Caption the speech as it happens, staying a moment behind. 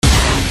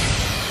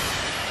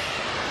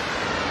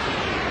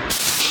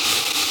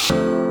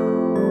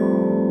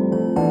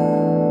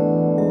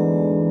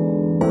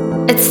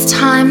It's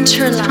time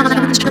to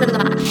relax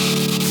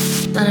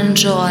and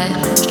enjoy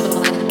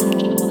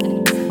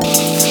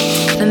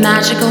the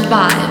magical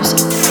vibes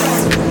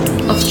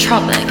of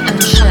Tropic and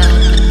Chill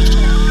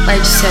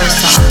by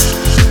Sosa.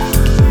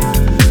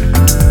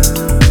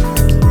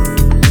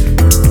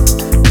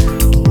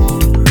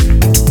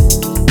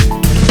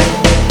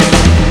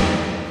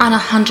 On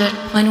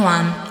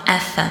 100.1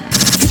 FM.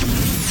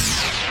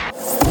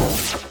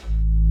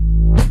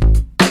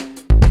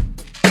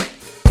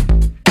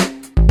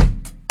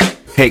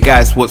 Hey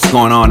guys, what's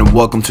going on, and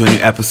welcome to a new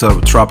episode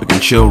of Tropic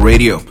and Chill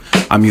Radio.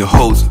 I'm your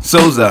host,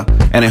 Sosa,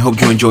 and I hope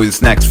you enjoy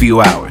this next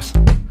few hours.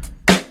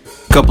 A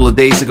couple of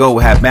days ago,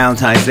 we had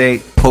Valentine's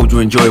Day. Hope you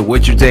enjoy it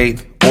with your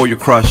date, or your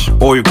crush,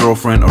 or your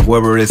girlfriend, or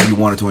whoever it is you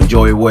wanted to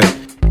enjoy it with.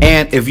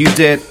 And if you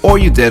did, or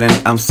you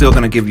didn't, I'm still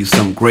gonna give you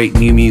some great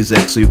new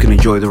music so you can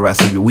enjoy the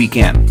rest of your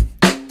weekend.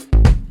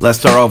 Let's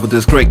start off with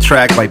this great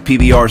track by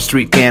PBR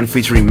Street Gang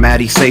featuring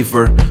Maddie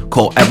Safer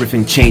called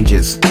Everything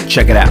Changes.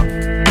 Check it out.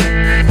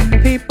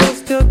 People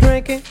still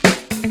drinking,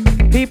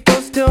 people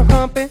still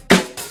humping.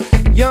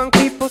 Young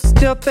people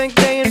still think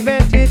they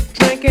invented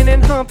drinking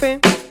and humping.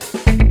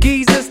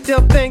 Geezers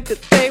still think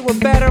that they were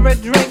better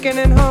at drinking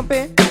and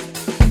humping,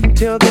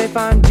 till they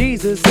find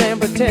Jesus and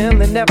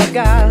pretend they never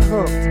got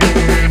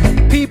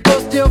humped. People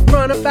still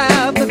front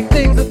about the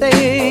things that they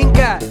ain't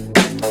got.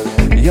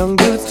 Young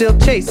dudes still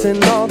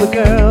chasing all the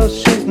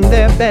girls, shooting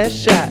their best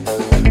shot.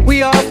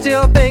 We all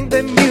still think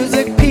that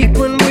music peaked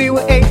when we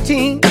were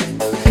 18.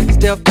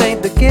 Still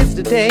think the kids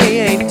today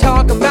ain't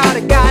talking about a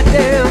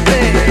goddamn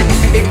thing.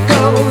 It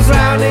goes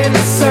round in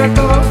a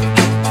circle,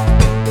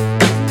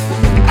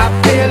 I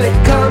feel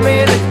it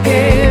coming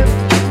again.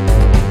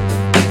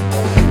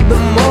 The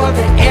more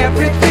that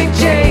everything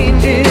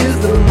changes,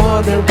 the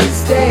more that we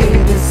stay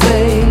the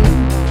same.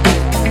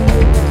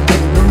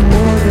 The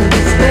more that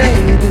we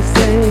stay the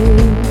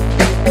same.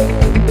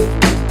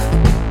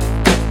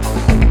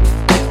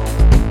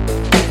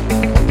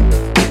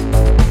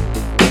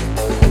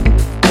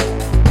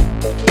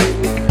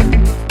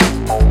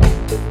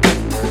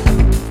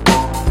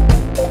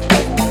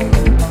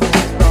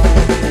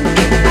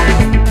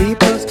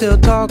 People still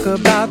talk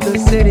about the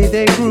city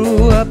they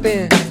grew up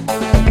in.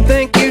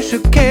 Think you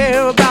should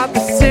care about the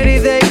city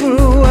they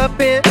grew up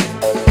in.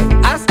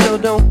 I still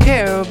don't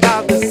care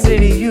about the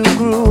city you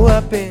grew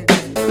up in.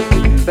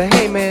 But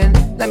hey man,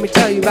 let me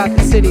tell you about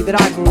the city that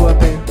I grew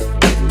up in.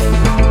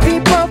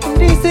 People from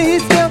DC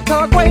still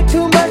talk way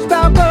too much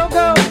about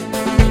go-go.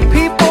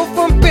 People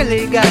from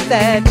Philly got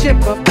that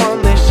chip up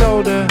on their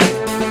shoulder.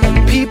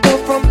 People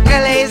from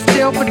LA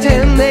still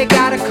pretend they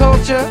got a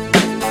culture.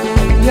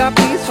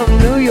 Yuppies from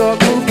New York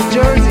move to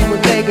Jersey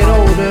when they get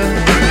older.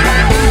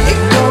 It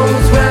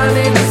goes round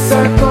in a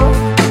circle,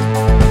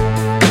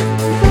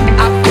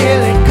 I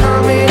feel it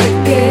coming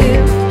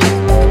again.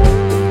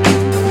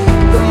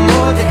 The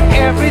more that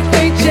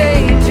everything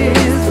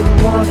changes, the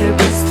more that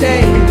we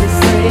stay the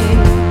same.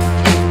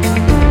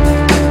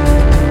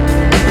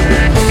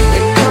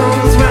 It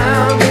comes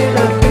round in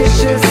a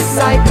vicious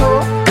cycle,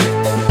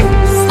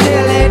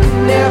 still it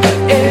never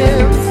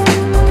ends.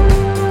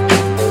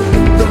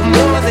 The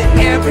more that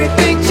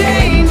everything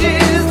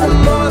changes, the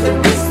more that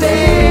we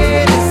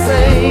stay the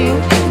same.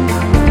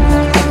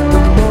 The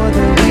more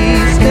that we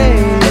stay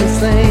the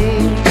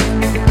same.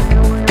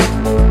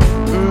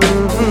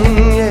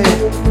 Yeah.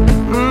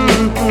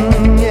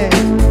 Yeah.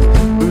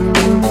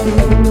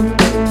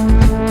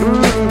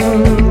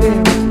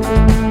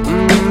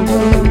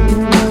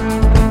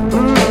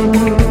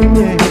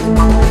 Yeah.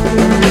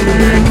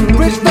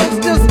 Rich folks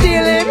still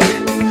stealing,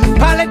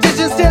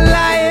 politicians still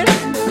lying,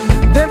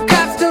 them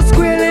cops still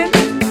squealing,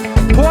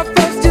 poor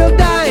folks still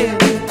dying.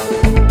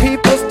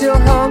 People still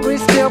hungry,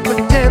 still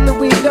pretend that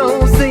we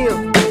don't see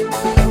them.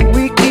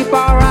 We keep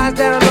our eyes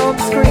down on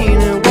the screen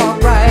and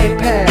walk right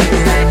past.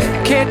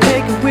 Can't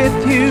take it with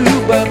you,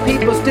 but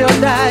people still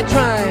die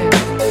trying.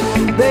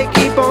 They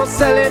keep on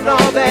selling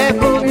all that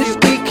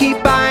bullshit we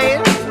keep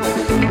buying.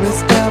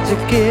 Nostalgia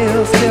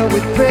kills, still we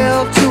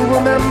thrill to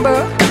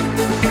remember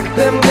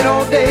them good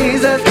old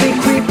days as we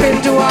creep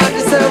into our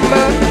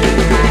December.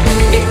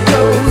 It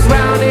goes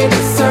round in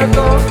a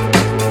circle,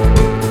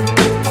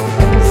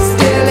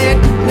 still it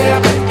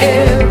never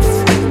ends.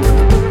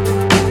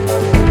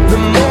 The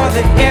more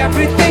that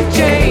everything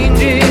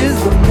changes,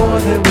 the more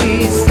that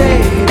we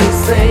stay the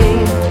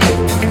same.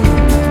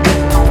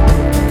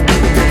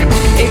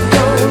 It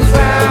goes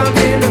round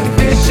in a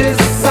vicious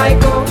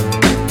cycle,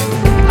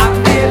 I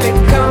feel it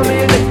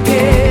coming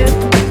again.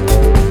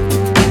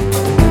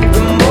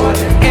 The more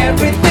that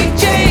everything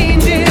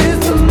changes,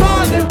 the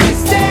more that we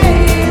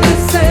stay the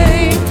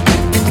same.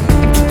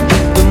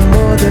 The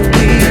more that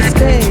we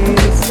stay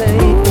the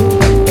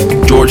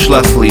same. George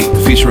Leslie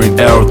featuring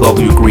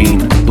L.W. Green,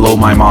 Blow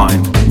My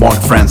Mind,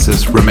 Mark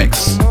Francis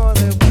remix. More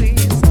that we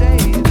stay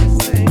the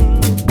same.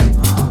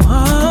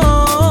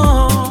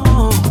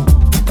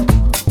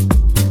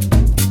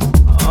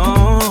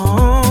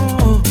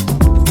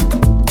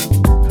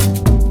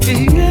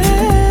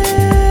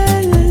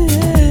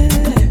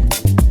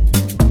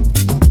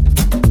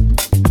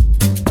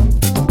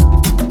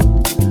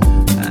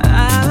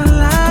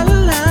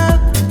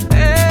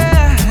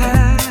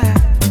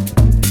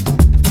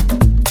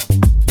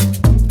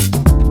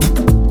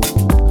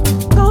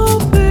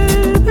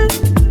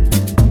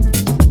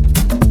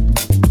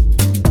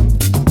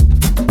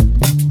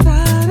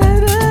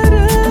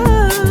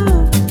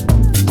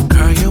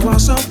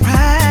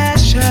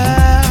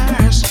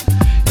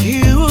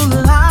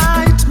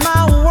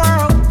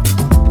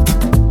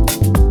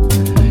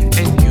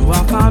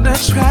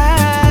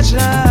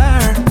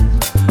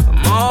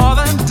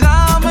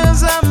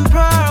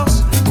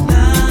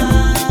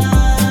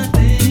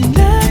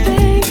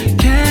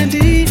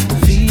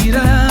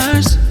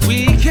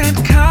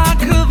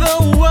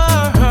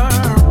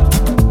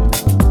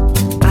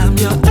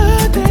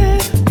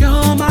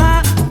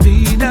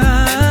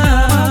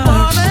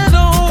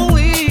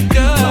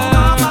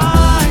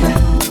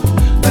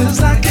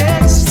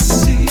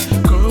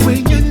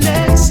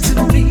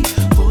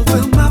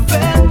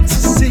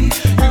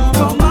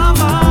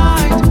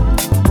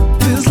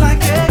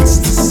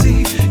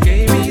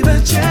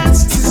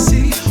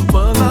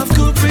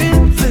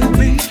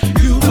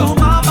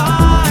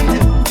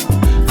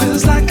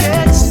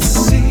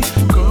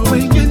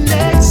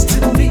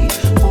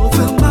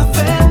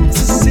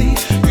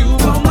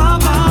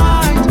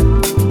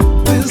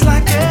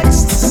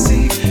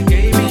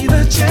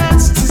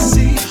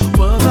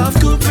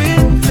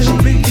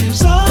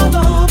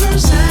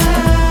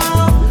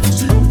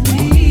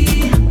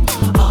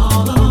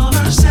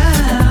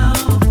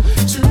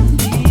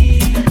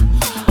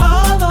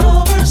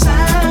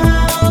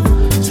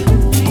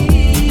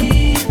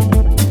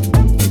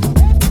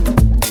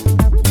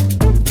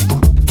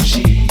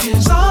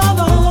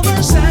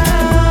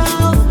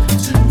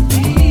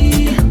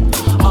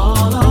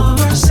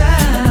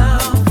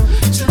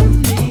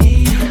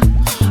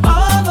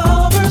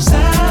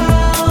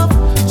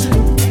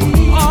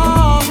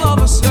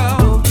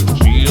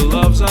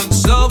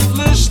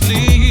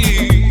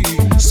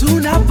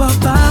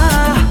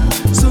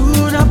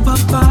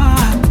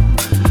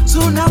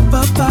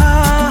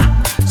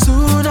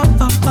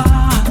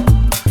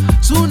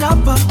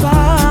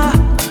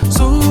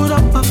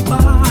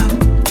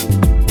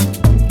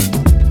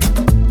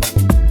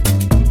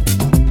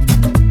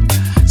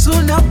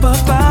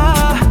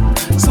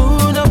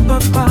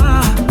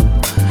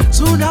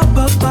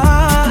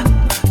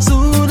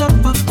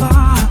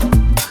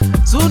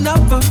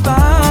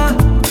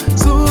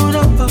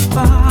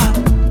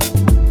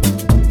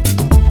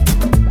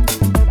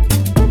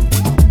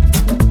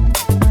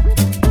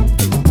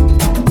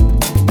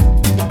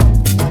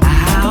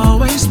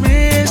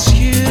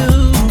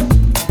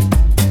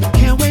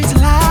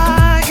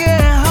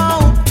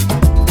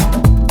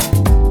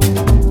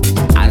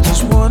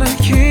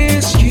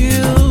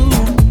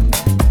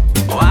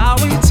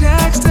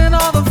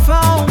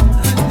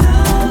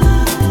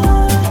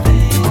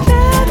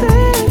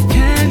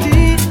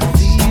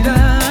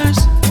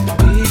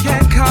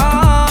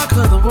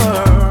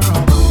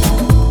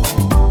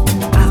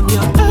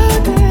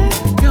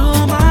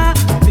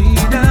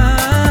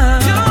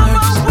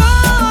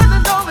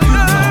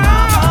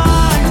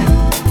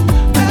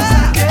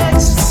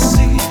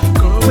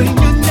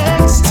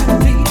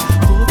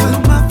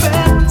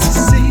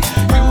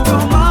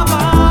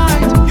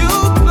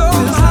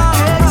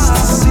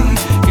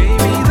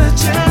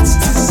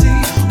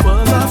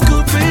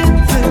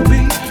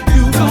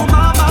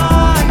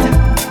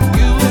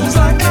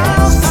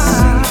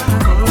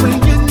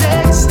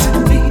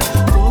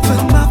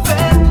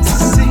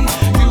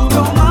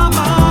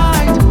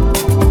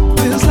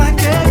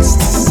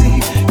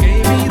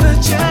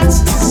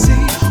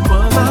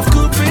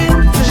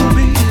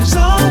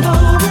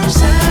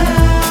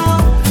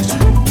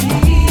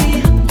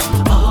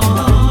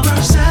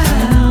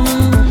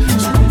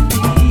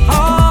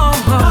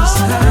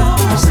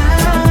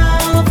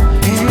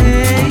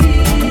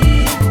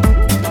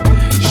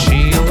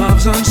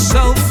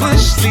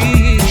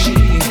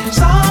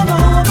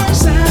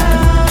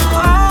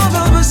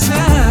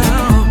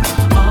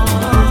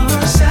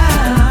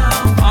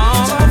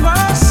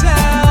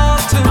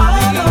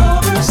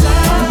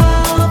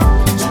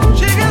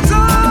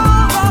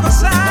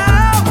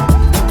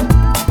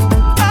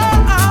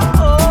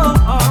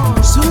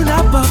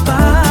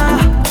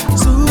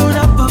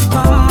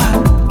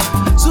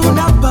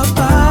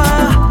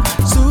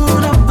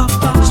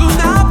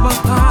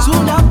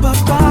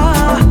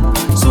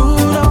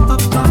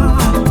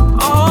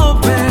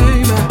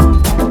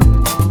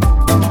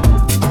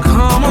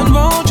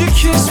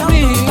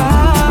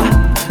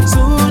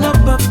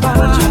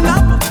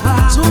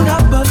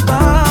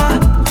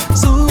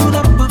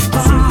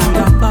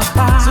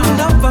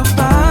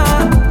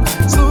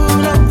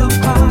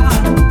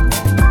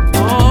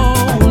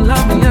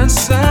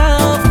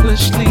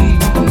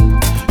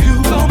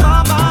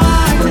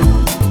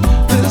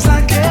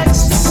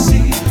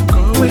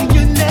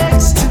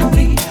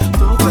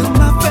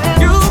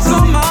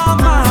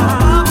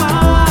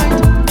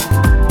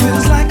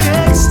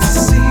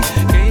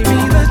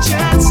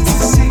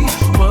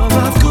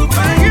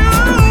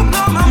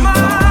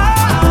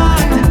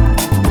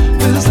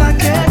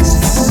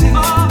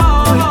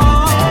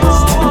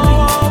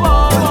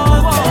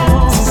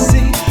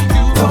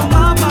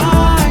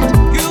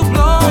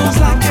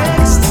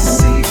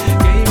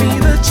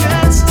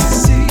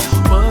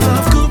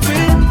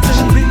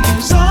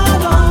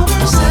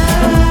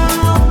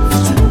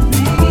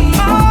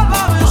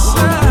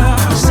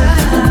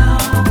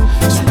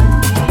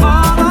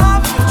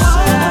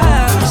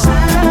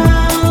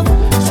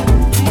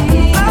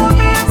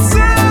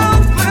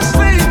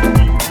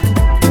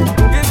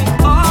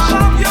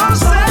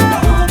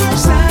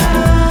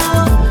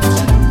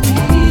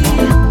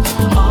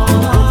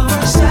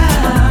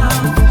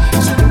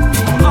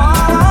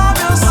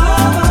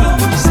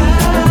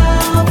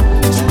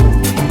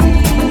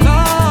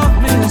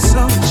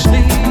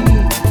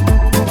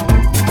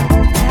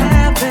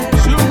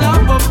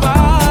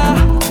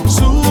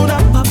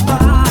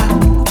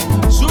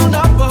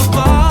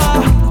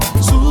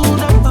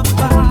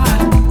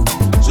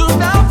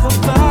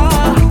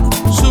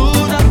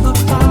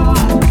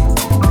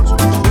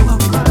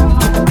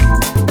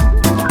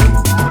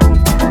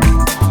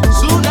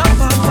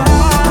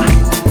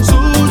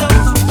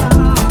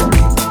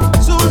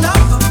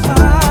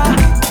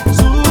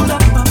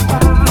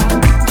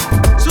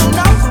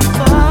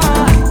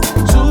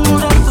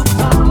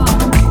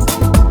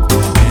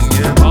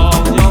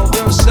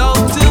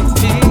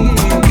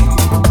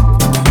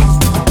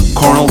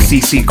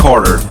 CC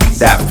Carter,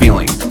 That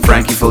Feeling,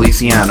 Frankie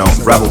Feliciano,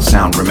 Rebel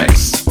Sound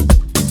remix.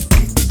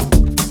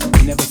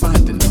 Never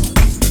find it, no.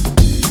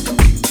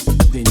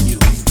 Then you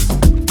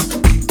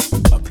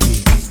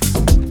appear.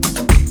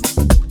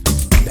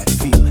 That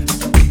feeling.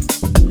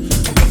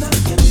 When I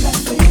get that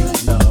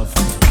feeling. Love.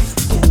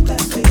 Get that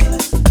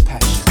feeling.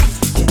 Passion.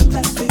 Get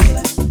that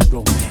feeling.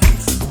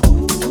 Romance.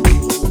 Ooh.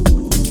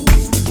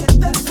 Get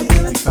that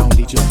feeling. We found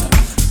each other.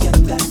 Get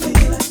that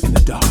feeling. In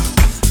the dark.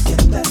 Get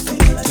that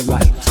feeling. To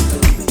light.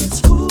 Baby, it's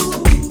cool.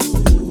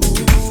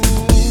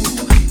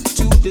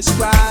 To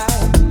describe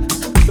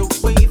the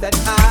way that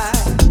I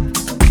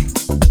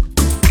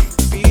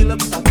feel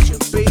about you,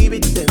 baby,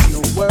 there's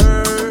no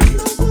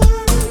words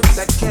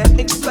that can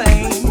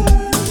explain.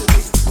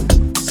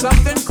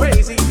 Something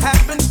crazy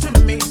happens to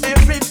me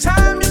every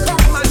time you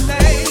call my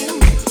name.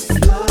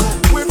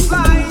 We're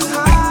flying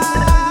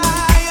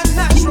high, a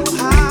natural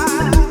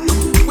high,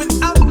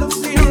 without the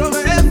fear of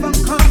ever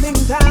coming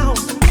down.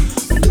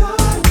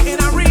 And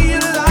I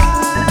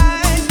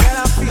realize that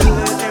I feel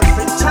it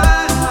every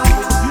time I'm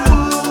with you.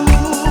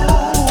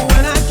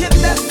 When I get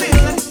that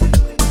feeling,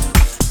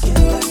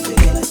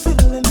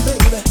 feeling,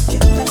 baby,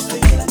 get that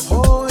feeling.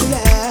 Oh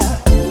yeah.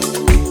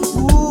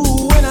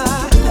 Ooh, when I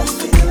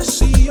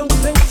see your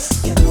face,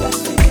 get that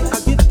feeling. I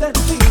get that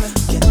feeling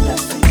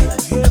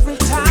every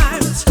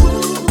time.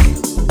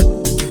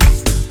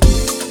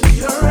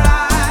 Your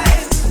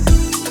eyes,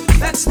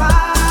 that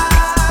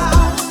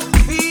smile,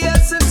 the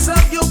essence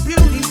of your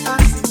beauty I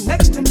see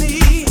next to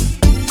me.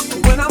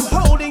 When I'm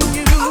holding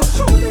you,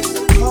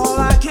 all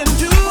I can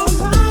do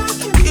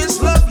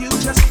is love you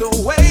just the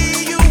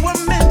way you were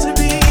meant to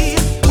be.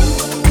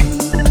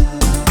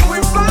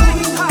 We're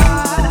flying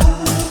high,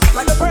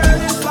 like a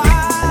bird and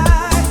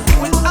fly,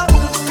 without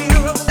the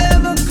fear of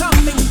ever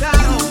coming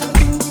down.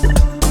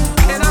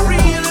 And I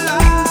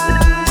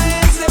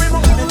realize every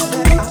moment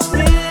that I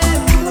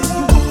spend with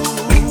you.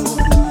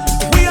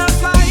 We are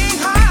flying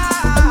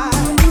high,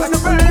 like a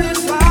bird and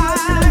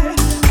fly,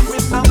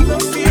 without the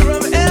fear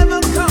of ever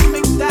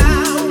coming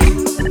down.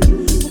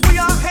 We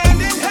are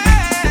hand in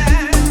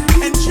hand,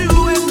 and you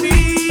and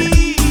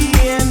me,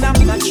 and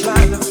I'm not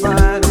trying to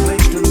find a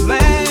place to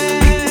land.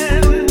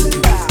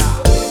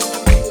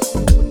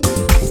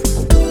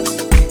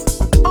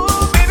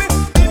 Oh, baby,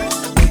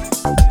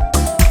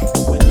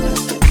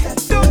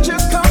 don't you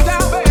come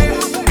down, baby.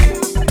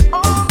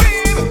 Oh,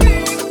 baby,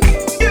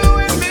 you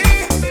and me.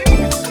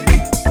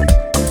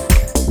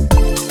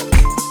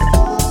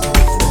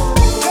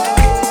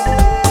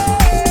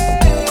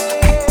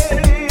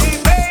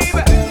 Hey,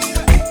 baby.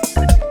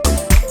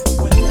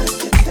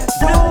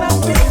 When I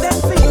get that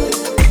feeling,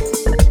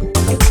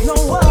 it's no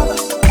other.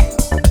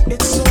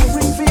 It's so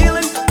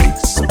revealing,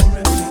 so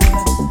revealing.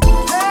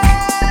 Hey,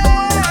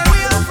 we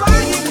are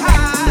flying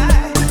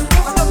high,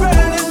 like a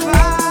bird and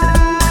fly,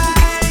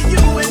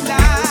 you and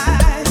I,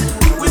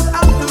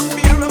 without the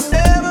fear of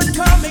ever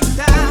coming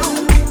down.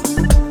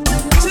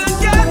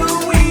 Together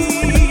we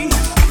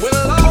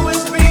will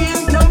always be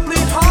in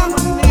complete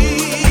harmony.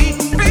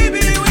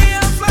 Baby, we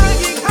are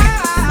flying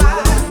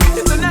high.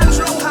 It's a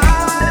natural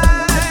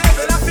high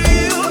that I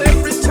feel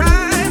every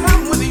time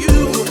I'm with you.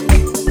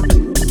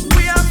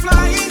 We are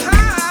flying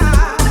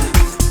high,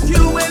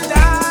 you and I.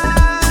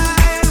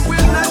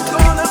 We're not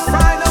gonna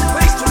find a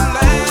place to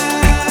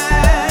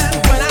land.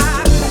 When I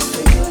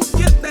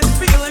get that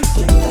feeling,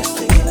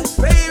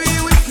 baby,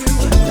 with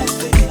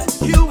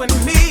you and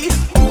me,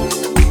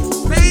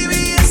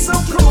 baby, it's so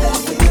cool.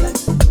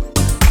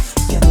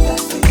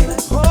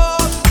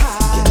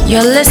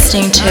 You're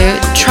listening to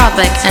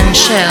Tropic and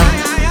Chill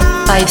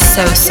by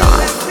Sosa.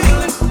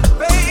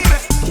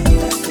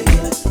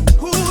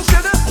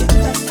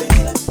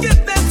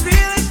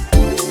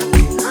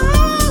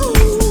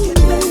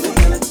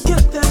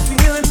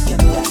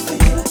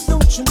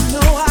 Don't you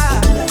know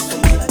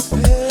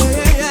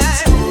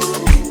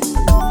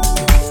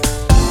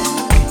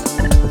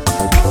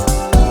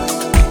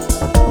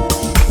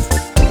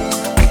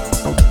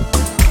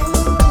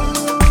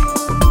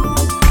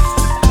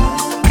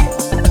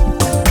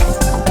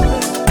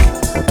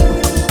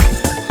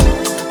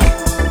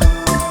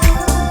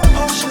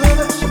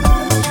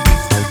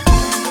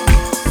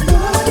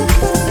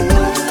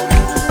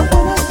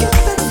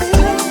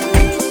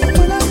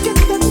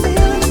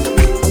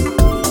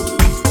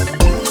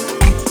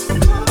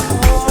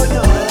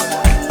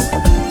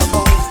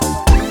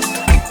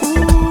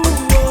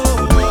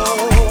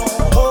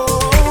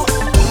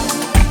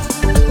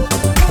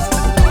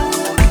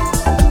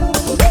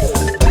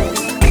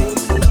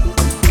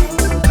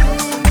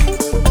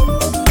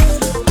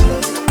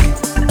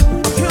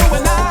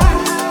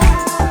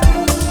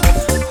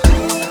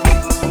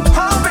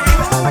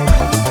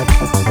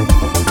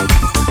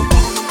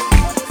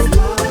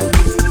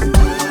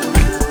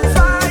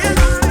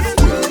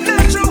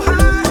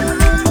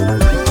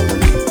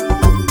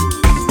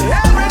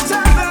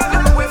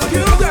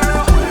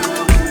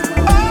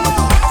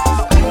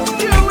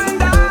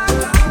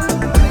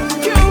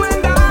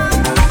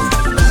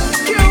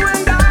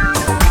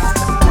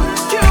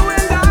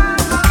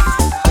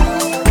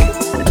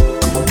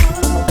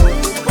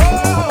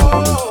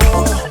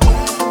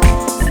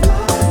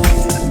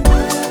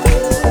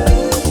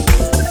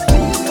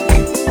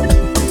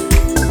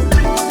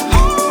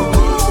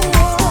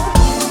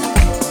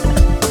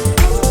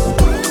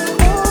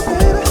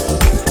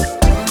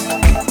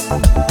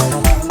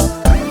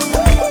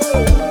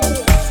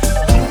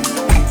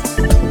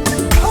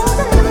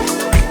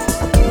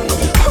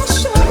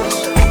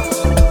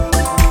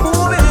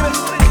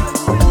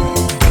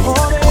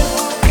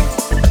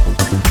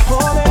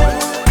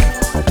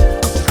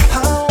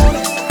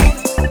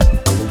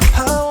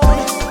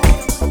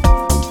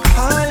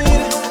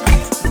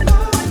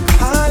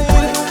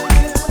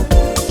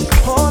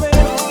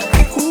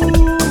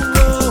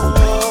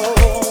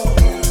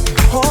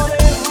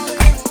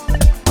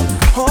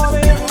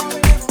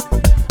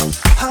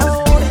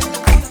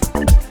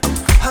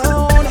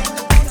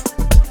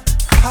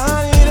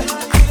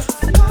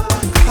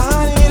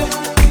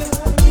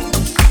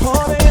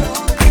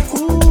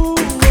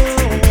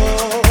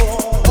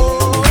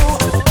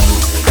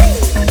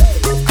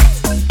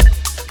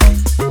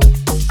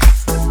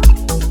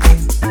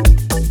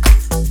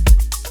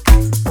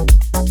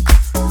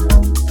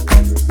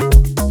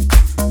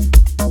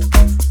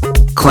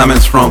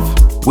Clemens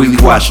Rumpf,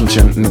 Willie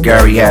Washington, and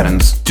Gary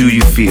Adams, Do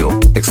You Feel?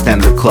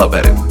 Extended Club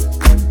Edit.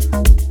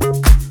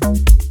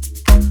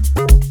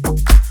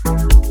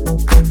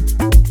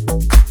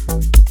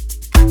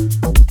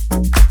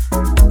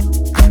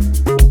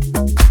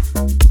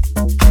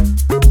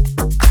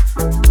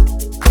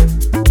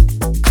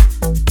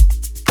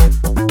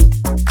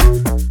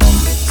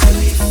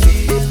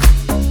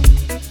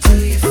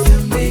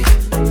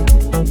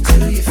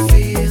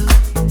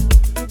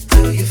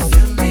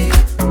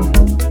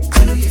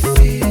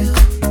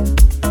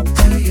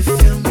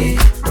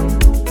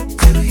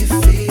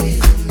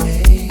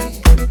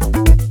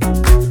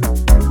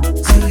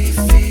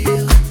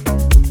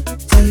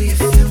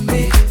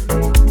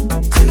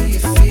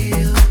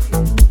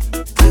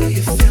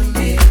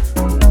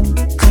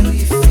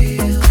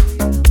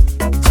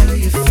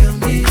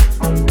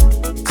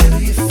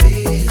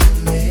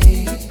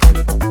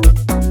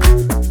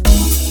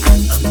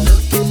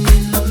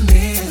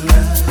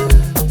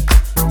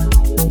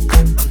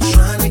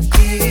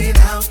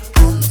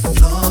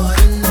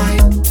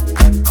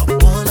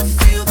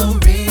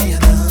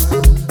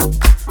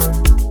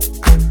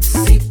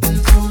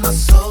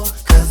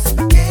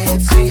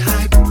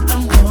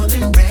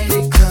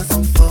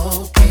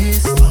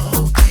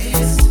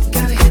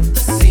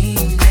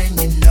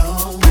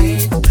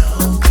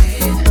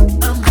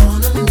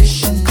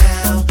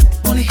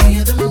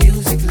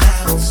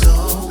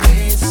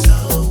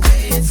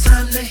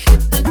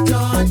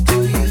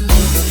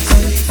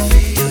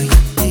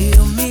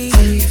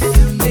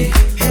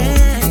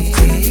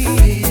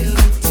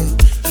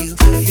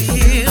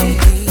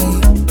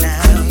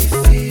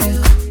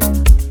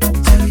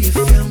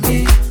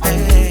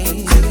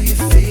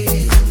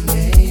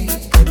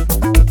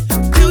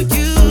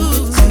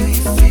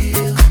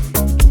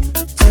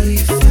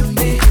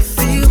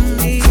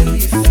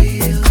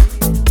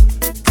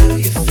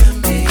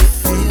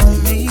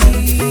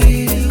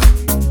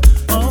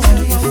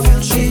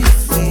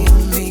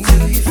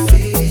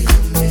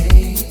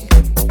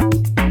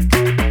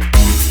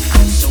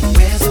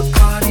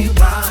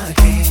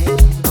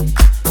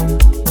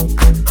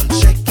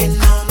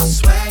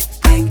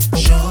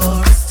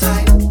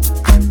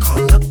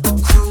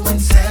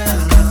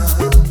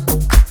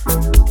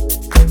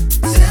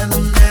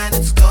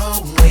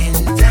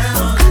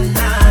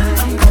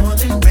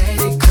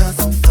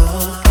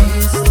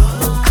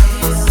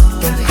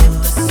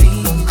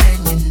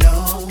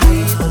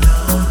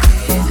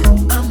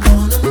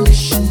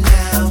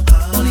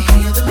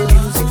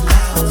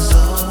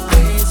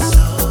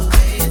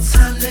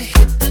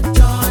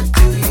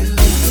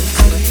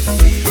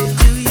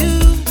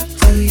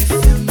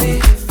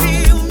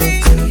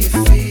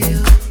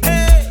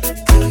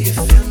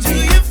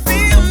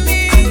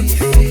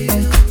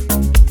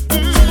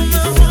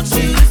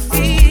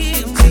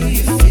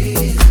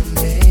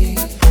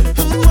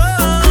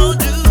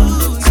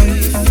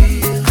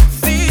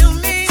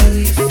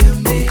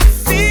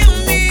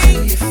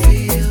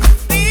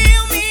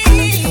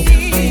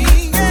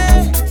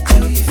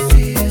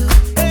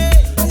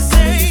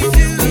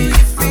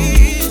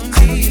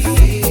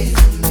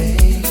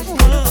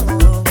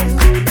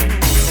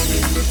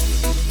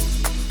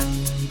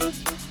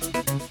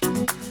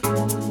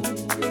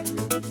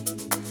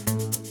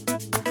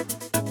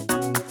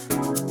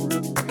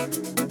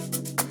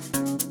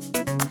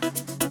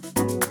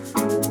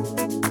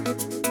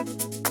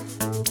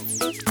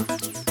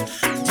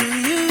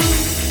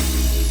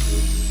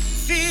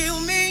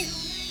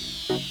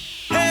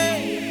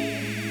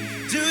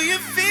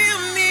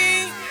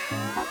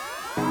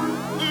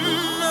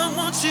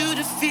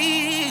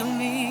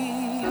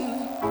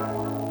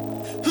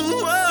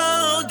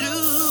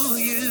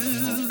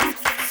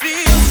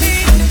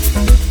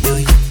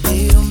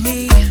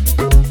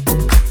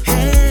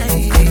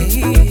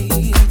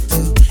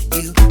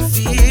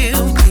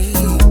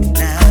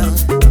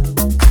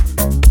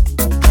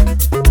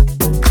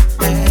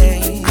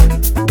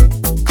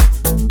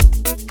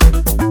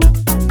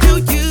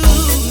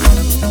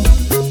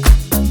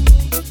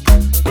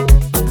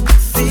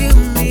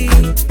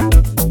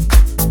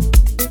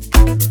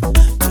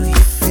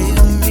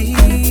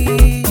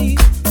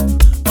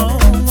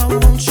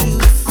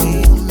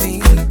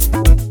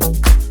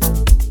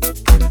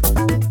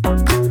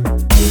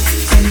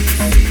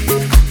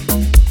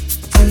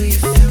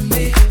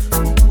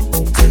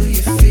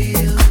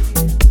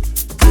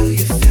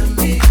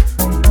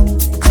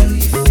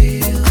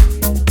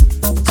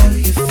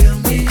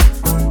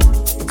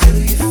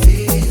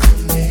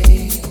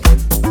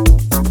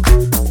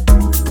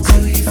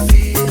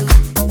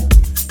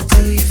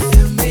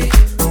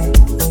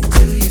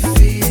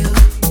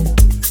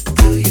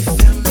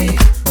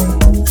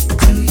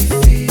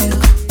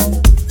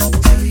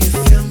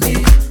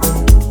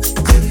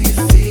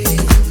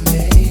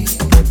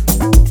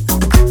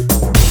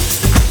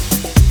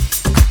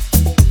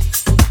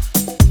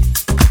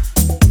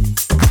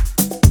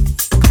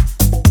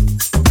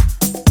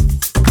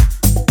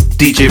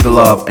 DJ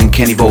Beloved and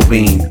Kenny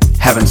Bovine,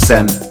 Heaven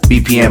Sent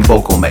BPM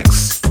Vocal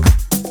Mix.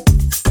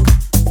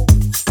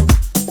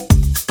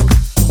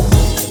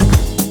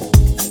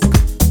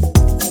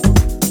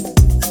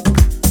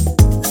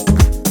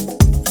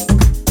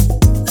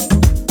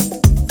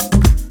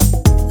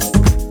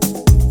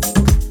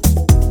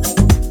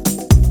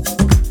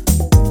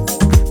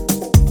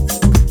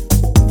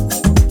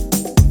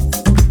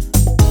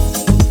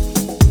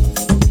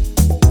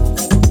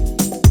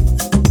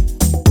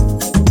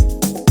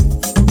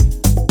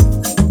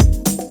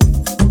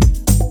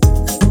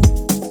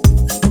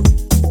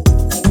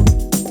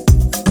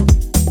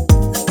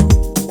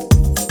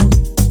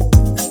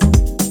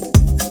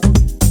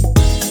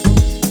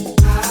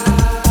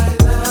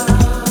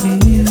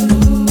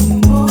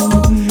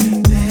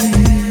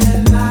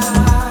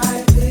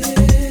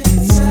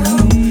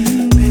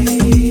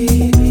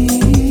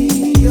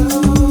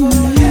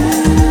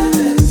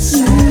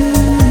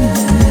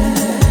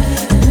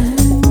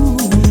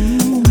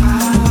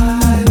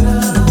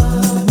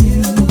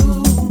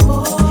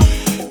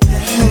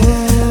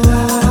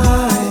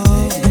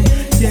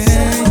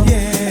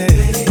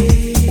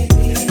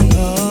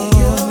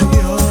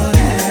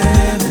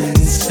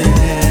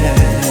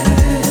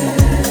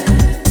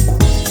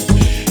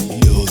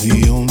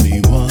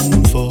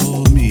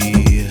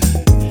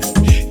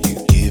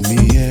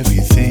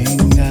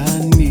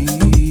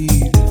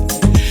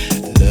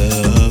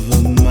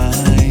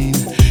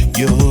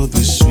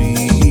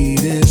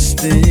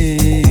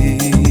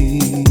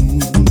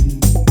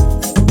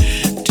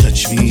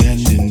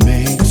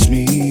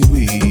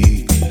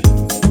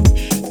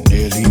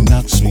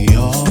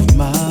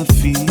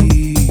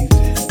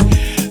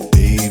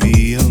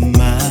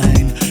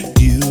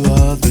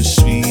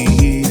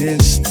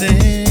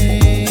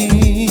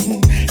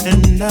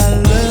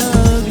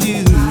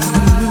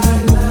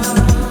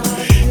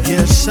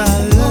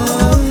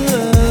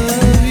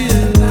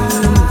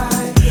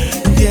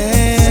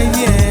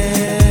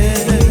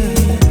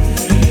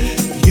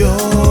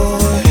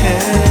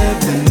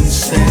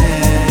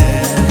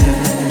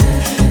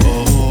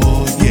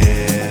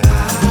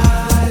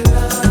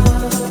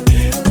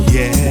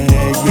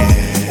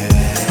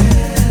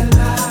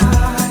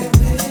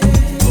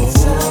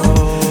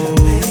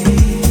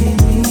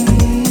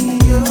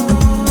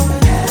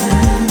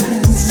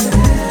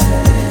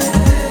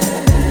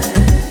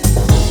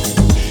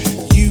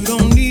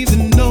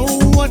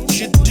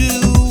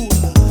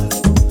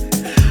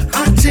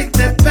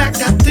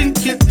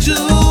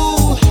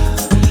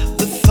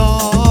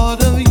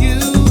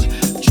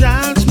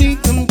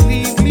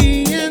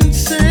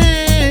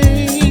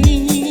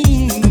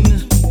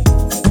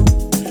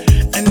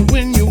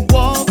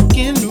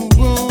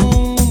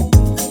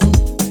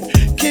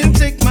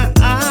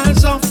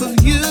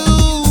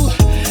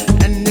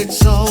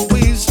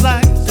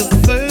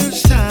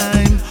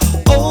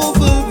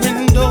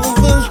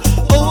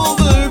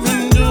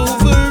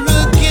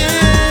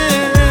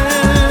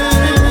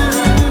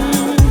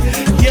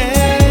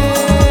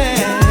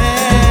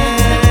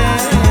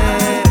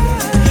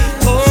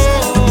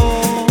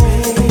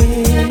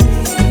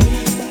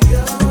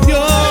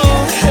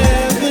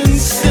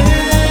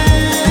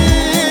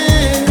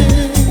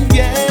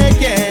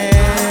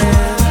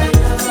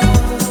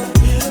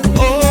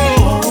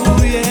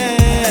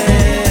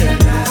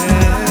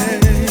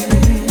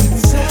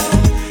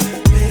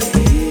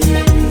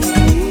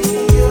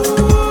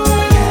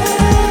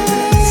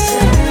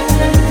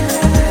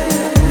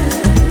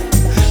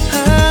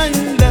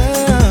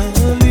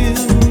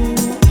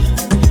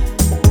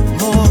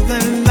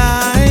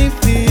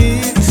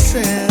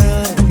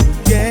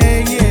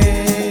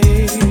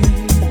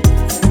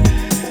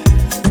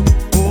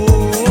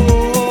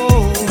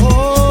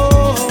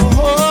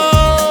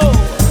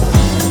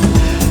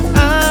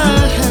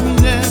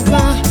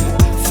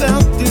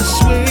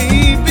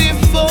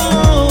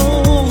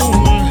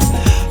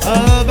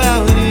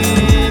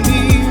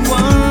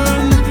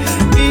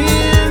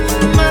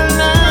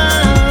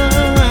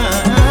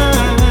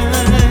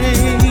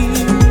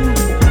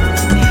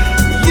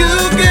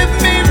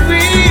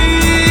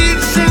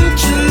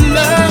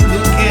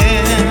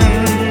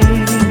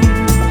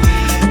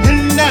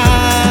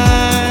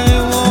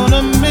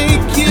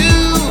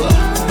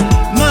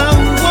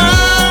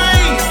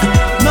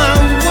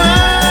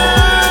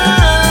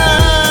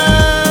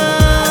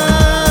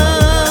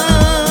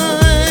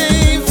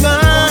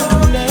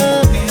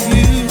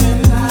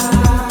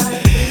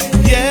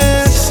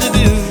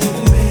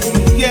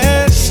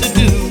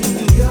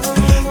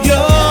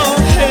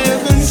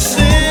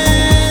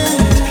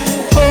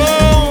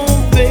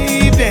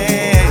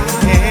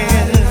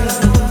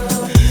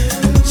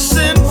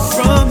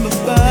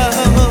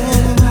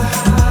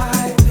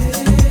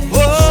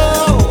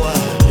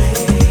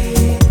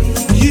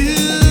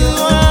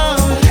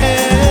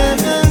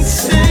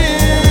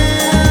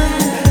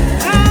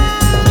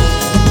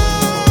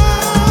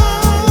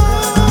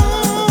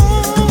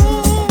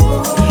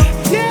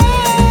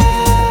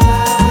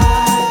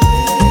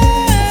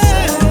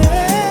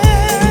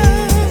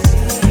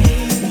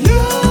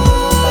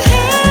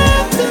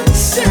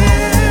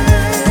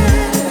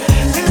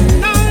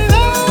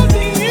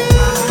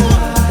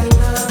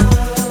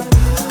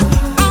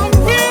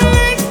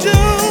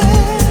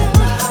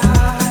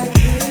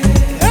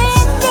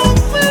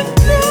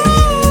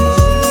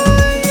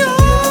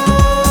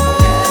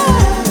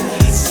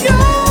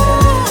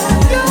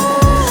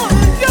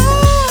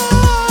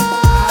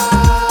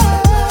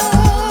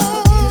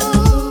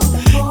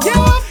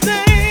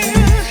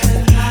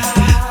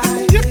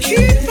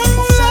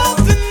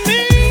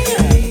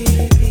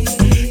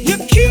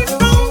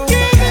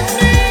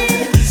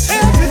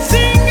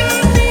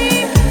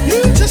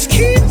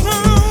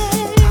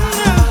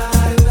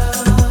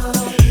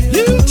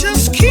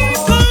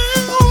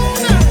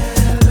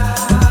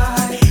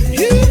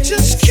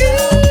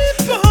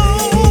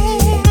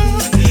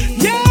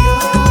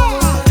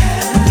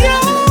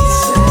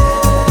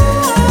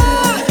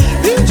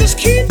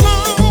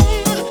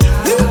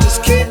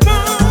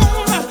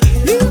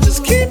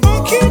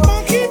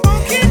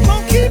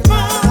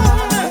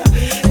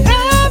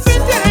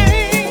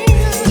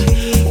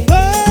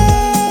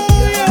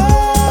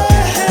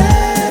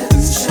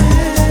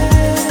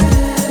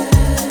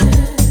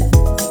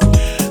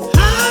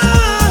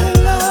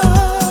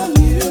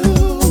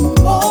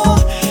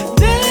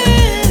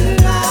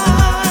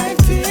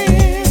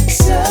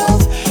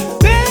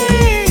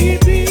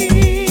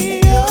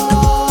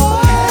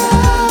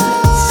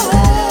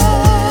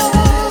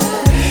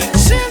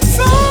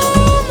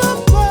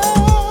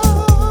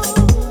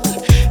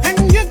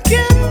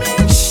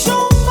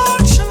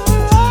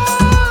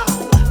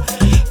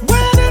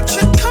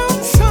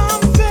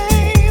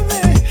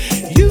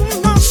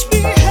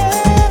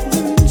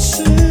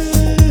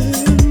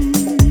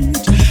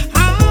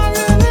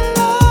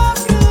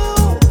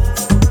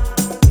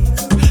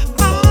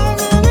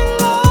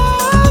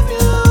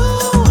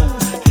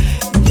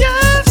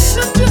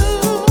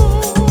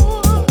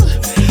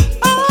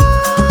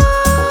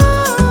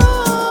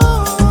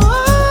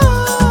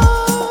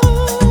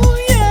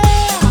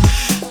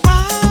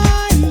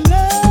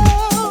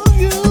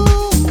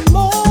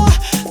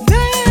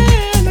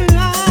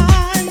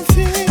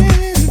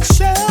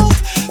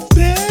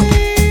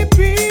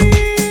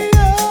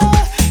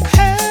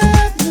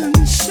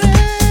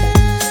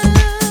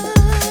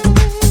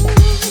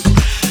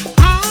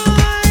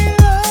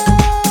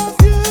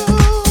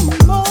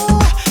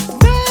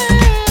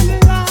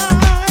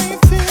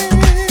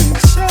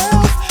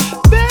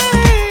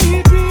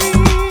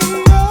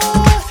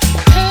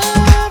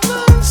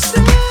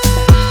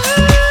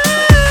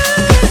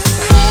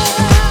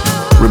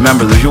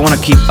 you want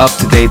to keep up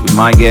to date with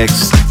my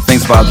gigs,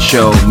 things about the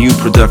show, new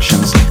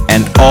productions,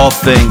 and all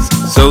things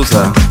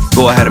Sosa,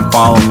 go ahead and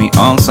follow me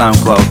on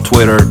SoundCloud,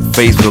 Twitter,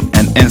 Facebook,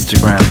 and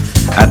Instagram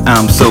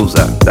at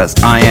Sosa. That's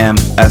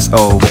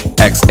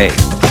IMSOXA.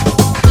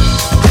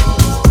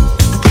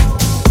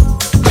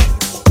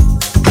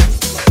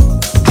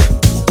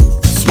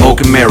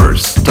 Smoke and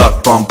Mirrors,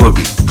 Duck Bomb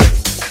Boogie.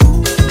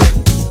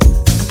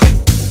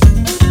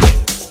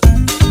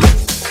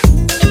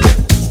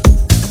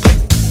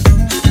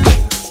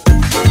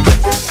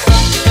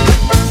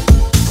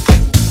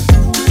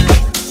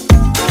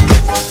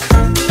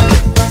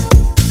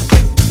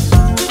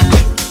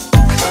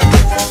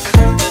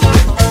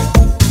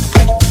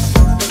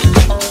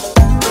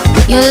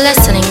 You're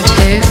listening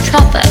to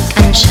Tropic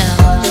and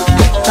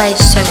Chill by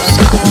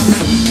Sosa.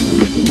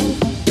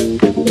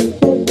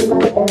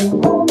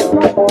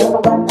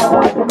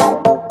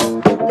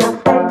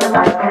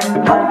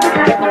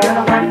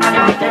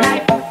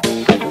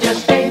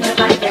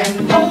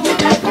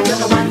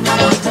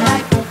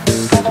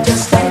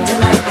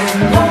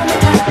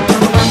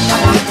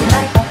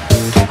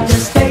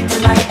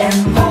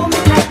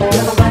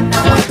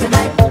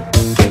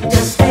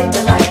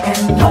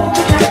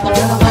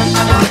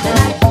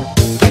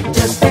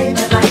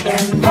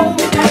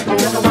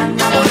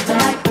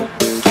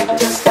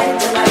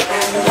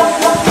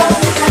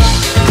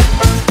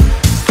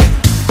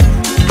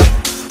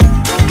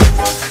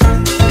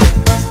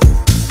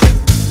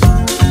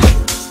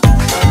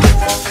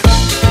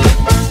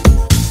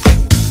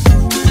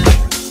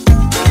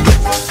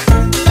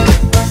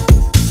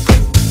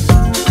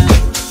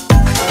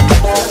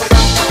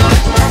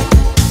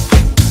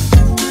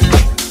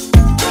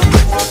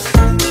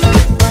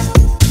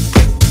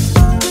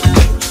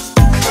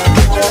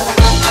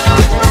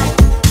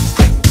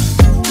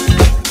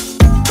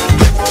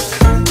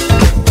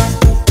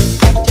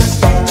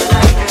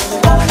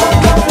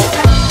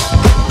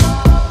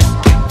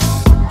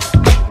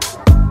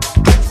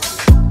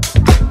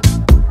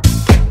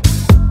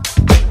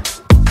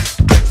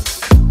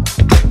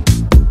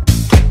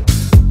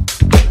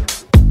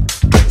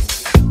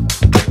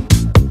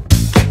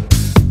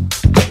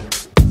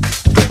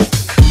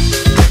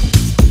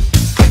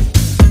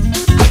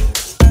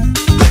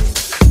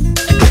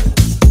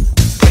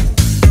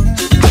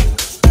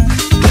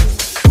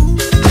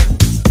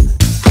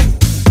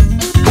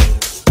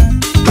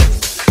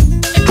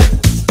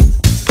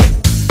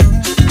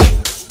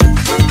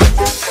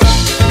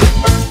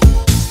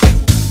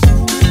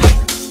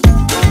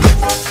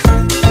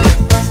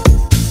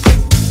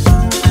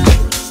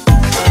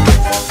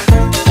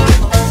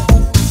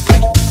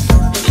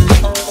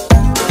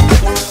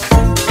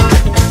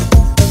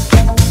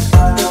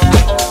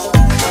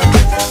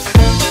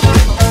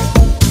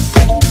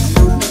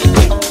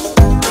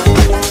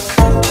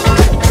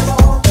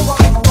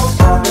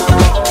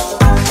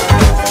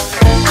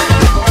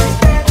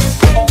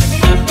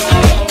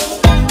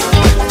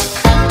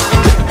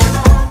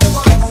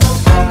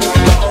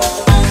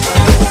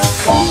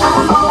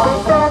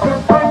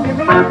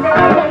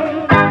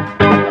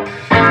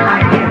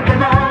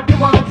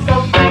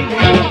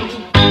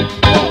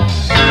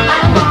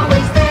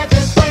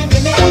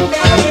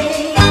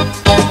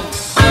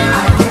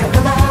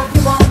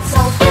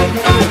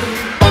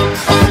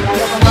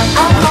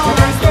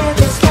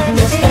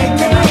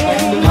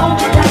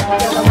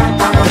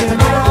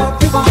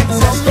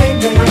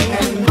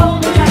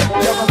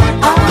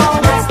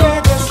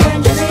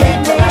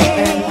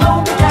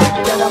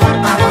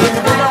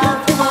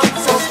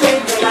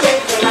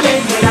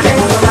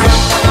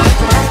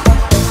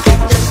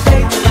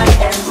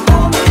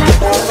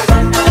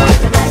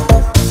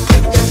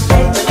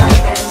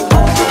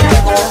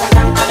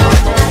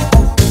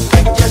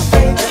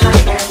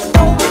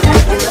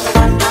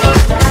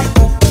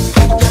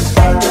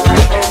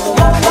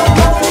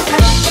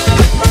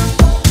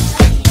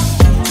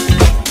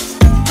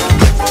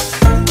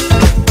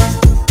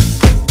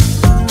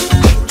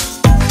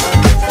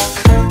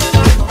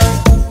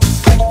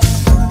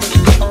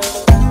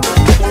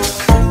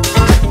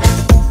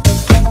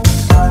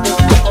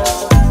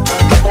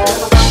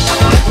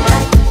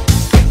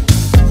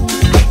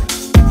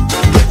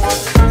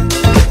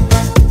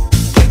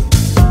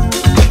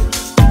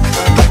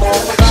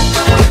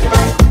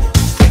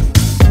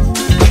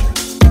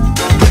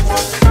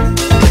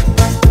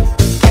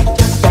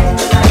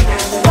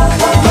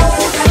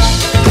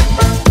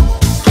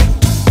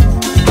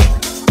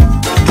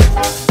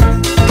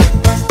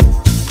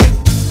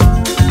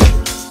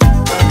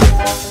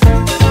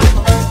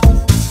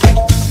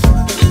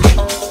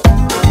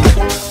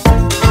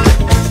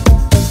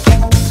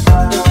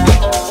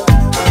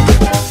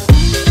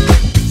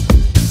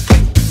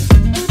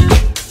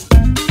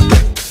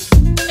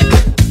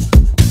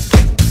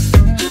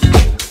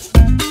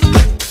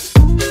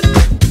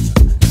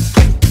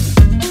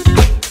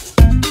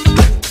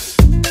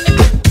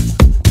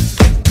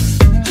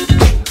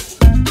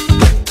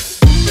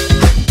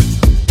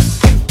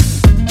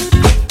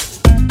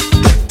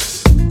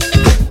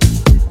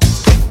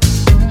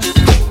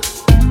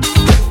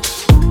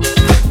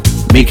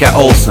 Mika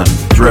Olsen,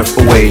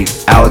 Drift Away,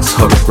 Alex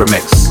Hook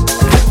remix.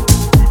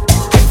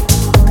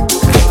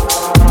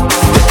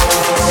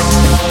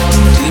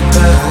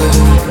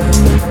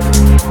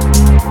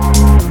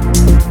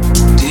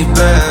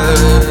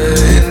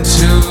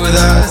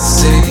 The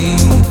sea,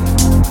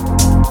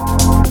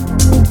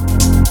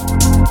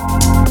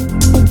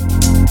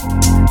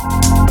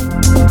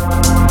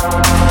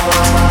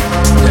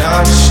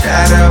 dark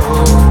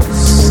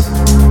shadows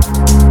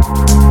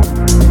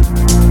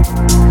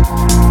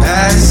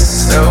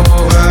pass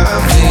over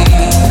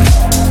me.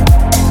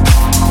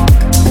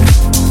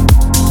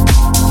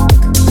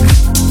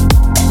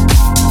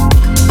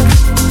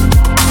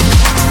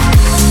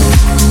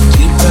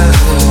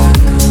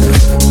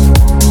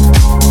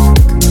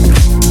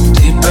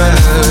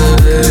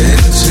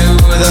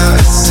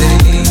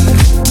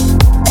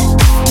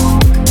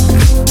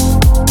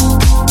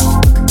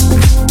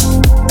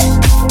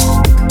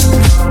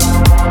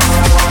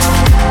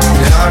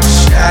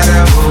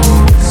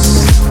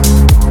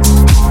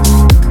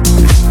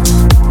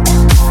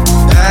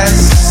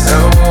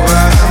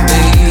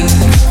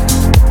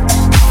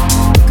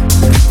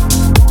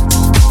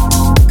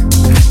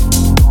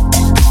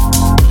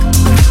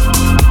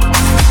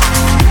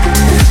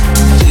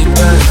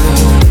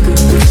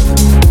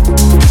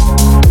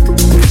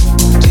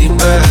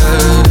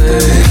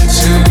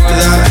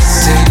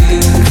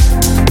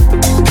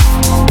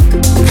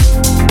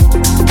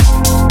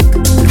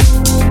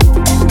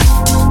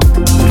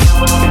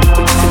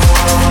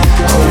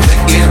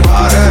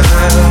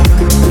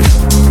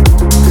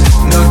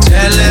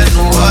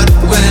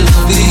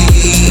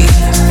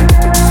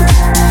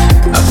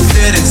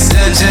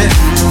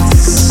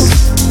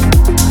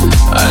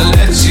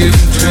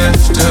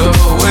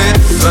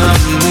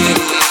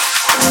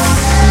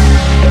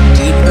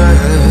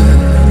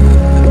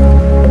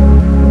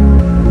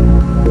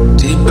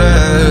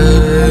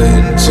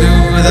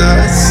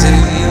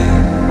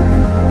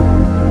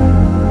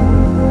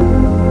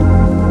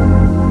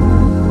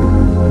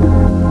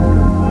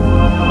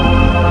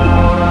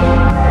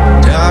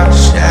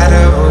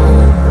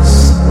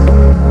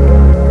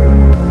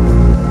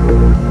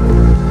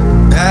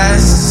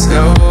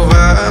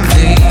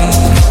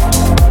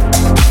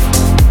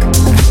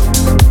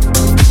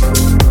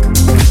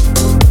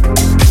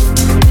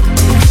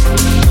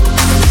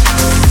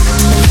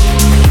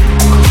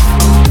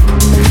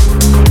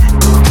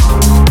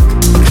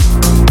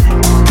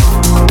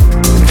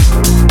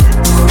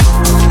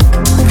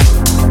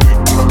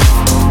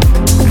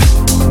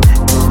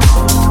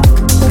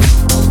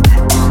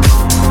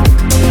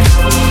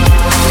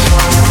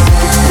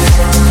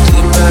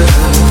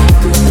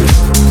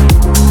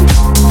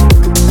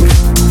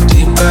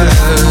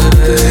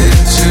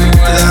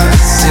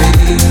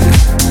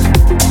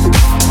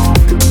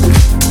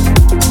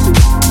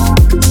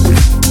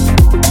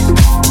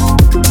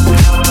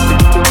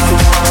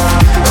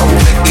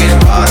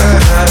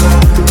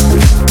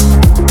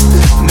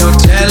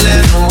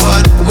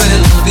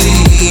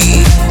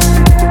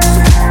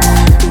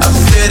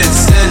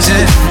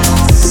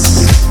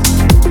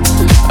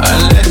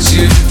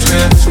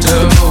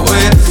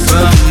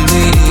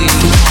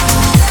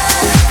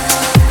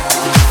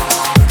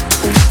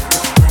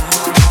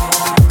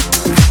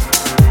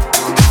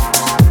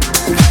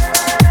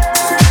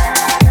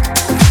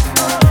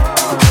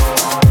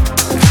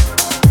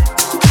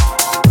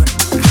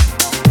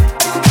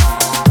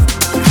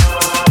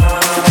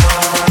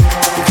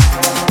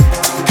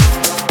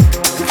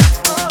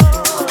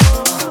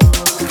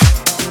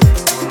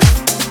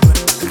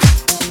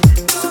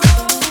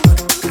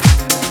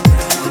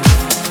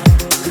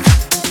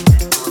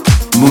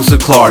 Musa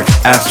Clark,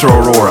 Astro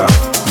Aurora,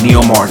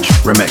 Neo March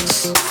remix.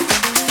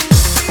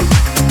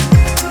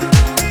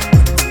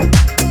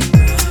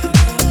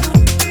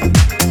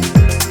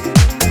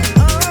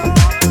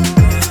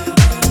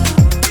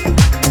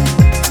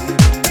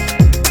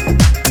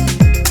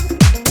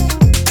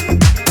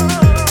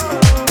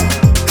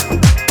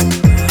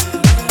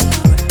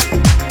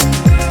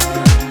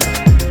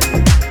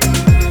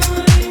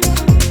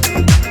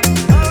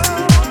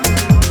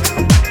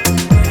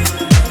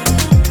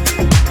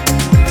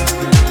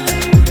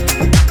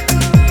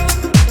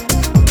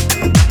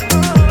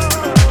 Oh,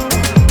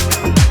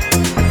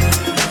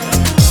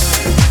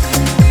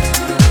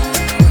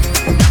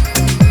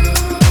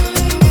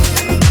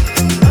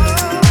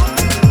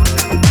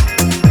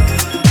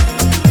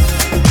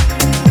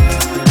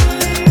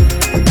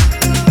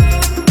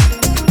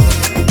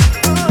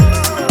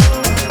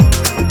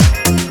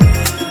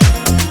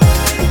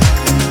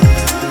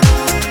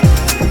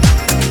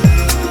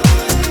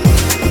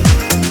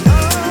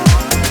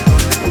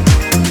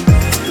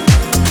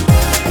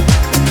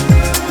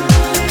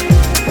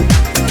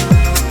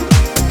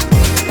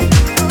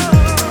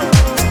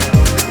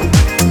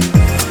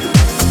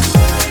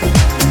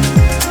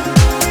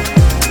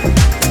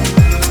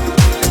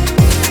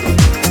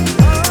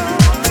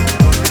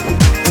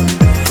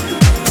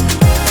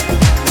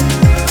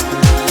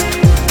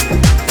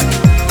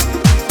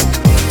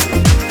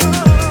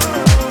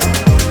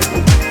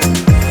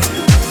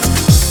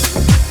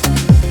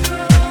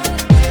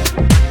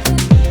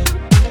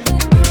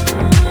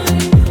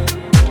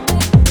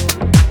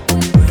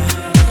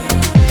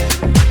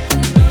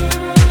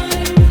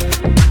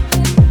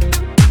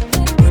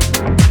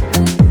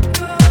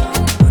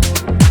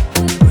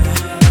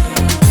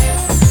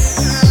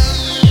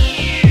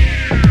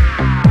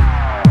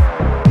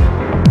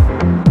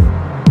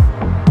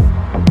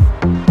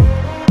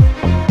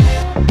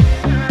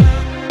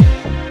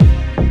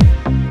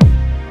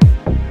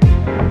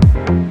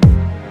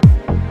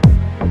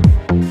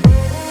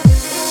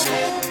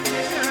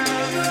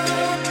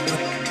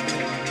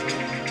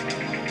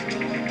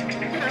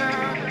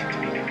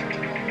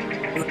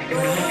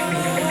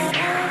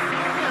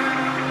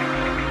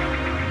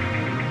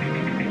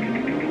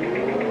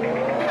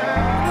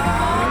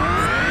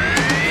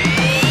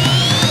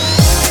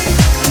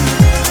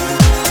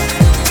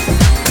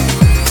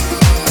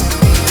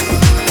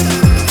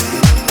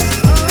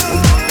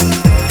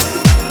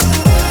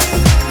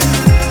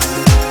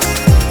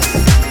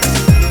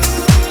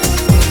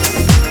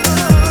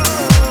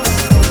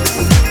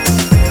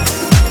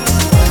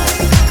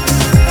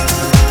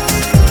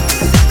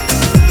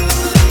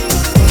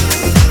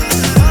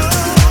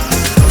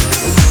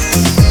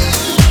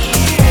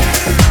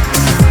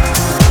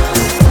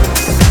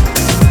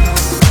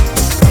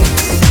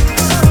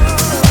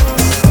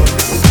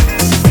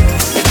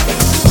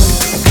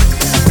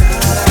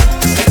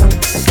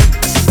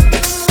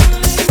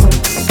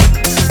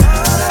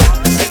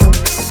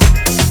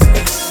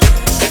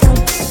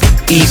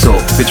 Easel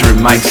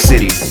featuring Mike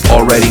City,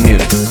 already knew.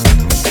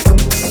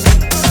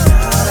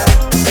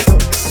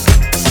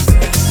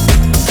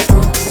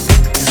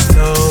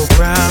 Slow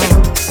ground,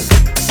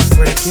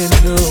 breaking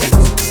news.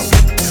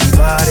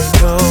 Everybody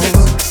knows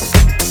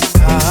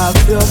how I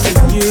feel for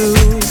you.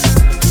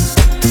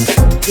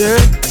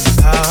 Yeah,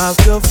 how I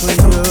feel for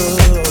you.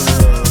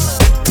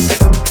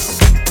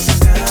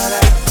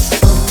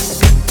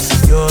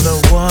 You're the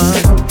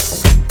one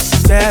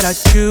that I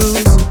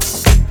choose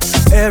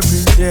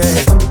every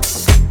day.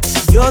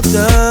 You're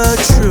the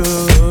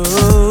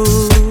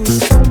truth,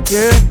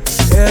 yeah,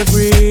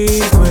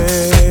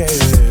 everywhere.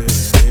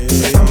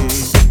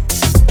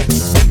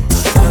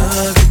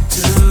 Love you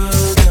to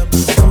the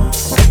moon,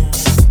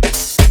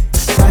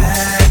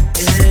 back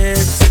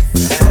into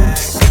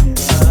fact.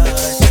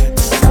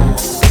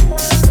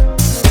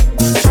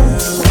 But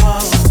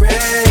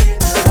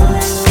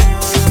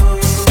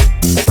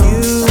you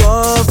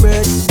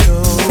already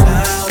know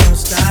I don't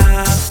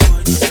stop for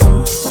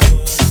you.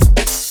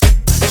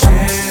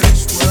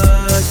 Cherish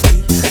what we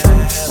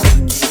have,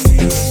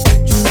 keep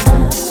it true.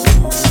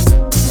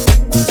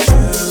 But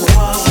you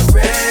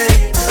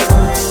already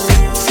know.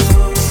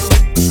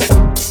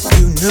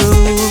 You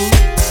knew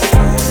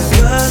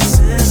ever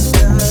since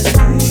the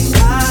day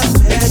I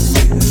met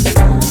you,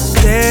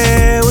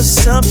 there was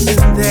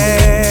something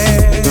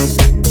there.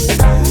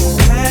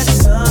 Had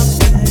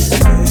something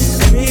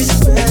very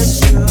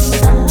special.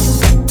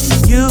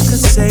 You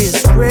could say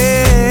it's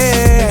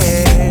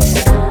rare.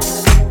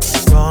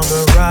 Wrong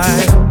or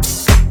right,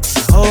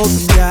 hold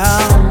me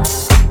down.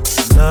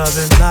 Love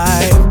and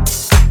life,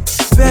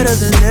 better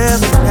than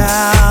ever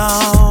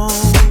now.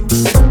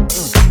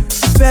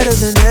 Better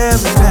than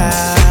ever now.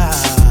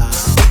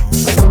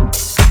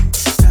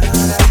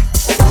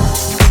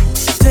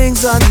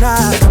 Things are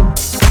not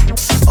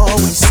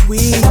always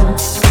sweet.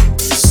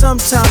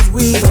 Sometimes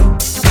we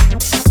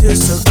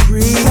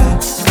disagree.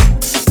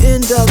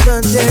 End of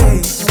the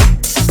day,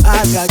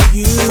 I got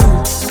you,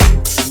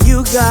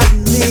 you got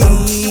me.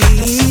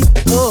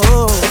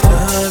 Oh,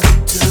 love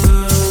you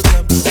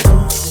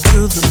to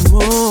the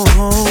moon,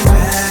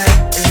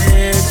 back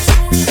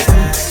into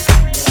fact.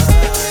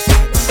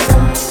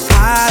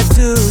 I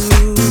do.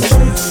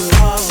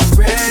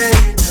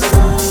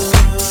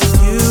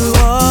 You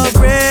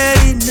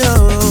already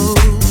know.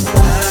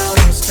 I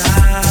don't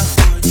stop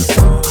for you.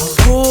 I'll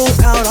pull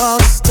out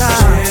all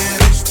style.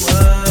 Cherish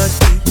what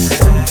we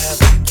have.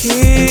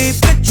 Keep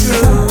it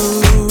true.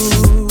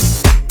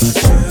 But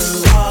you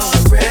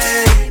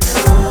already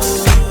know.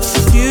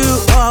 You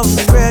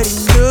already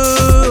knew.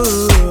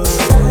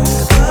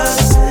 Ever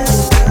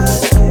since the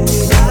day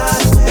I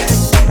met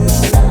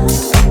you,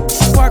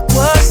 spark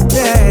was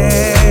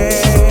there.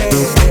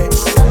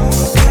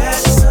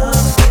 Had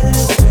something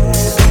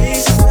very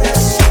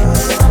special.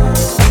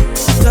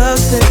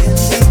 Love's in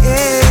the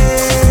air.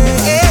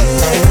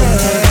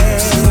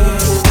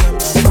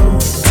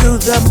 To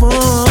the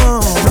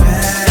moon.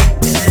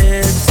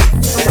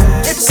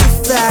 It's a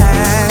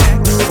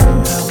fact.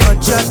 What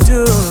you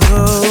do.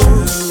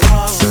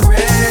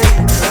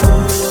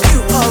 You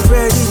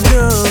already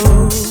know.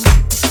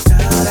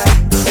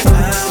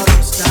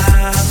 I'll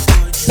stop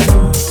for you.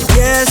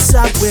 Yes, I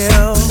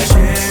will.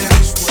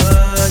 Cherish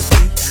what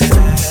we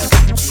have.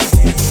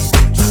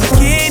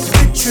 Keep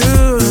it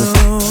true.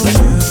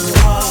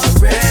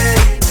 You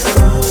already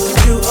know.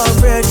 You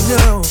already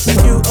know.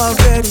 You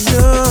already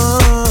know.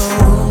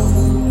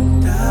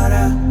 Da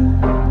da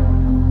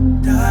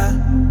da da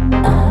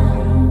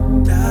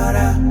da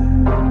da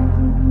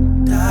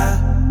da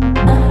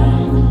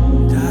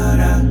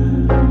da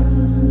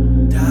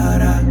da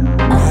da.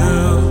 You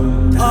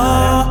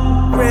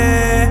already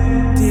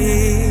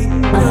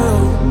know.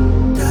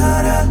 Da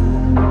da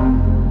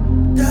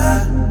da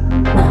da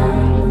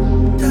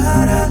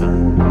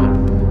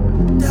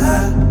da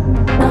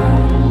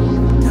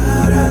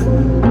da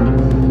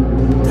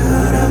da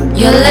da.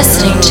 You're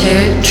listening to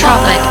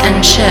Tropic and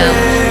Chill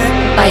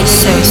by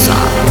Sosa.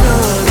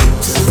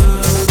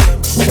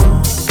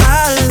 I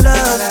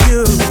love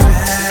you.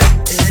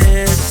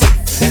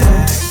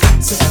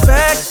 It's a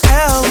fact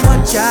how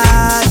much I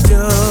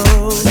do.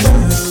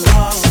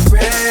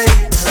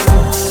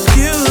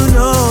 You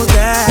know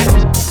that.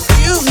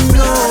 You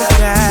know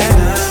that.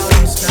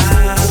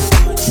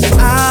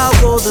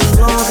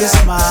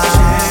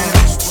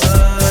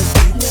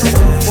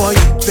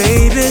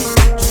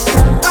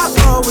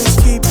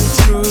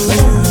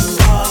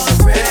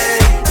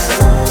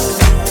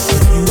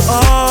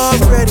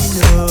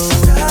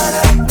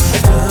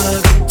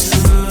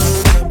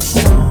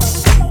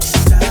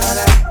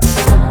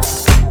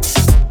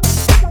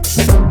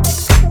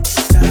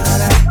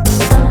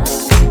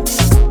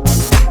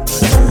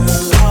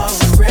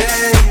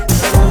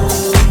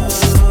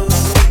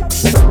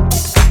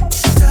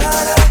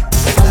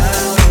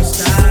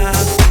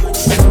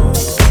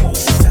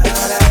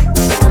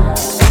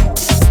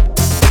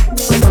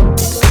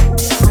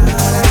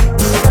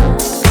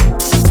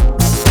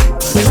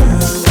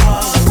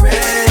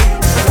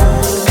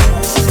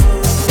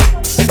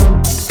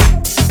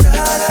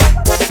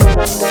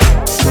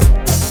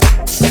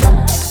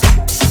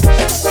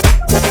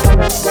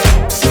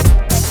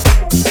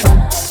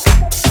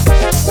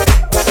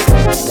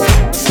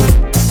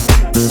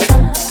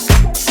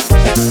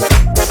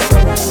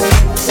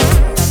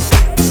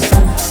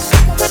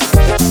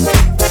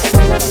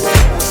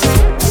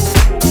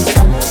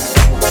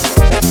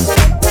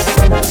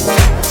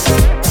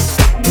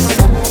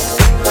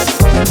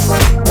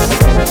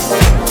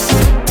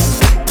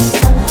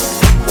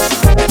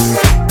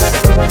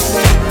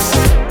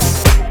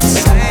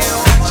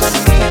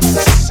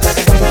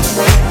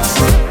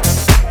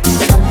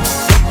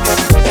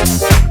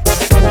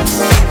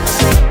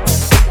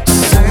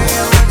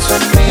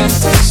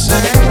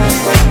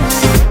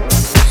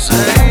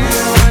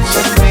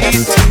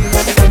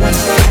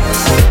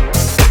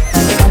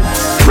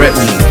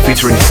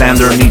 featuring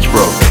Sander and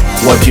Nichbro.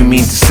 What Do You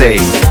Mean to Say?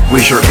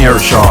 Richard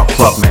Earnshaw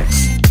Club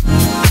Mix.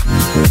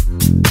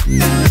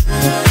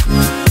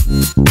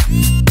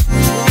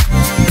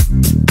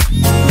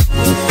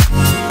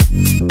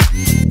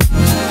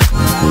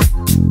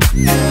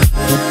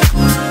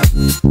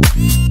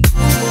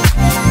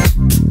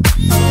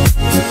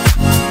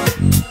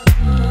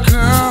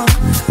 Girl,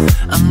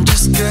 I'm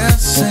just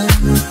guessing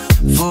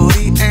for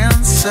the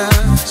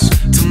answers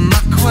to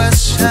my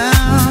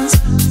questions.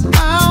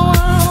 Our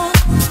world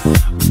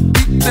would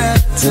be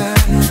better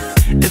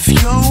if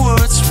your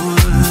words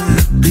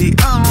would be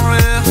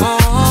unraveled.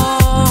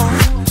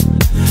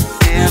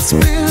 It's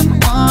been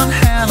one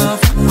hell of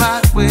a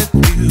ride with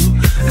you,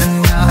 and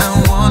now I'm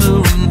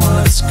wondering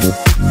what's could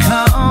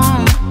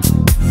become.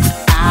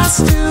 I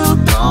still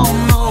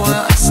don't know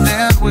where I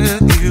stand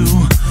with you.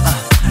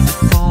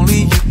 If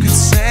only you could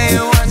say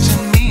what you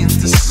mean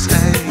to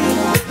say.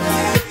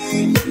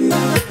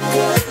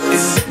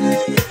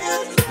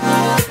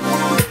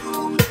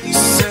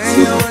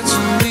 Say what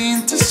you mean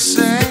to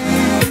say.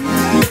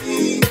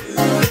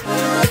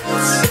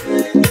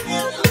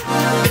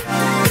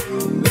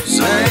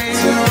 Say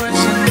what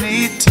you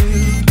need to.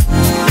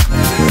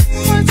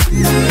 What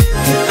you need to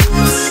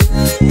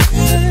say.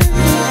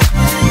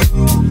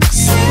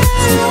 Say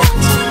what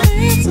you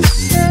need to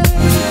say.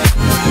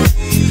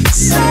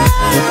 Say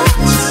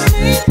what you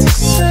need to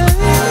say.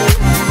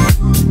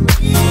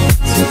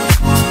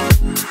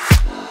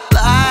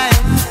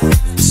 Life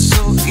is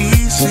so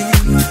easy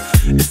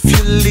if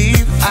you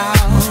leave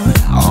out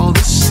all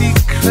the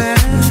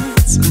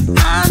secrets, and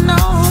I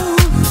know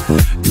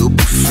you'll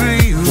be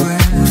free when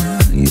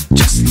you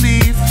just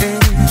leave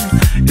it.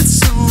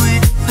 It's a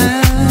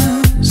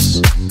weakness.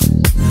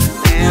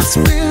 It's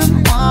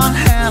been one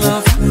hell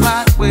of a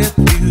ride with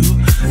you,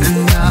 and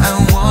now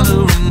I'm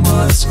wondering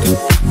what's could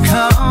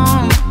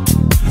become.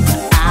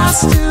 But I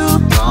still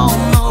don't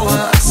know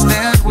where I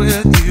stand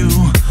with you.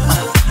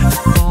 If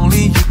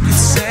only you could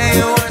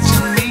say what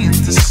you mean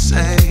to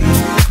say.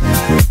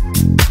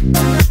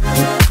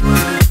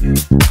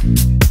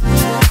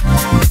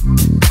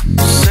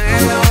 Say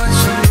what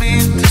you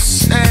mean to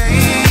say.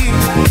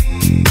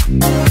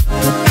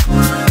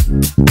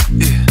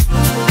 Yeah.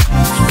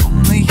 If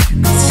only you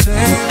could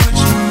say what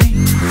you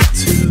mean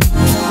to.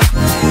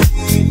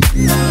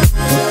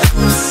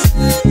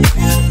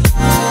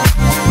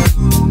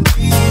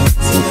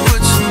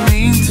 What you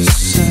mean to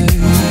say.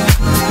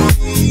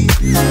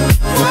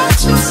 What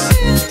you mean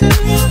to.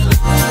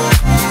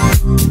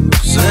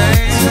 Say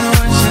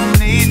what you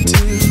need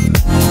to.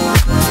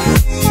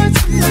 What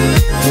you need to say.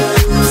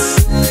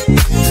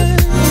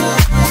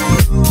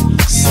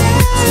 Say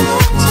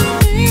what you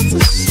need to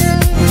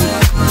say.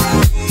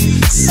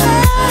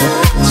 Say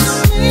what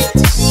you need to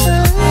say.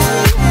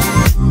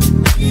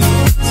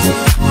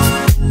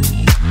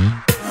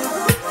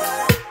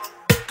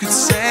 Could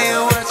say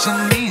what you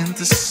mean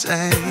to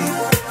say.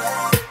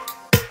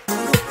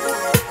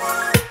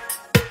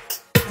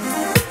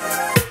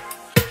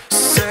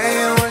 Say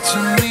what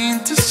you mean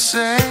to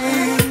say.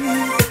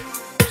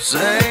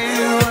 Say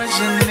what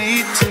you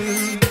need to.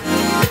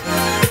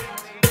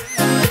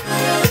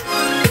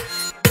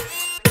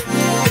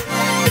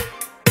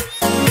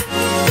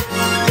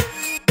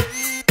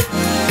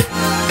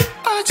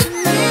 What you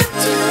need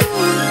to.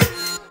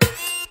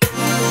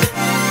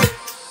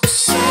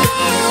 Say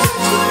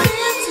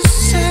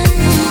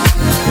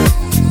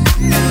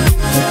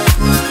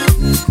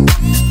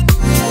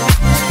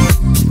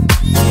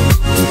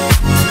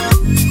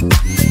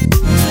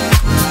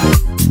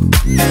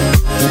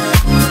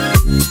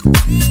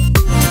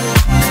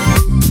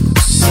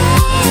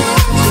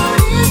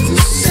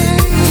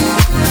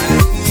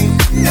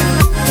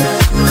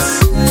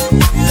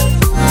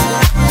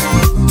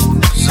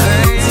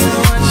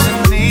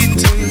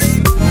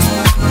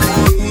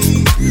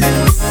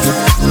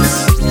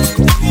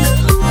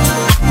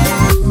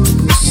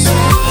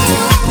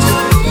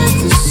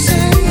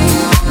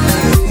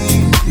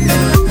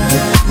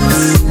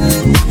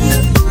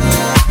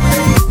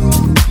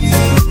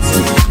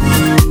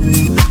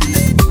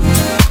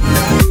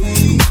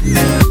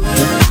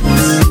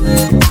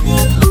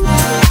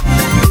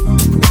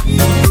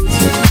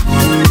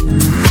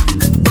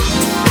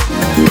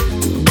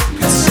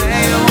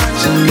what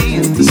you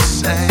need to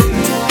say.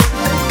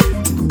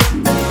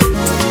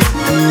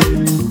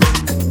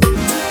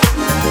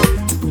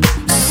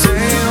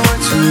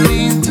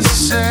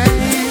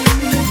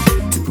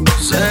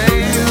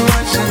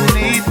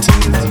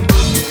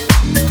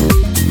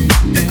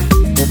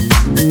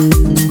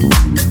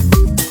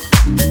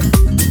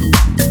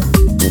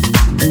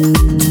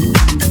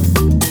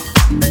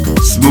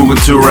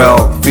 Turrell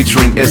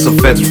featuring Issa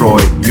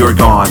Fitzroy, You're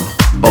Gone,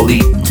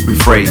 Elite,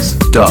 Rephrase,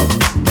 Dub.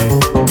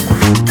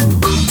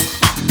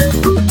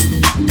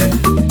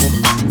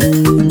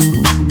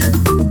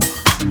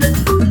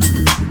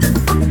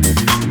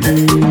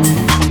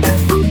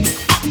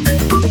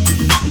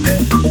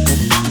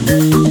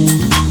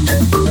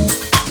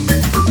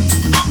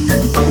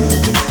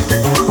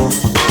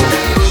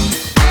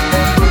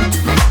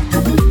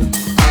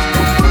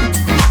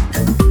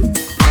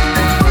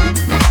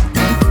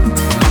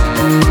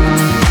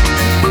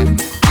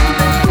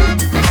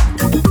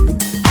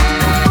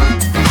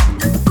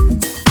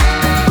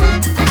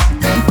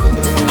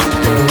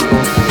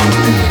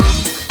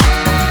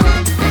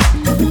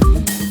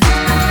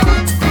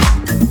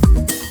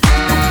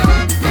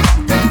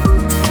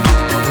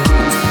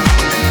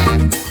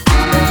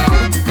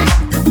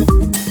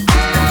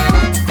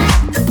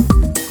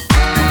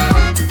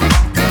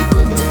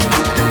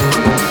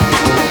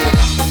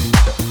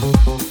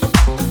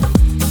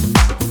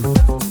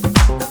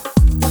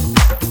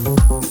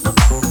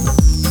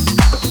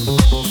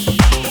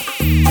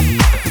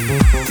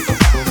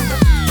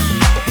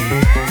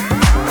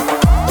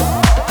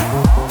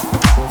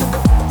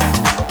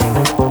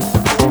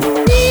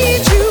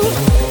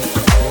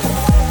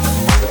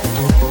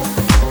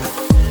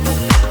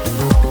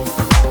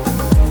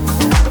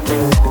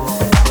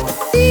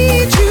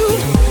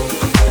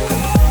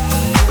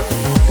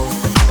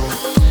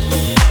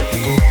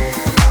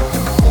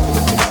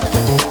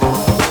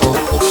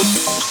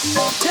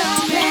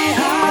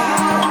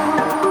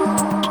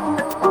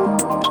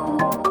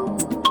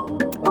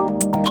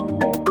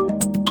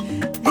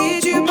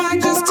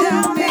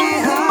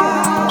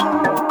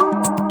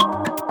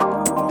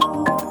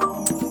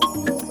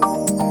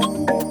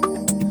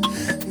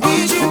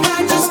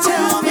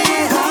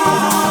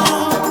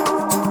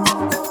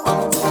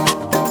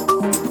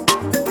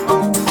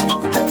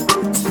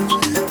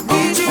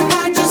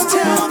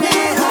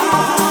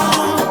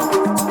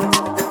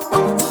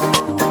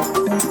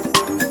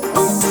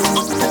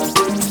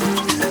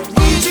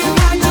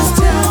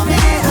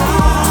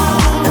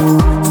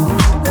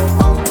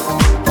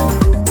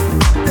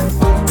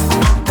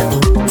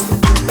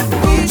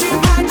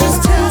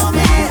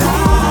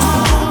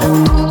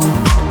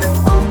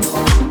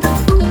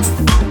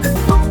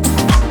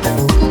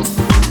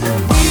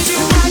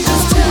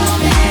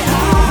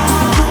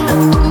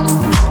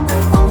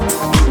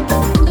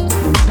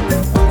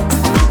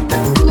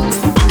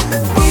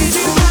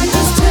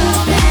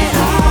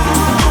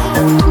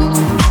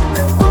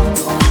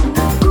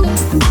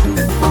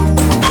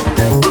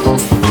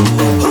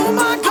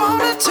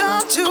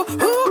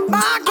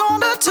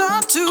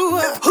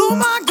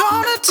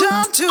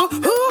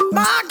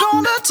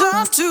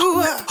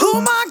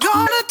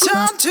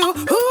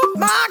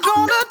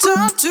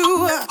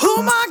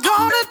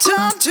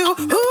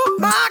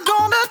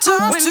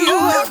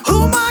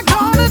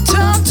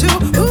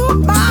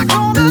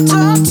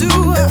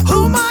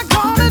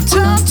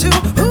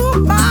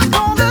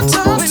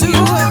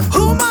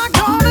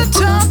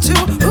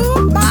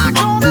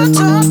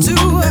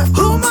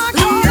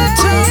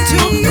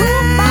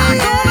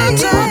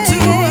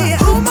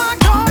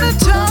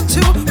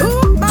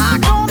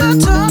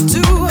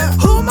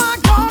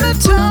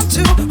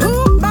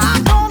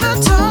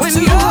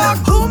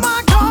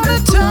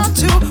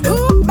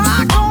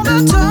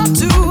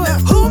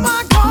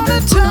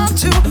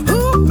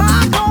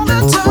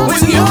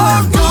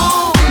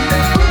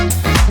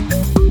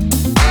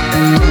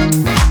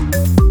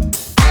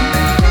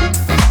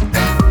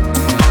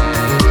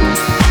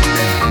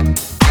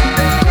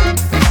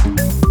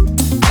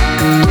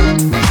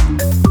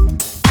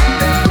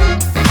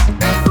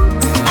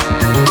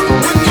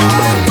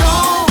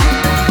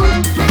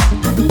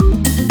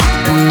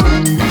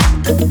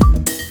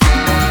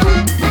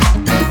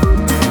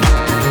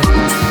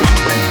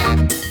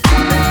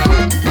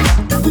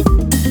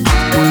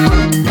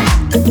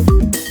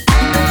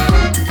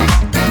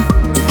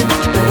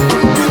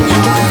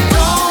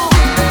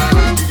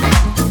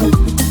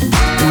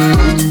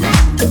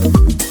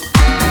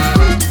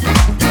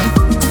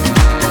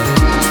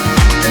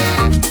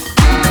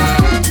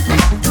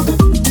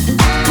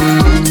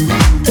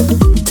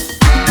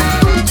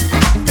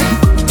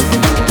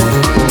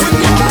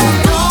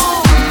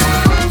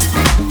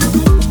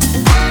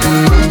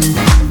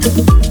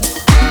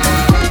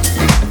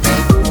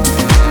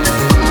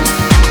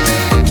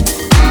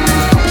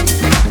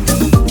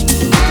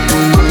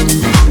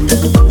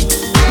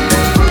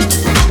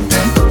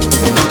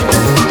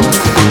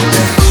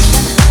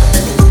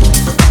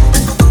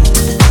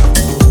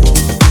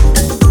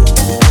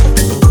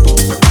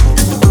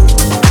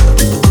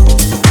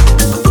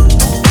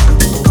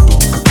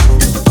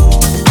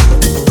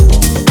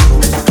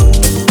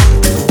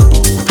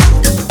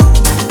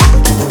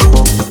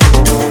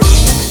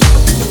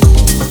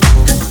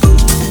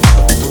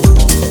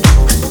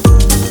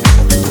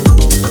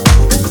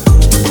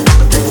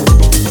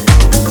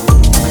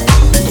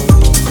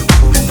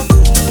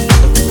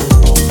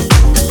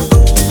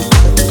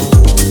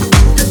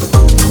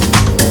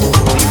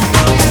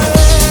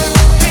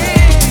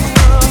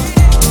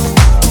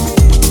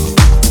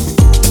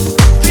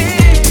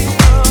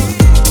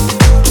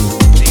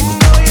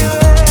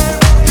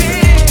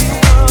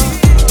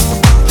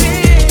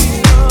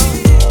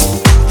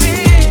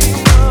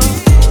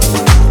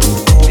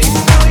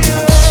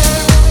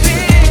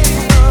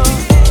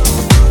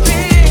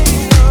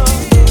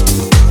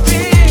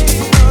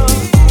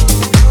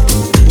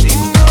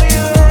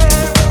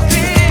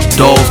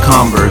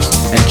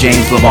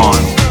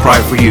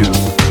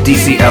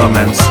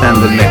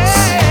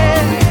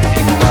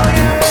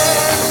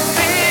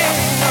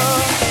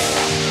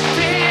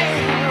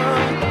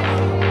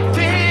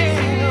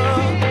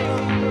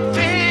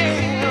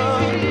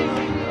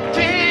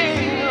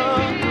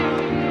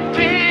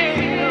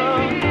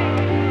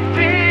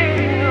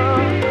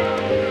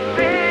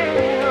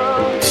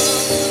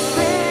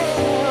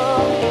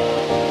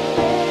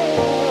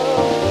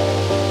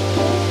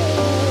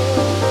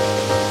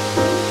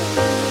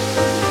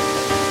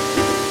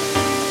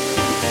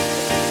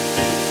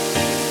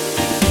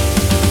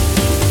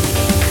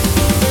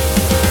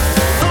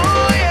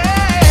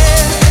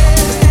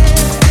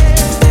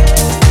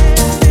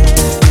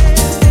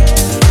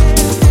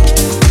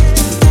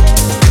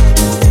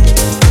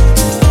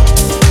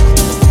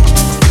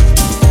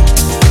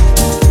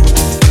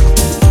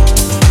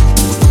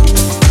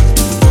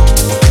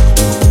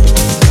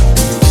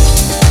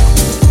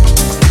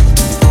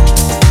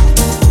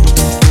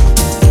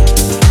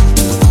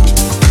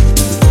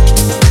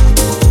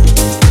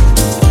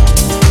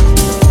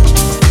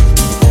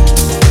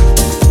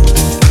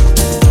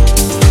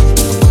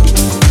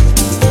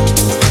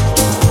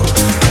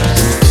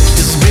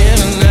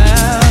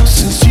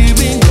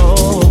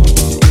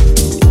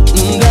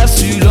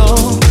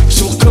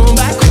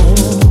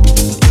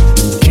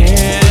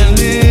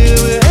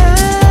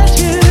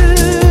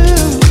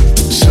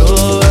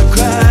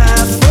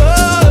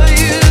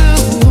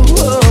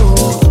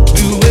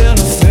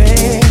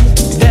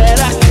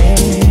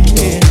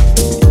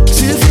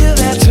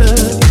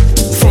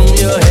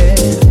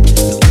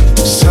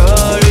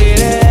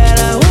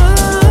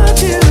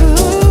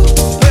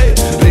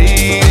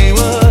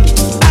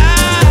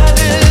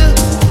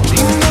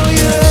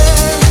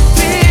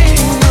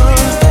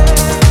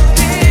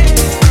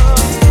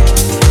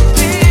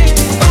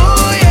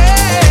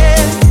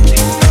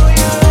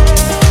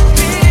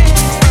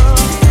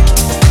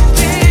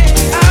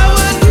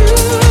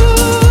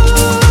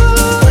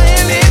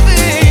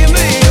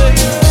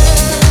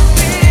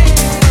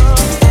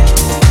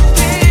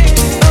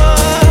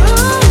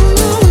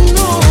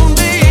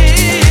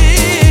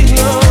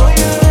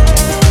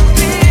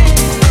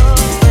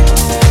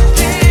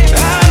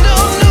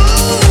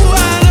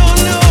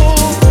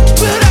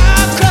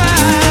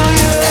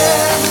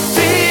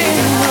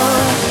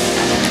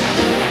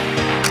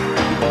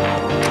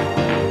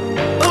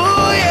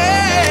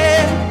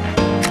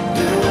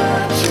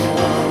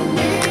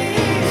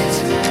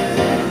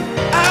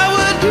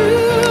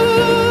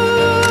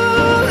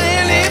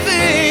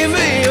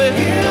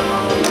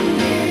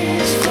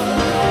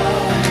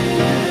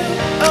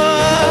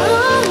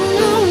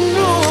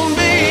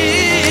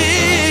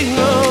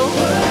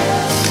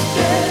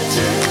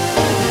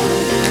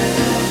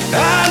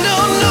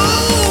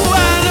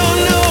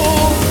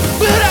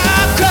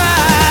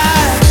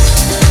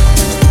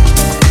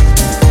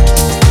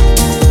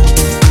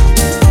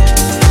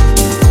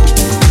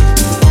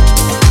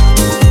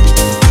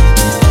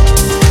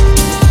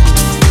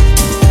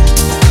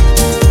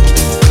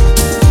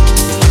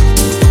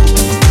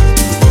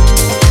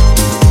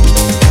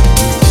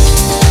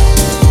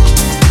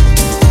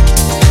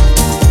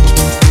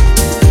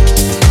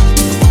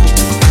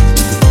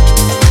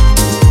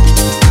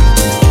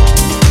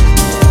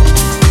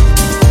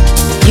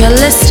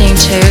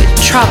 to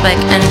Tropic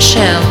and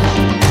Chill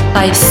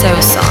by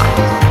Sosa.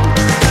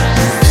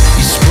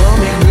 You spoil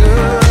me,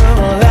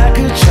 girl, like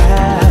a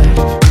child.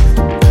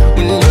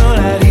 When you're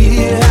not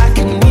here, I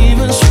can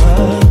even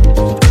smile.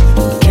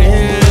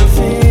 Can't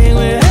think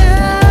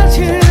without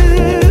you.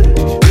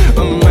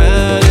 My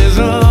mind is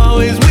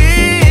always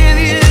with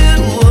you.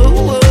 Whoa,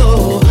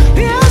 whoa.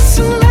 You're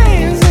so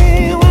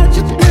amazing, what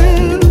you do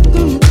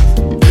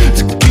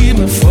to keep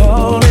me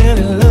falling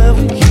in love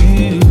with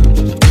you.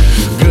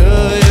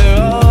 Girl,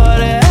 you're all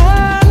that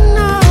I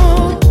know.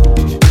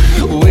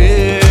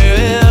 Where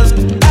else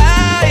I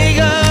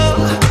go?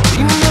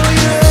 You know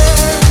you're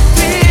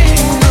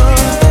everything,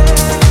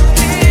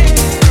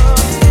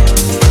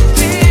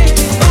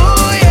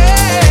 oh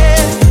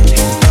yeah.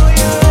 You know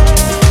you're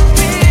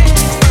everything,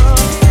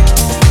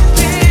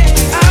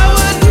 I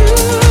would do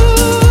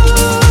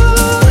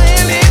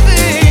anything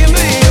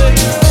for you.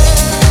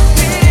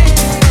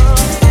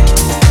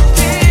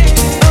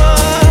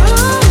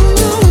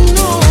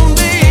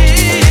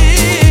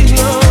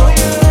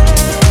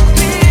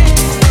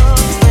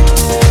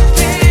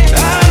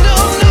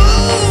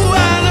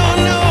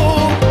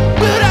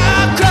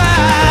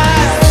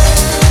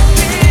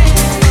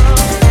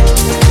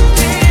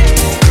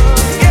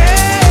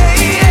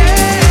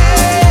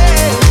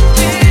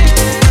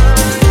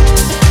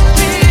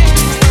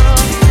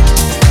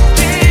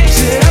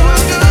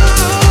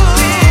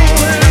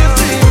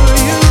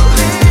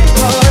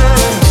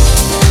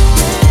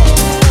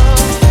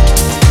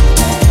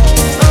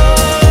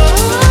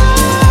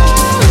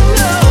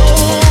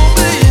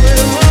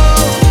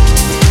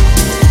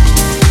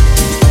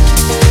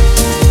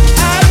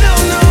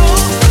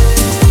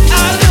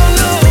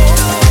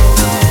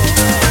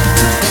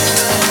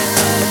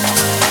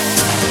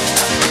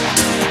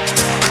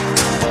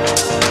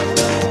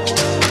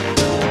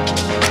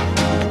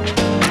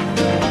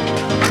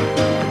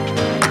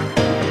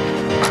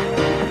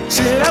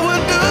 Said I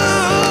would do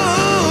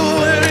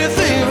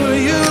anything for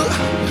you,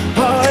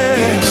 oh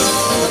yeah.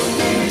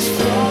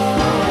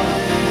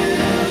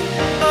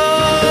 Oh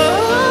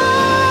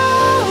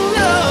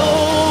no,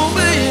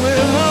 baby,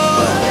 no.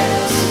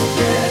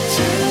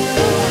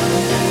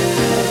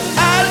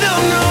 I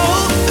don't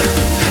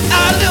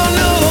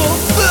know,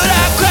 but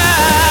I cry.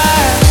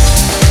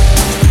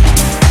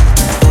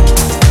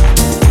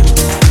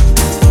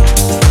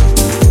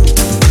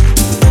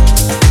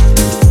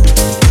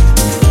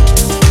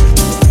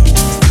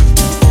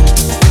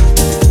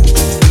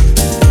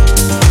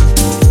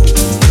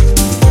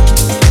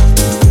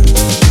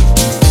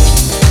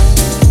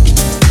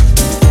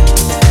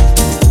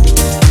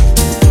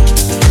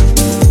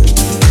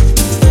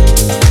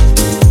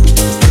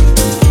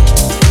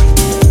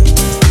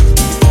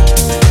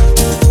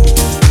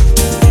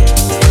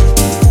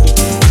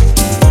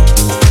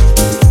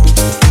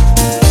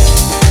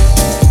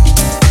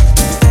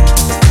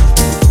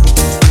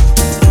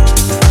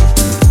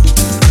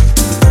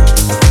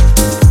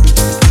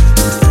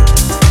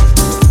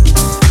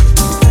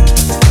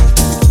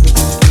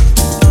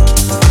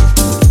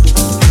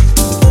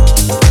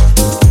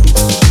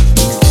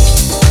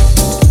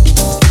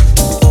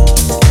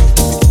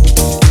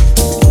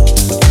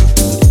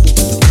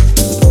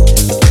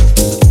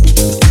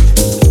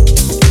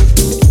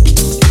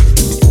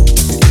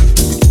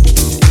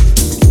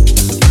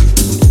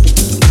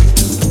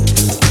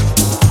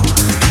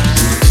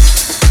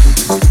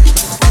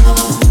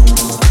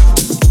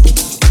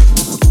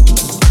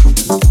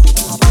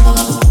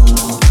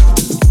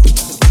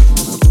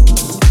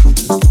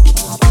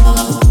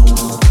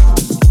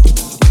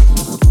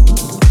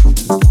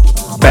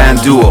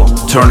 Band Duo,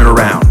 Turn It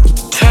Around.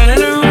 Turn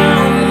it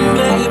around,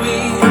 baby.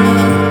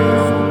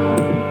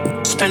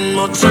 Spend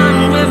more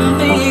time with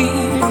me.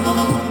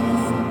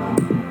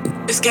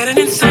 It's getting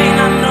insane,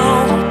 I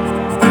know.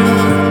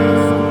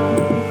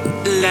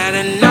 Let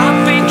it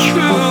not be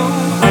true.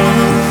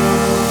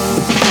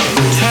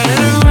 Turn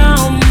it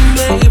around,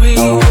 baby.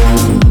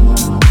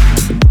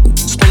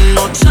 Spend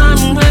more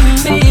time with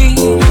me.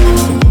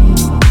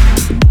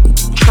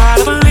 Try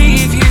to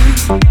believe you.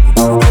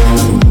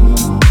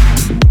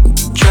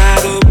 Try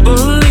to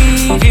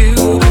believe you.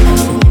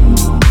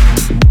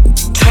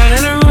 Turn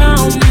it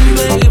around,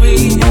 baby.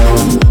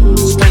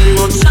 Spend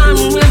more time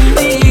with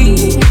me.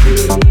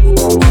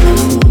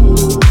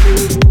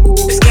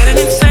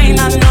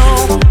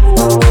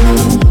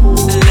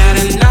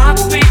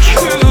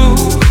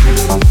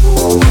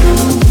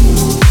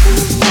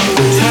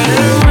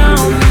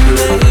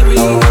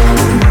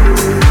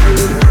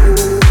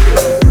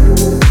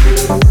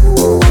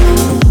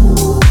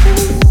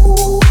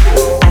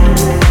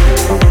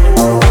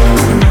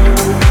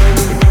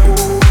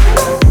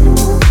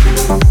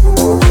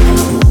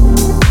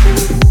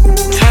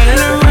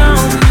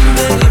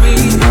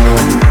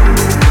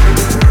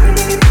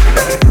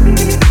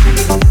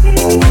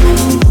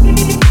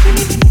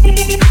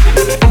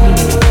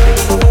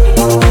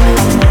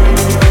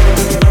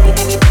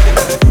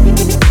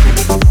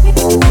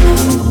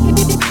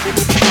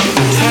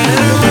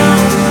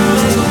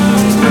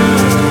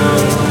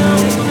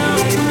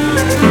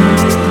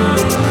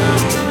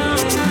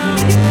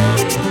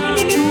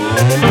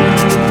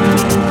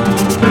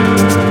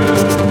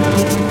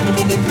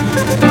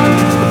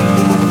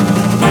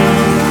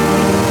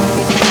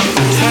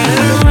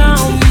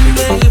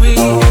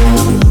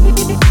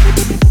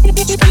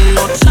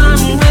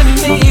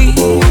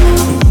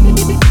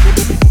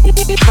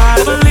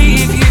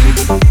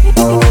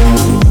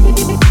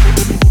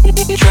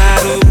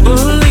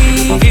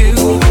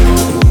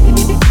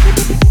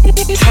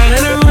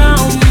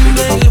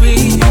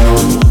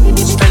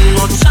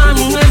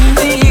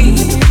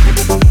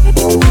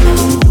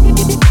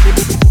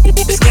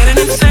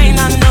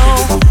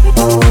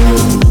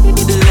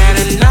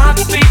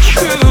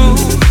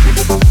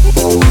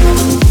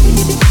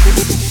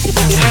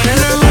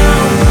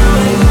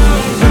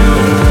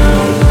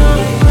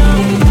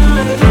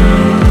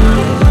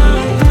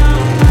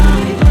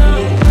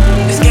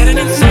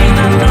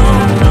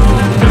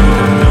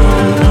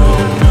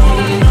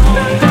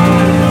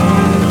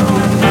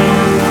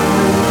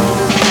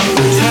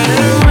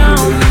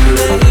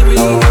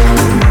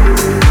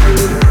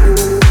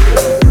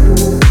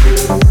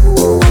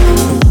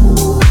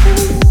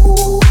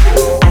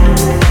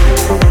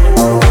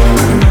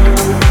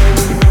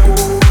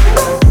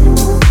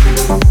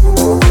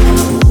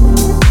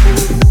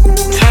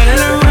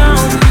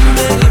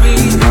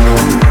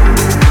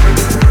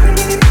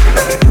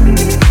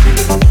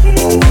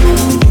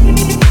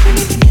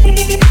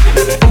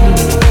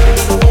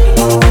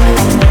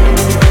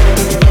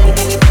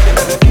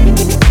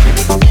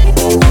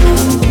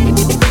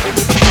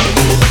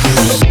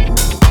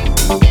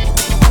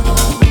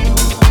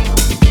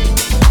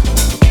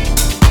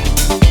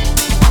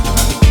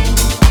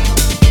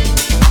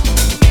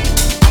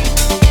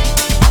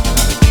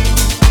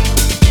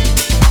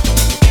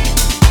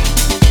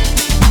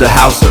 The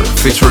Houser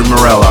featuring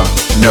Morella,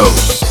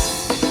 Knows.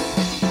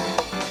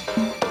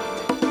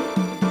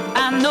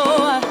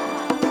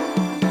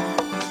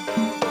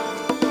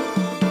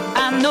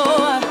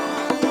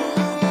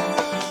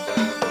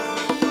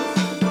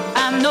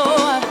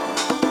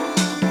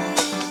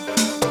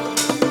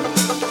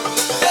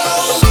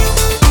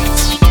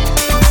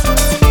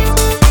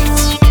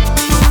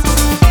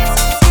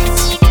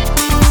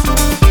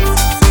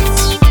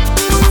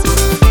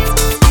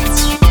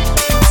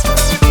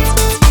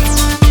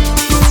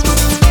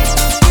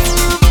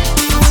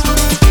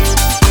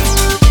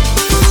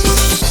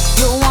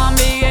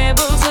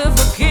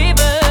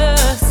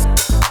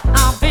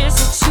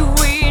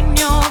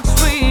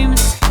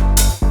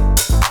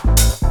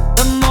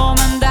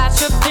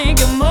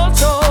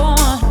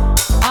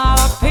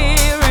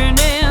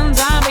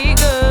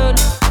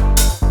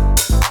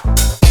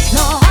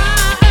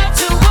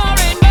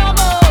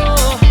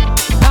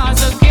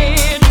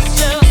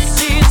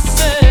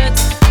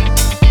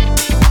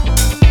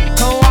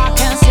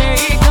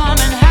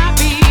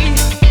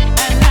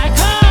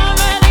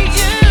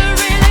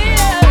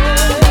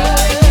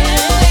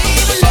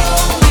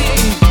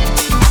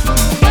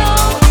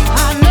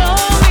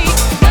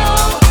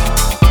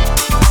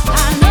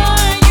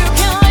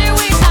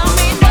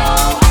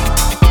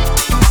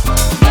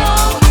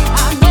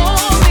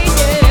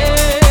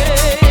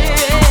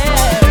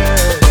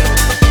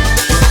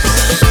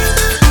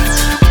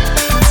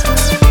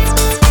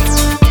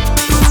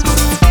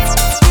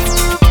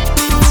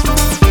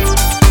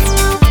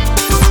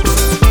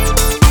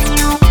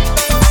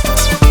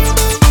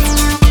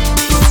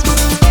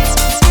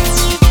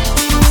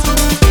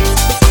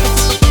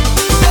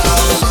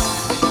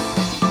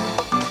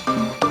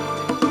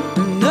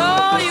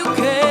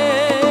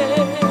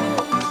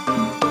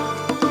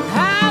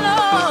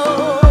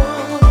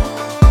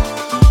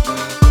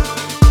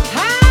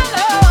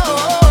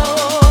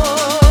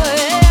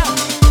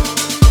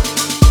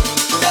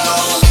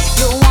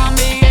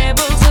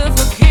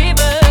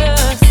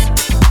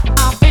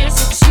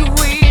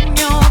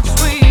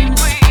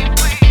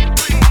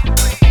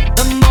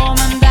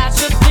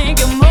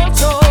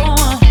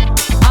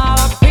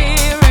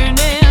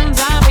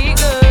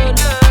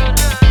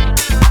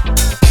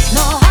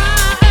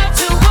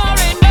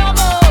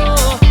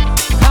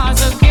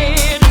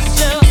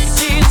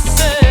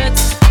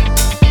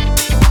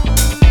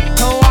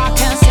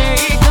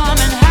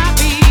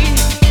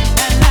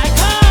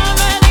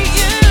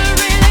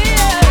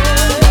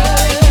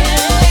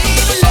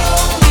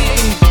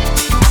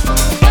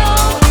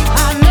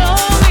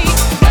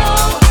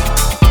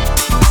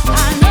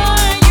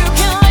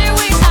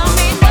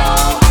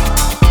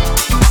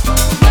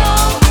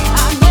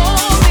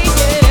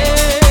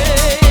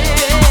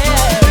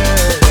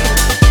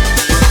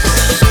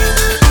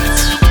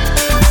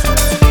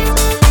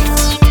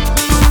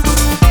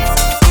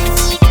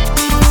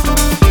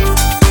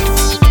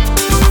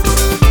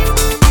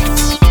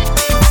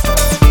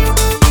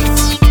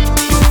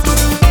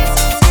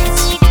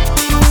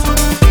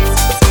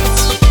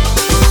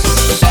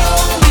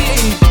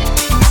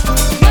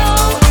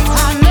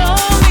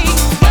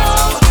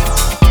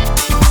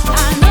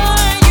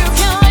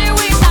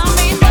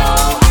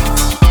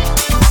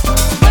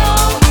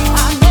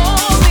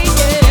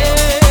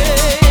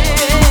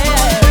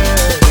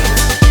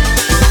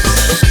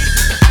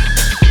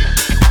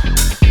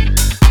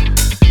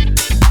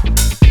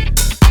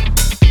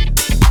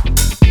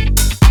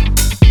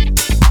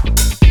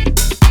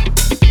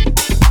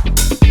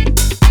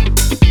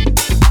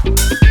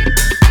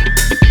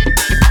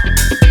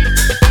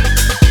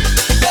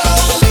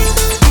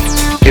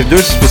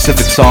 there's a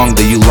specific song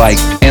that you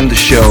like in the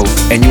show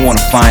and you want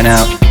to find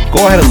out,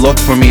 go ahead and look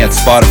for me at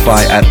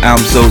Spotify at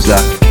Sosa.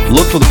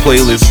 Look for the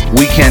playlist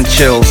Weekend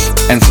Chills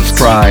and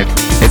subscribe.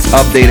 It's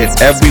updated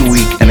every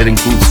week and it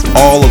includes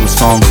all of the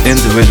songs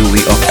individually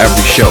of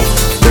every show.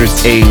 There's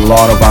a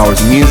lot of hours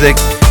of music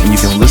and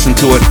you can listen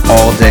to it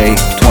all day,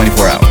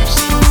 24 hours.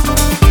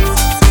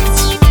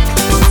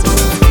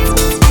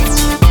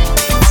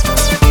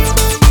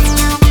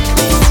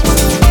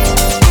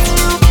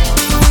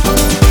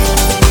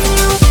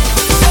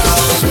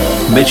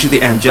 Mitchie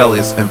the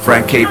Angelis and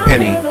Frank K.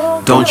 Penny,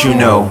 Don't You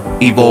Know,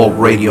 Evolve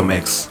Radio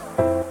Mix.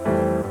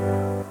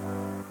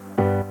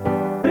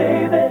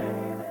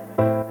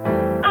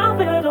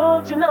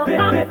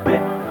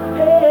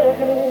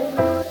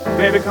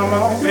 Baby, come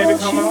on, baby,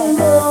 come on.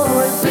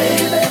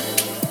 Baby,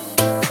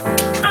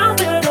 I'm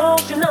there,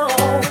 don't you know?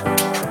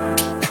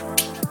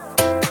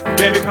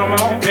 Baby, come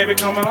on, baby,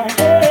 come on.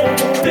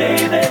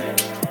 Baby,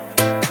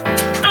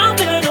 I'm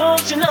there,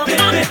 don't you know?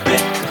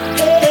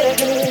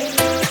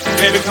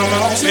 Baby, come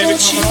on, baby,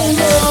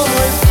 come on.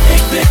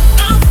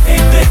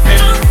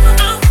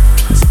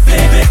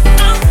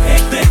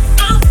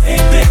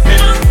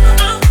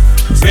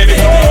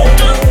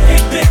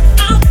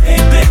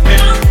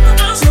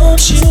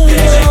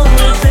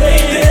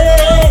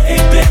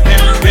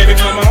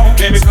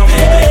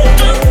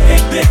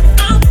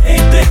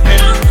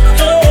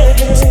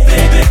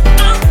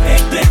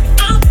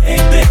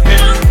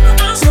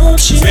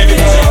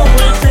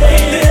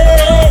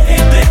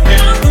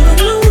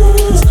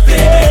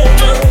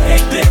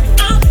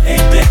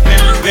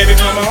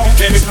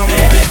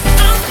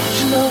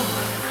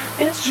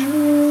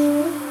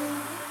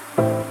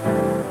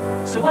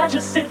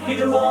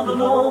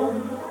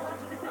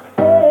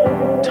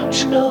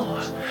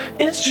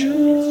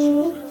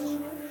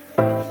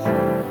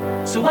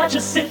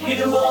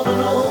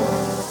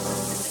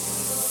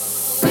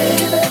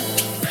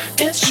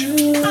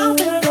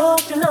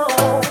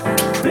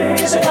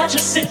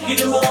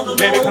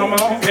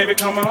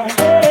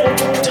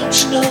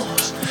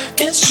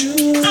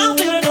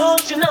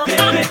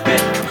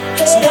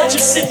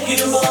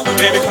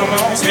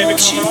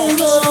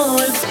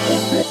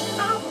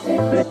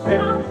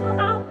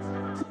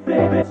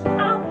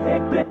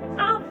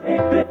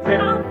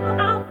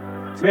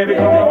 Baby,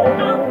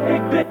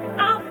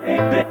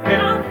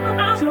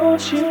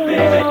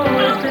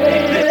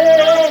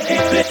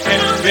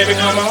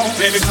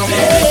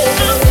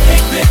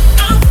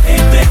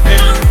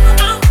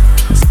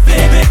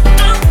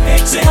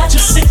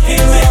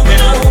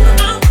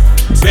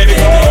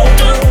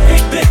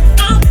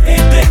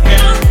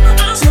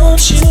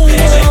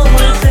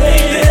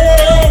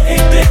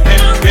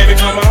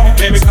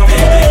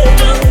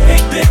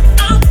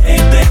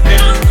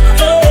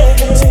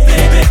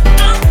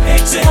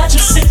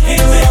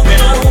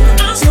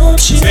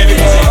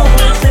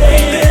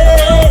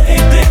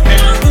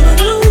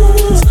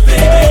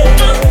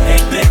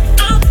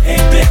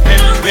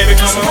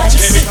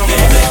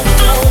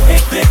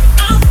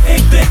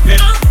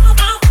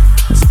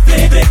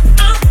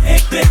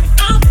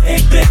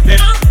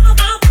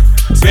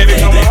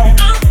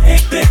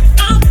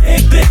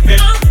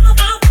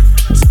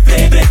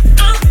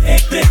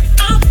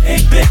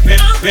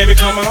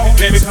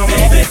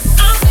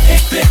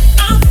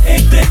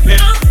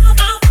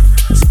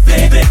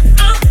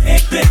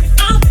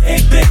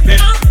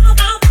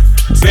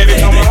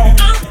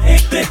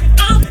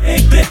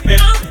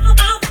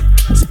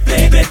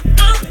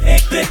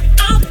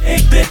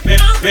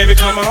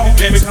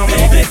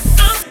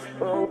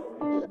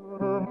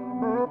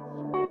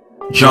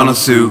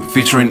 Jonasu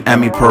featuring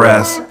Emi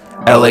Perez,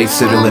 LA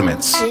City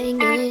Limits.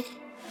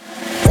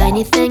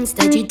 Tiny things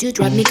that you do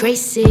drive me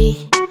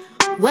crazy.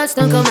 Words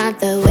don't come out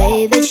the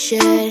way they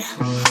should.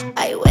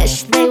 I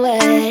wish they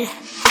would.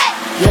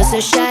 You're so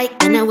shy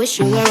and I wish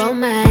you were all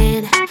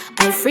mine.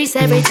 I freeze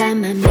every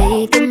time I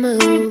make a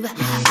move.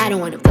 I don't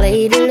wanna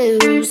play to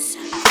lose.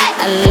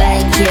 I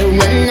like you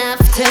enough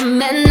to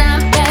man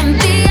up and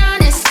be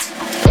honest.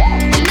 No,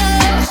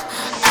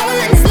 I will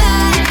let it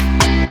slide.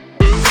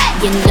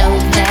 You know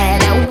that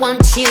I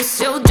want you,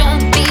 so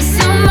don't be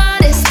so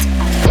modest.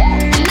 No,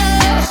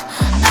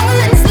 I will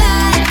let it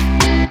slide.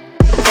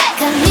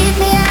 Come meet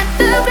me at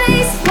the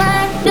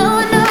baseline. No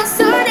one knows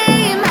your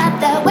name at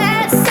the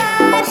west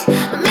side.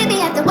 Meet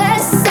me at the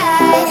west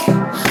side.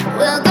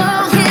 We'll go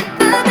hit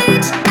the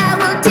beach. I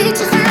will teach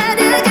you how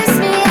to kiss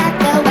me at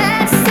the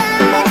west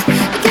side.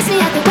 Kiss me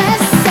at the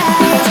west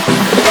side.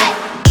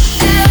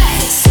 LA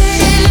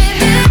city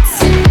limits.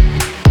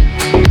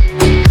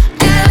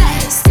 LA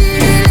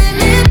city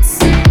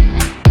limits.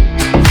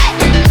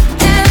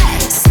 LA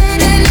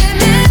city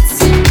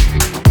limits.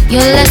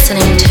 You're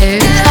listening to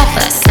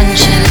Tropic and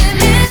Chill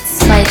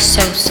by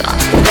Sosa.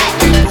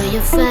 Will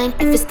you find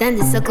if you're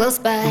standing so close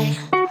by?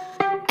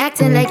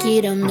 Acting like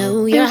you don't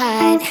know your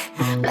height,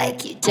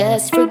 like you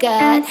just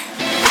forgot.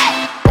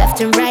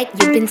 Left and right,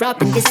 you've been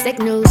dropping these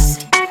signals.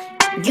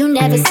 You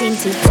never seem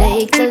to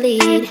take the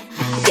lead.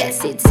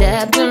 Guess it's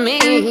up to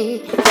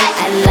me.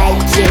 I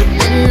like you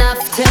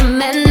enough to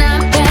man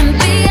up and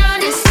be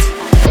honest.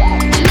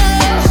 No,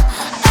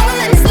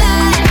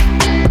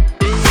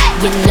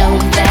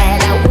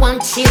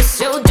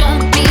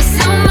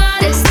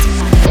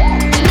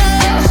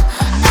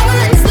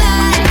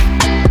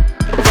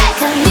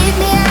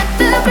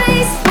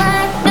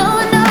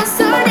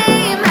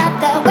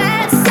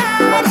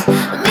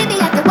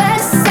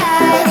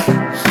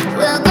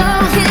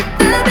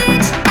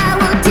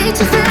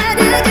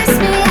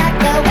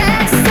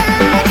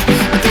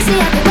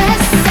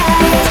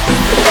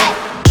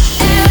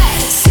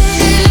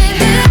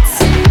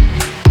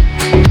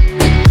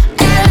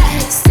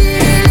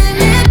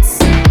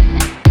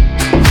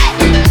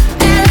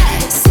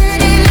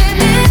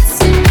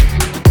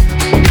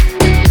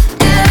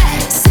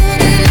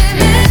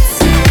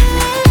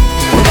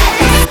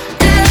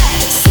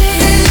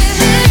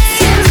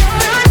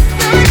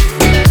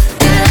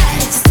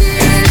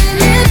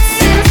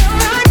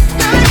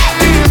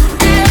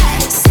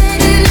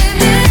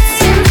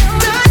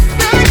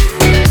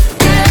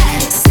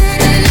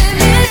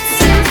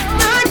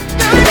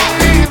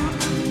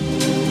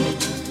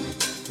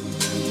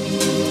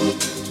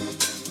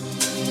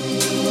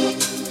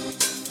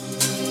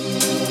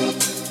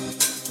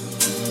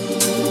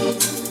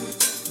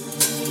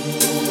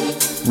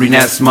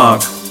 Renat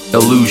Smug,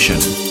 Illusion.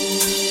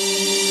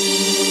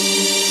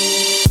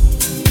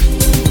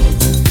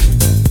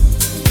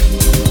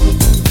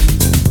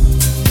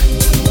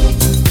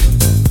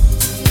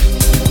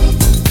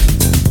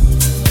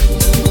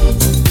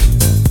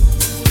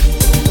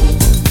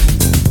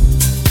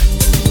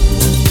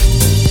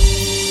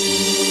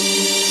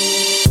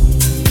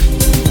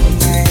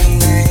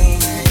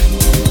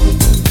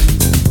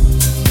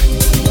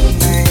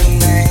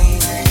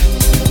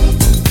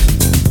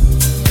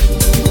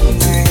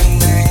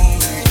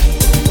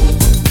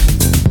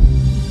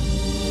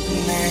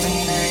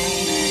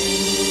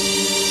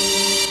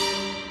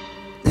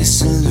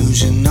 This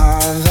illusion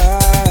of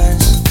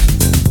us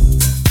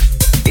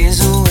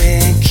is a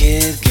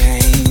wicked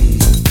game.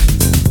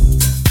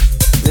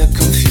 The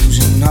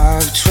confusion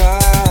of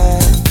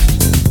trust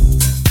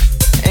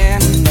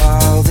and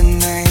all the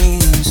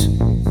names.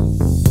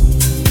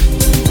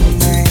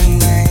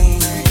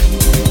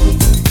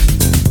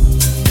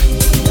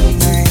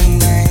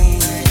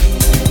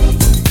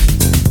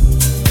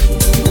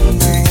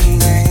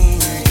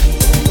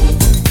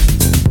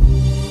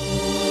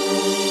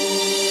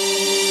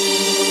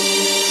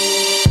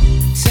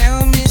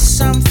 Tell me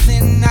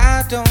something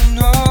I don't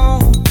know.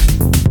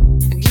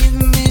 Give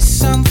me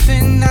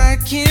something I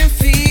can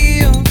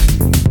feel.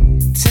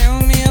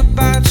 Tell me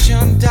about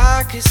your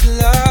darkest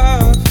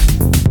love,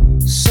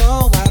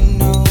 so I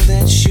know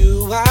that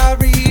you are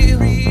real.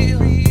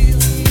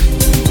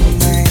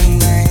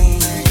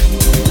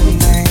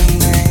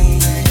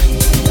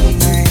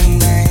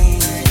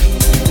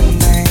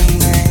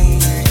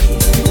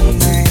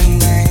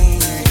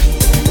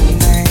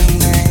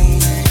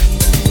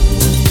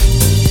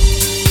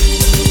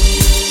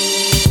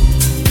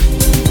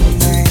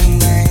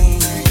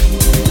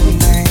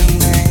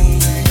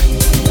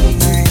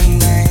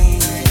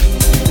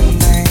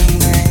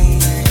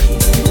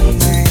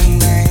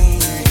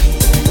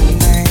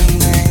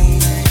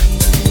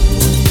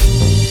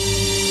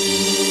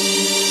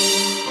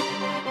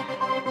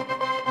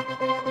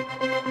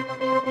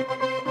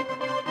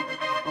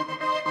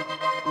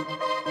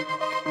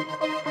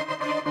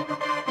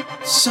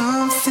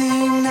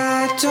 Something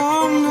I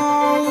don't know.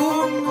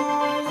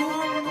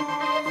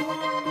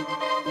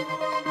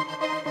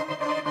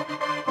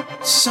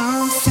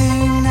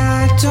 Something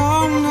I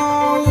don't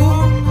know.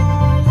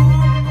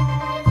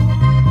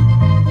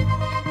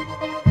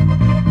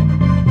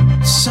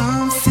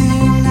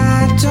 Something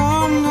I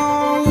don't know.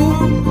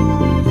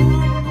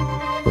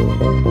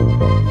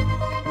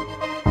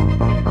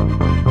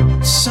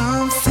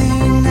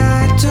 Something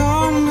I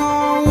don't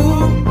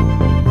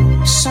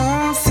know.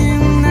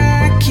 Something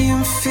I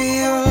can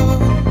feel.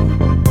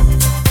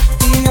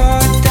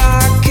 Your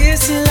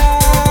darkest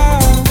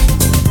love,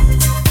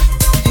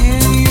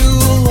 and you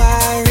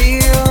are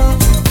real.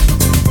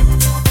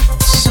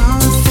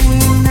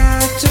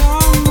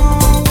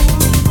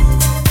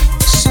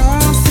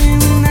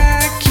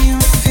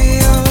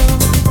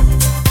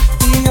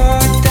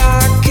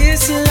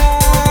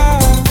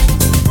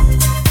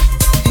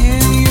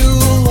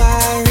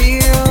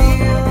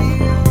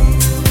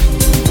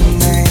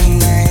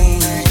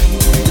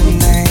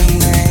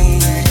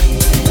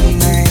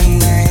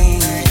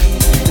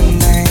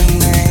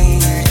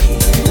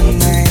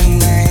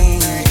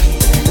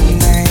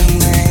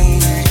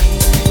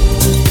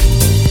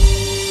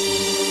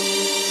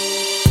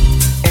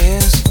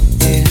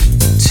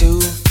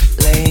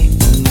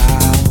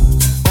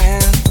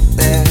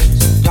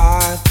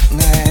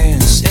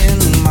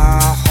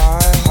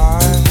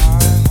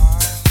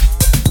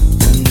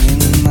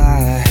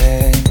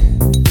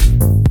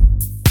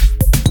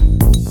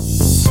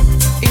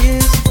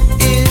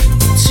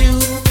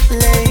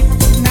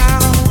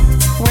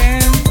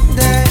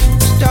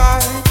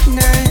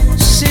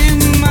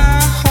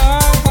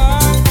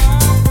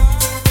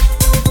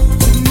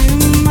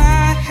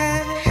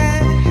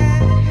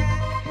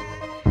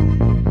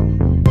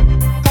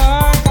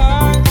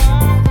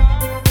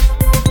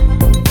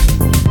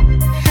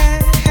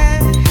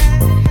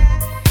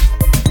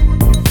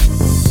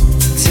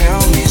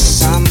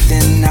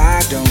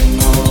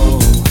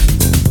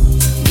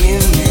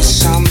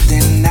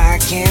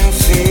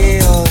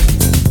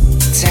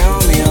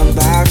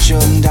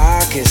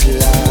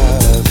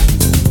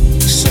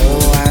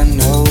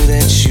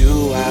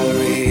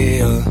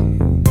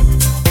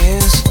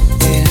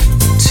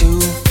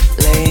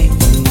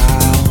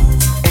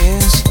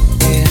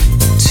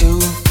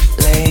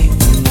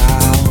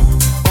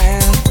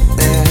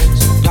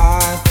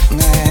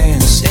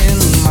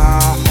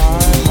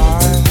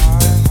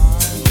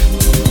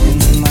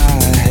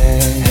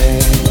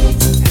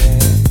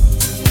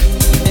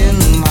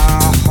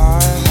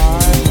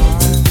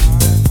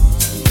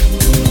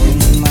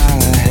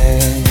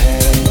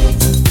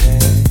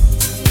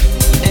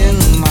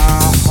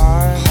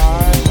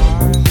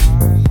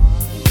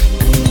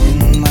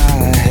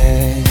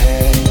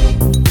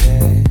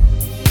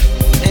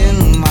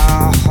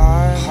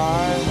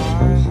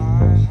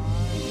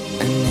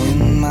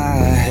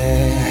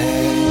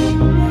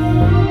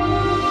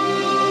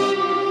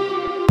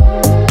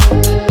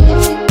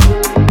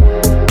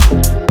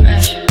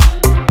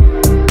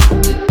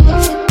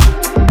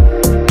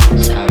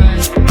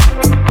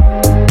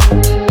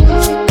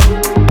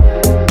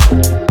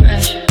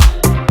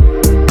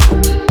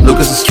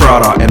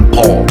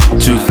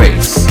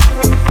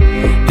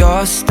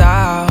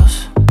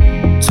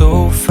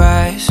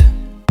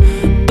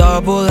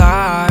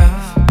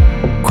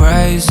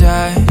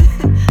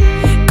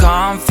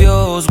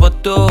 knows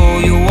what do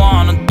you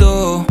wanna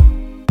do.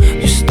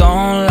 Just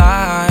don't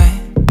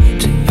lie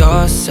to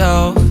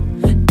yourself.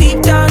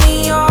 Deep down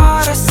in your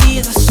heart I see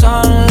the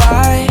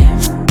sunlight.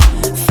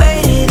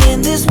 Faded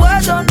in this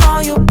world, don't know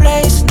your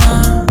place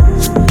now.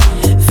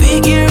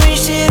 Figuring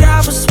shit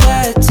out, but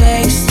swear it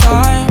takes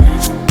time.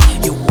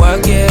 You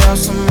work it out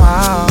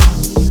somehow,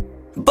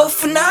 but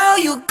for now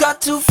you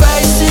got two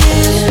faces,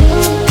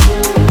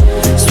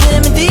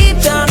 swimming deep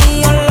down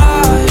in your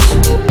lies.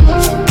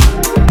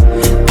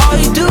 All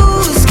you do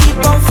is keep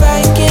on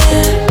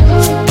faking,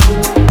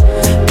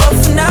 but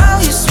for now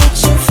you're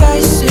switching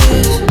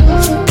faces,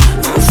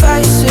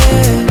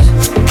 faces.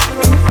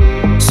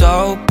 So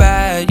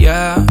bad,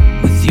 yeah,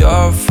 with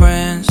your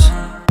friends.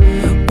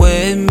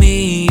 With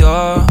me,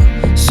 you're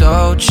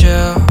so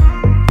chill.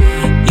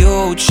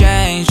 You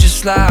change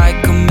just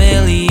like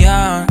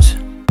chameleons.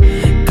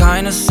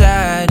 Kinda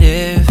sad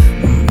if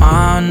I'm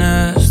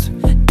honest.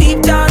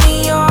 Deep down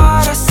in your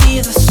heart I see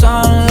the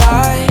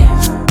sunlight.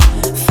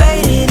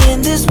 Faded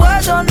in this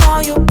world, don't know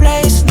your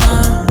place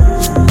now.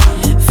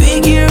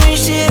 Figuring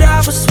shit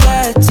out, but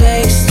swear it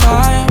takes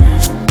time.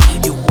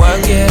 You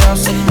work it out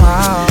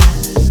somehow,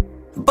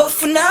 but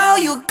for now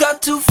you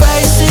got two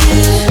faces,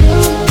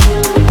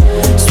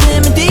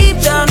 swimming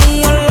deep down in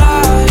your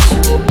lies.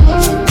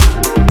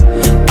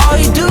 All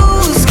you do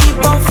is keep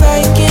on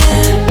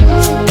faking,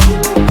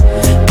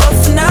 but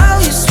for now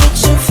you're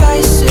switching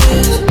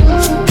faces,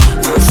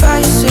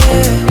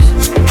 faces.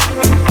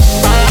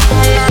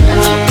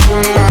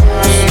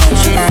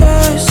 Switching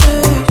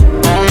faces,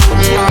 faking.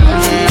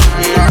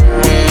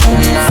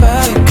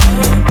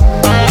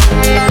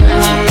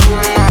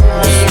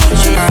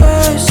 Switching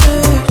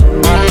faces,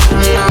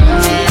 faking.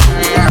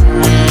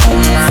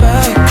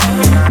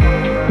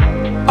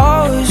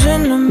 Always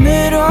in the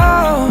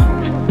middle,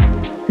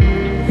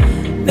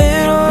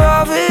 middle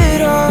of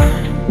it all,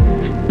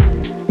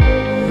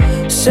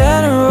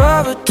 center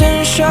of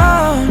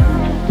attention.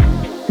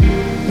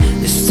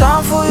 It's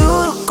time for you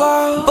to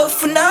go, but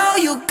for now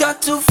you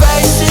got two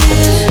faces,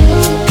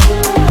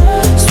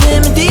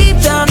 swimming deep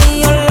down in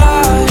your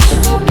lies.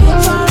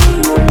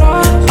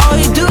 All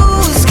you do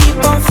is keep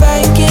on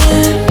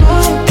faking,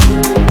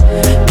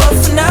 but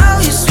for now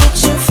you're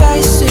switching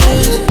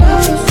faces,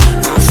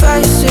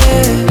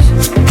 faces.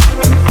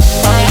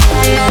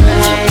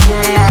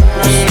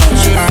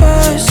 Switching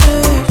faces, faking. Switching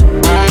faces,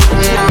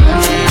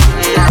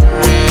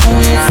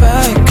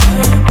 faking.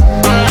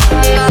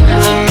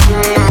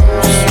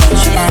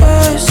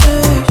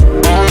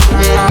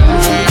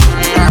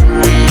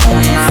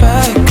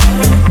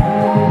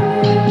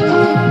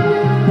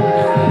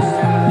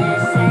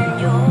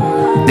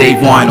 Dave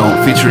Wino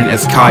featuring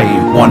Eskai,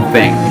 One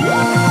Thing.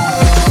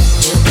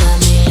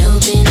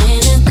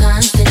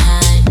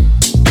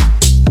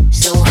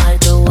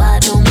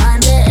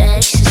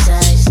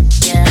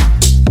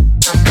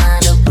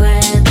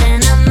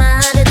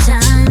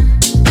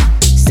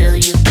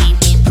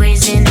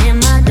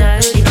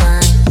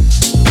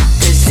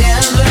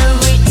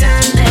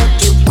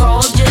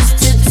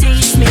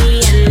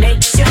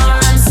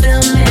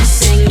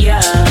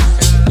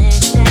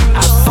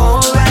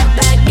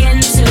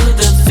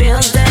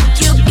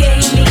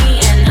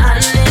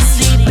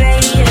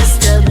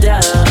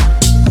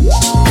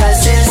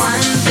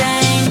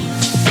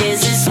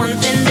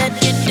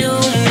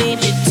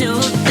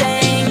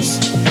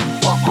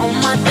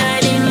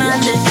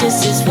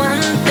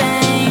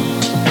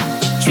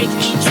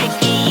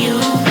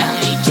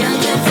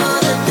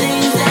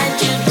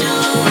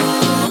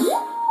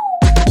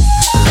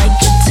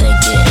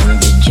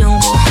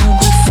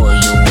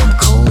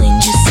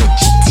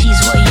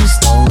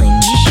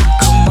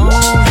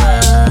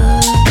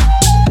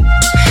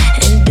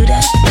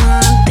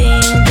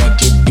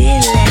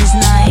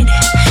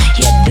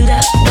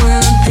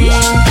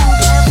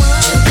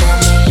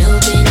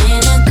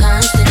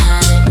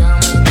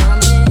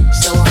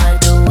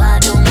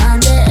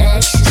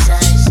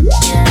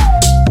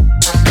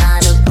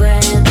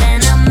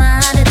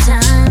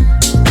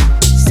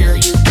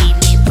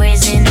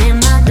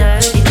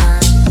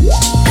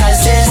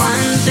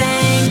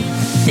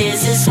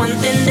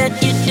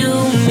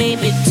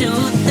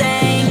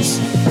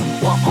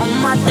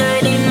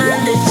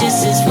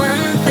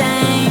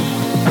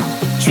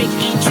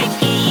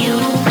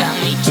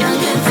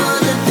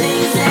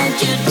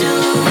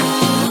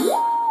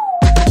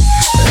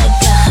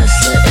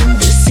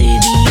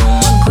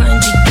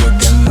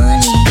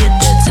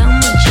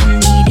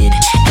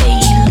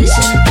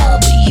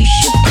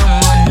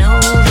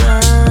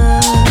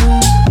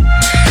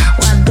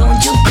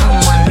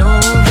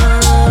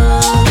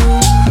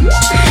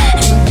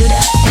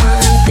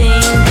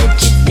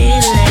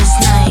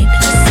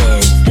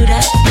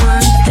 One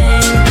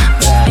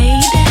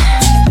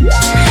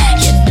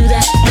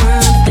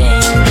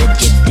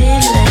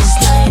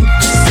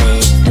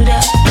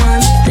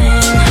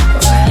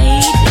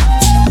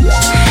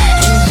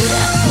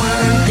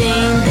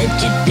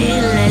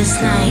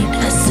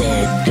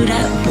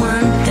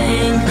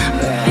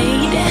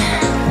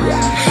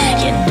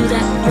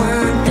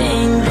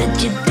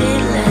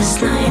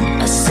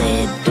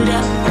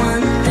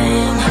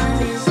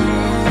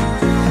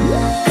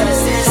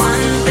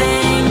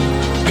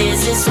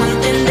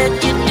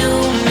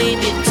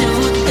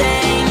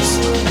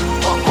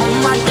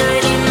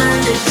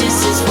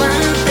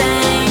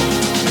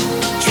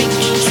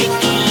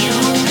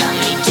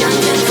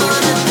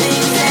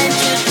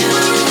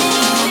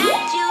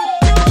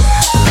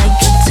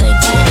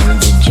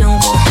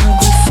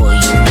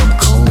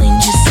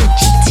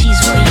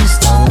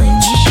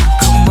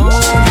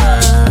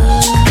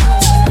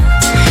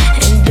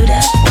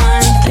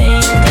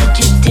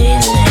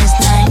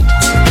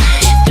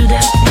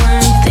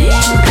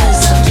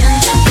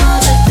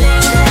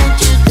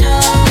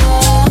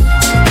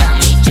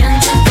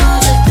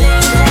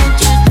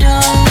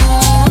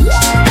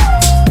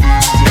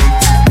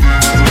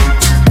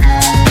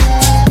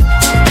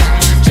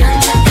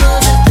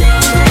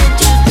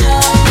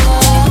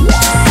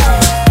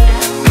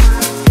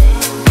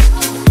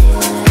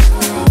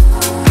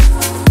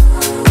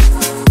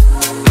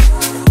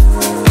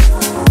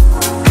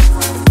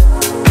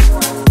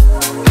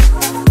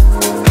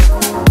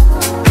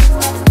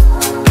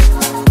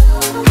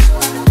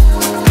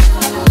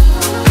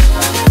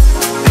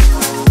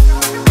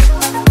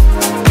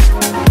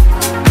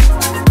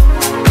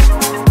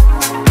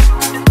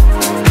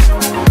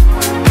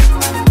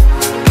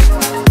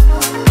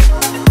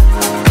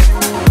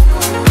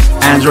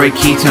Andre,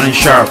 Keaton, and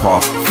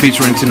Sharapov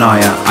featuring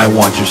Tanaya, I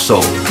Want Your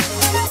Soul.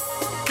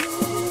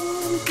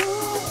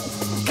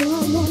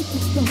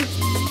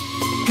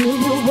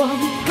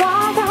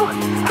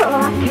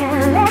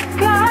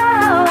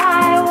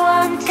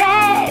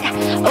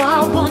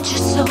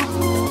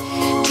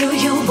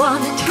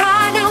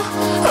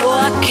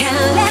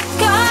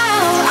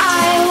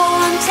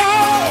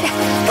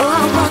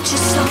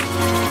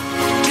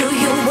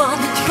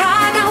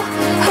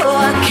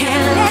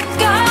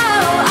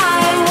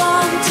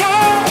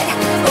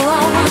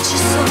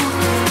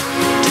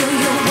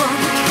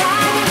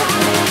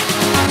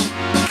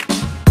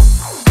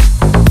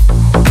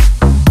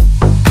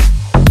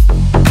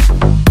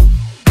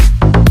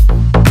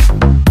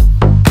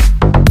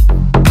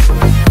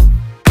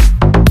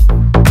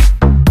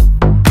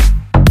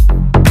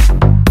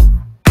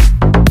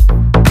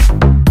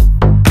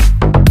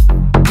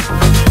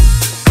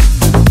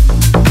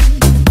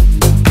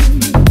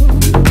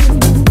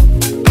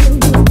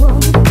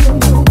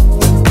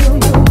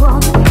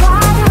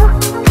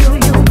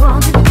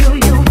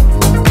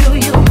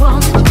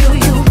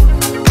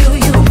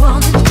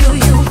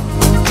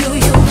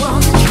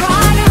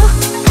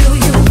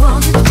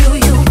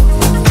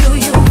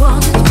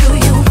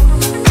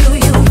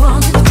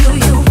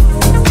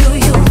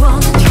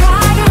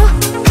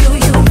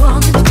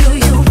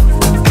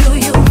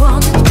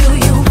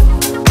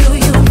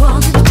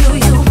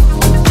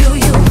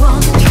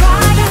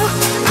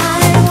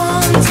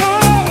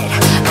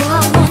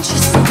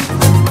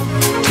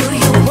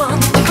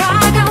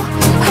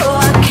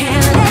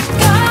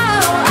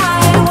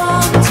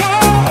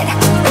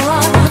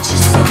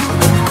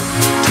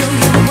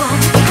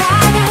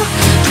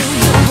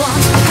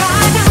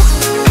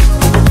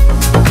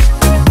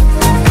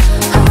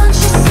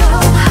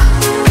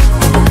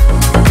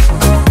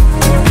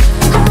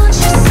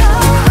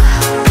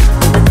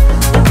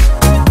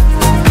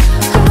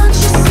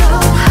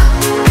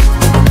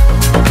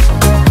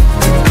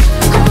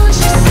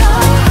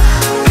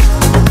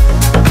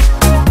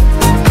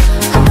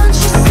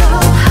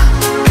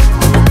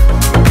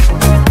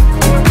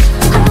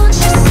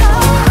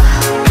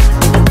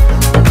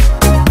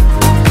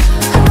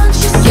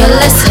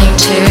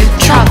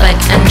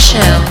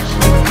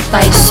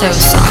 by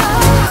Sosa.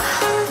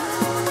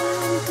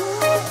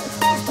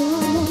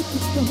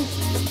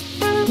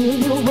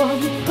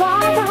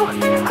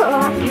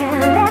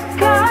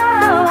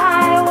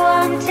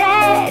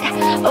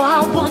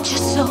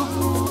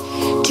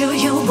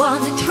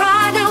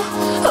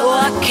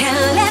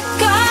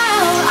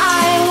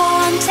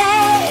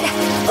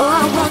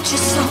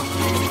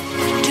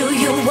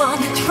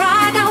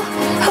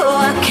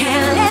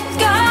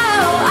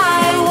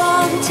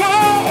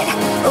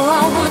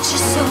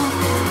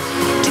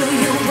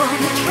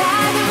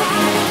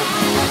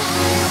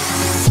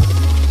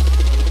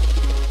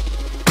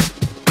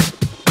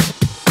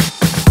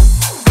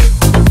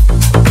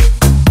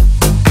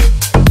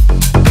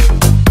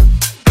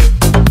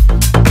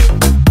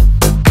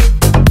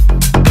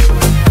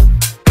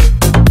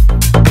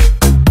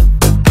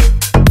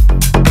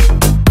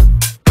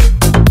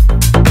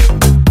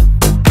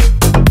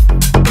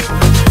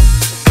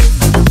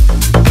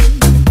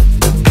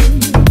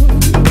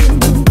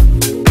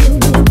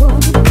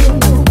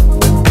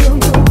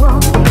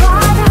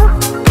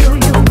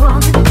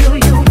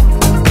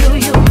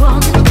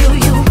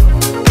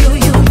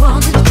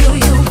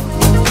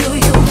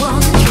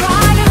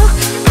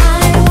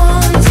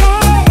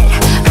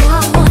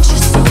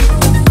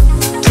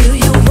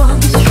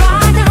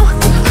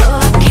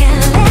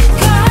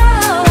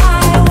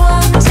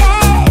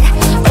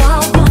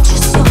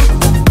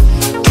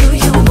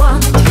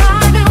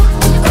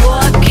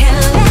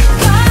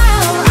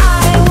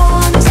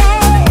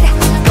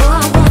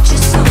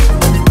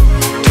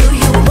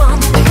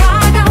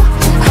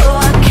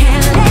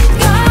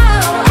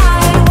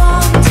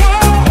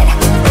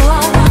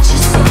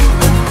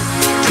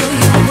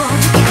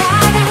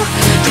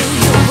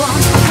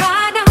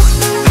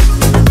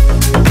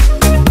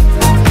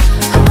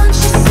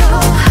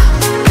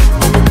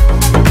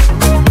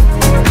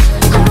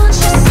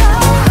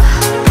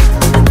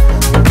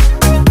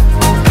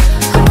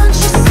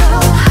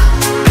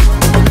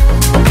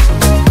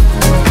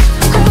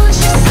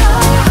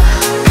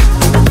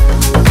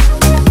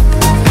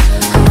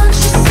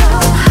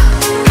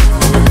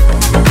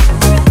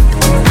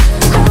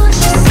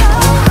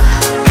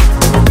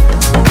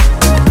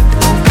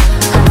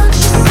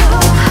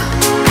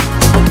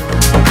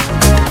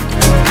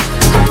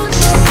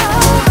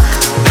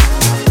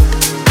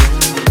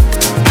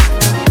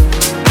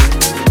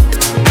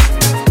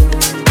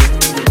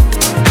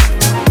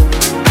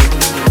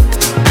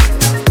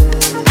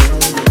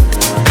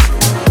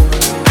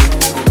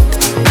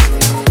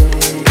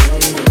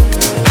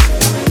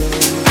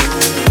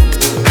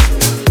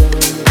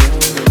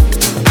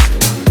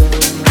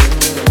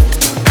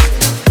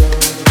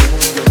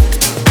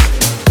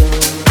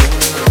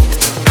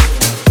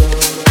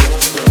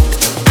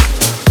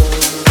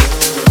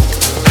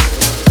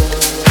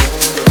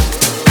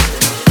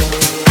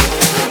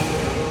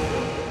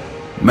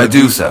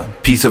 Medusa,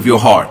 Piece of Your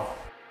Heart.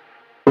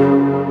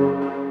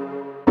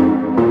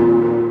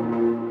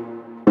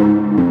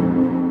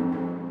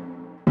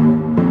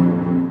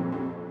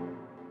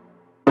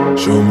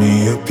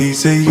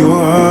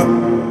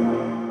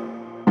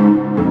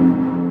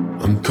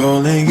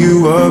 calling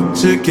you up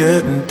to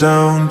getting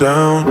down,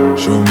 down.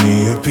 Show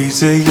me a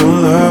piece of your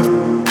love.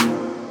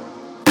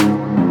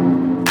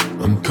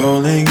 I'm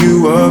calling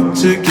you up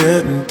to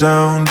getting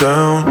down,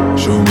 down.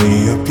 Show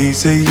me a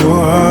piece of your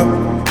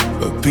heart,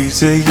 a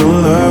piece of your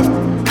love.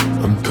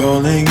 I'm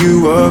calling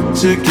you up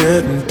to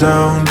getting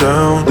down,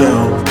 down,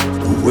 down.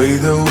 The way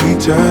that we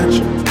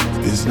touch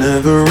is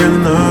never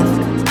enough.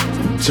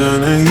 I'm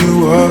turning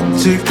you up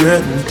to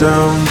getting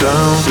down,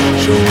 down.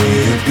 Show me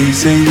a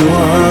piece of your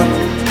heart,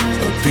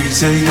 a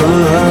piece of your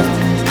love.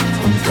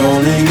 I'm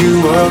calling you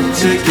up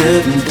to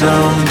getting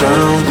down,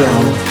 down,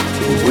 down.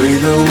 The way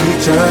that we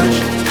touch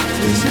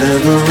is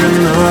never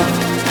enough.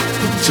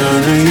 I'm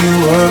turning you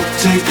up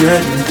to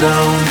getting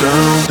down,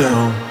 down,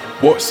 down.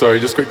 What? Sorry,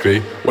 just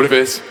quickly. What if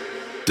it's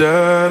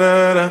da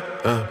da da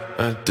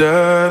da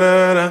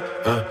da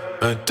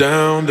da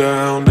down,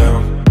 down,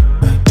 down.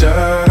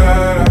 Da da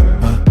da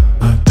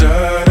da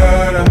da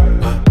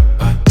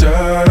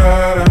da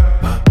da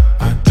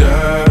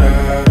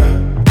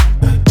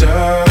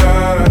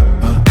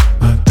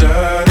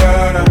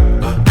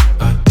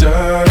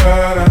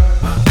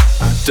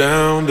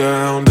down,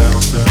 down, down.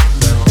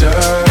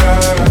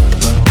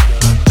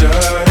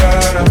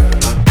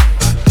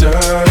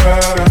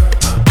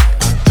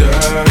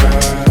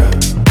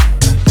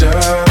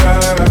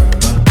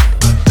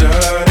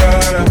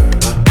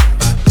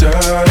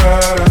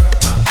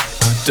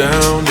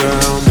 Down,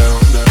 down,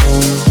 down, down.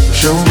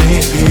 Show me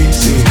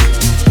easy,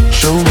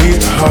 show me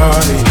the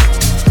heartache.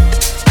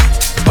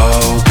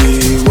 I'll be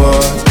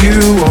what you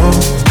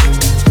want,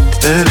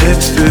 and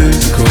it's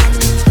physical.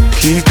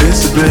 Keep it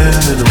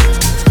subliminal.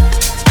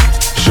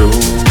 Show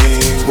me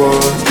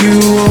what you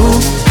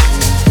want.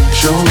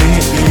 Show me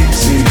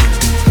easy,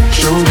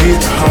 show me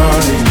the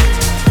heartache.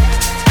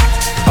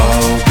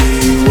 I'll be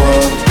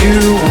what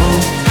you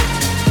want,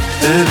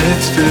 and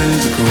it's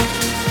physical.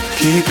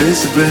 Keep it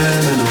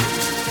subliminal.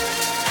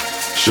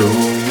 Show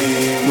me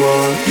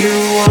what you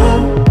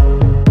want.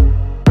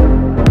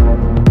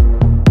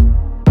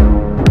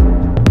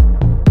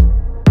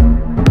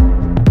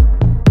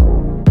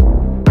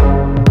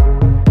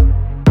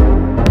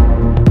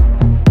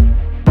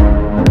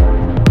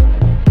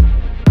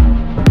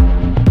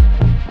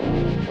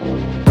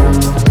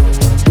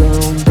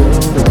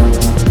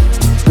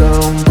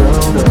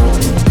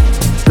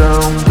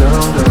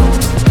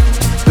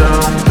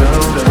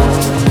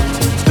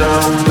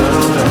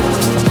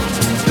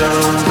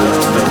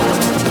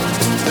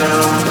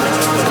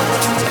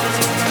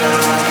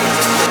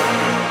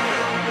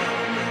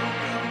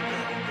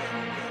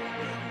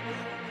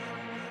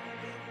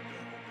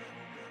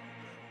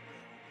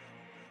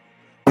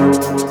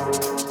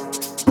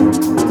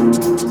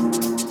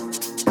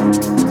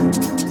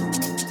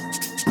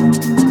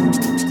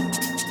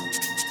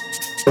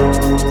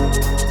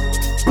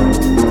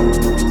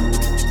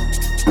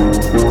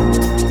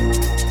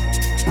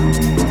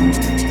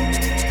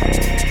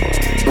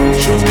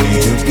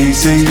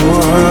 piece of your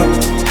heart,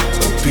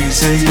 a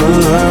piece of your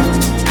love.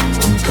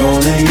 I'm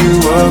calling you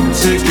up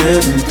to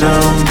getting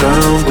down,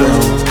 down,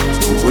 down.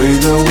 The way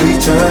that we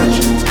touch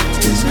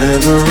is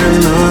never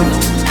enough.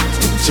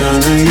 I'm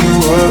turning you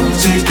up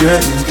to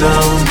getting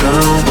down,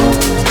 down,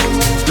 down,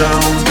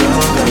 down,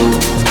 down,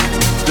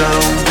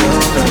 down,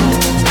 down,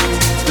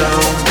 down,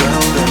 down, down,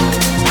 down,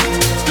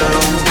 down,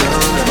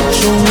 down.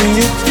 Show me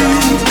your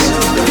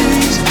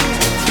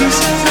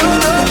piece of your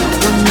love.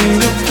 I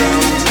need a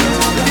piece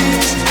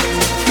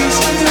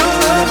of your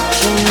love.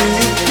 Show me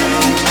your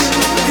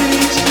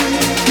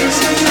piece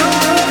of your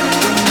love.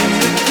 I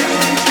need a piece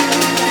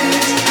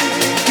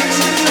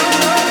of your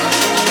love.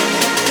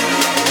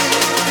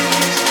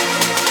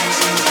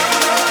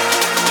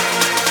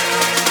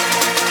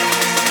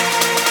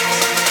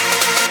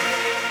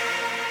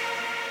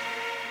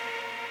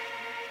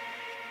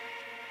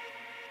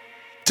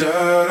 Da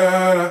da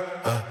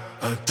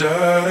da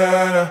da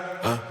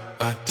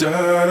da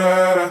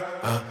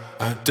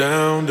da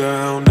down,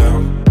 down,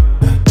 down.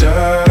 Da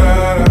da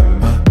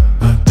da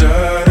da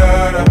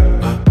da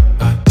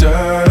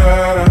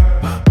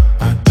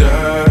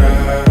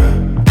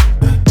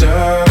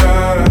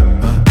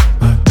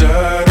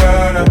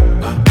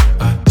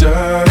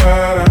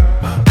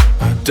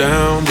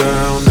down,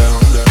 down,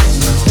 down.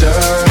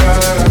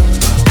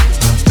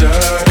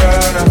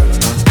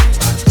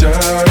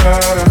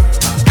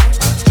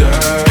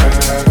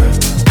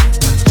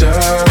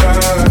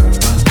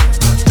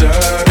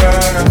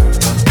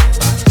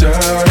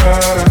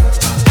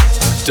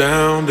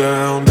 Down,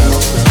 down,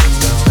 down.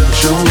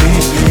 Show me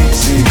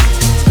easy,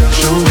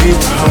 show me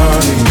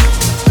party.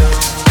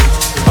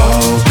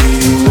 I'll be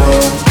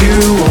what you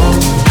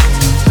want,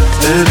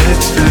 and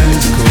it's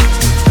physical.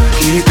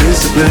 Keep it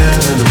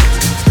subliminal.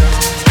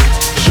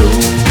 Show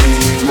me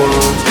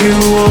what you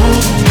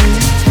want.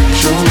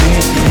 Show me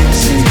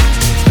easy,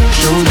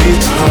 show me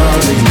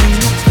party.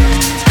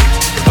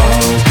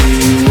 I'll be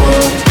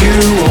what you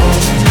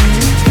want,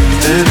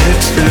 and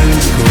it's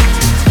physical.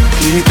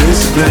 Keep it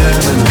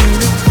subliminal.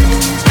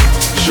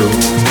 Show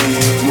me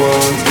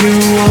what you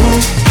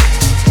want.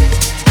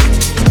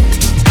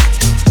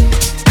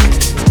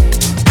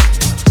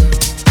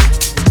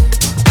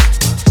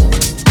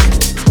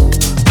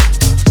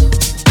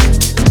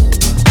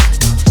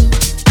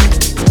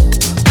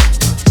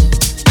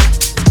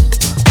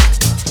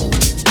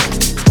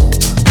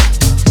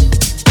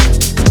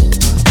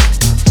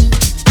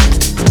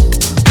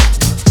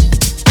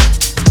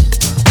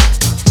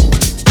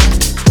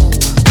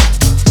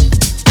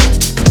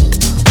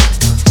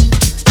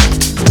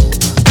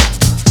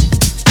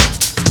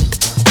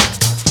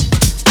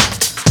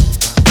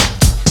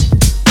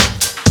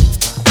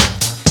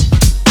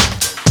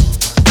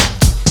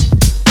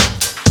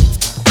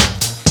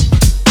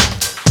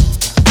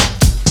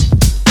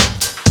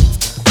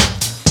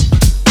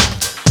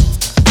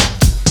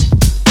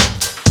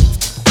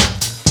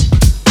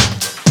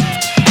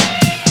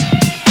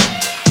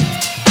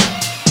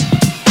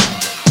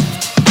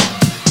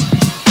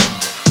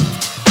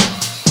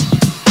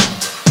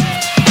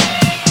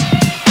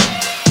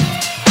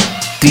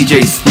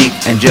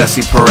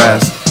 Jesse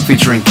Perez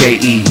featuring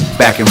KE,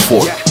 Back and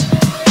Forth.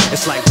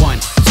 It's like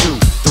 1, 2,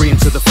 3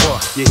 into the 4.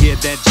 You hear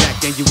that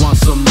jack and you want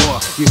some more.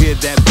 You hear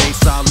that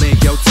bass all in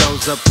your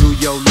toes, up through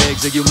your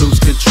legs and you lose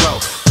control.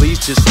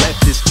 Please just let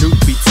this truth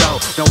be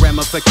told. No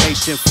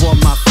ramification for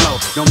my flow.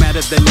 No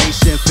matter the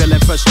nation, feeling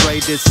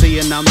frustrated,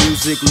 seeing our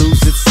music lose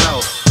its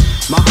soul.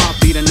 My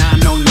heartbeat a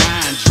 909,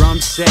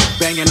 drum set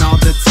banging all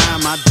the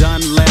time. I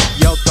done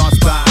left your thoughts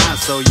behind,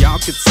 so y'all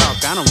can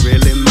talk, I don't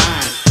really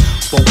mind.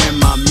 But when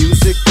my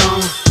music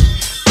gone,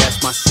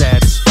 that's my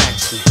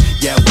satisfaction.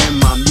 Yeah, when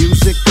my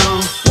music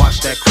gone,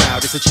 watch that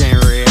crowd, it's a chain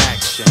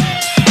reaction.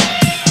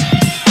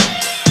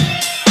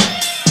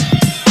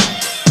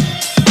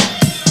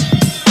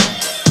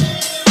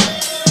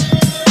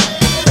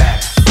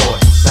 Back,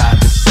 forth, side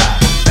to side.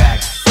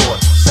 Back,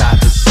 forth, side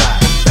to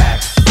side.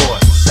 Back,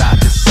 forth, side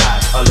to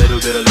side. A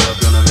little bit of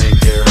love gonna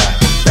make it right.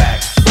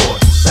 Back,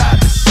 forth, side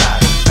to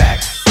side.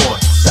 Back,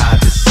 forth, side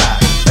to side.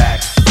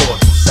 Back,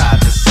 forth, side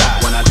to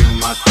side. When I do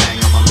my thing,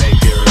 I'ma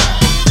make it right.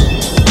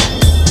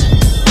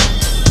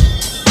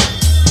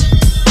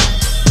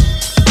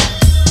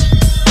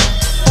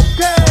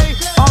 Okay,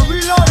 I'm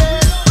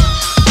reloaded.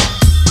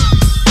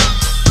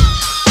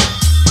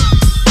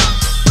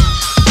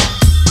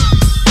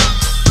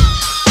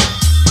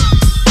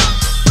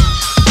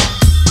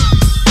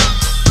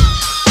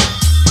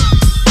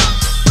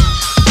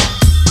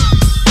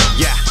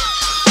 Yeah,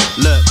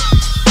 look,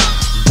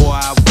 boy,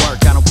 I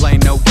work, I don't play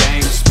no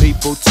games.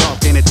 People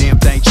talk, ain't a damn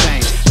thing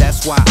changed.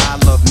 That's why I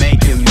love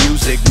making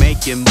music,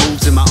 making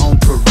moves in my own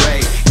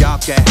parade. Y'all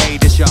can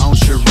hate, it's your own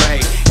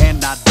charade.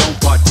 And I don't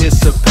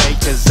participate,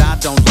 cause I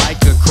don't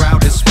like a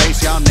crowded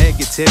space. Y'all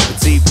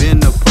negativity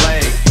been a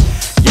plague.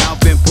 Y'all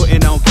been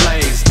putting on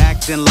plays,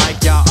 acting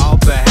like y'all all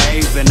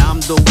behave. And I'm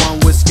the one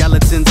with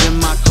skeletons in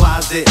my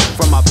closet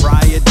from my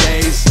prior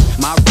days,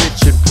 my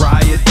Richard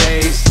Pryor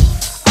days.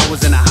 I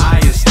was in a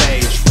higher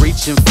stage,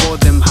 reaching for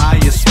them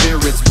higher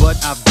spirits, but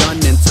I've done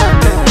and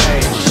turned the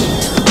page.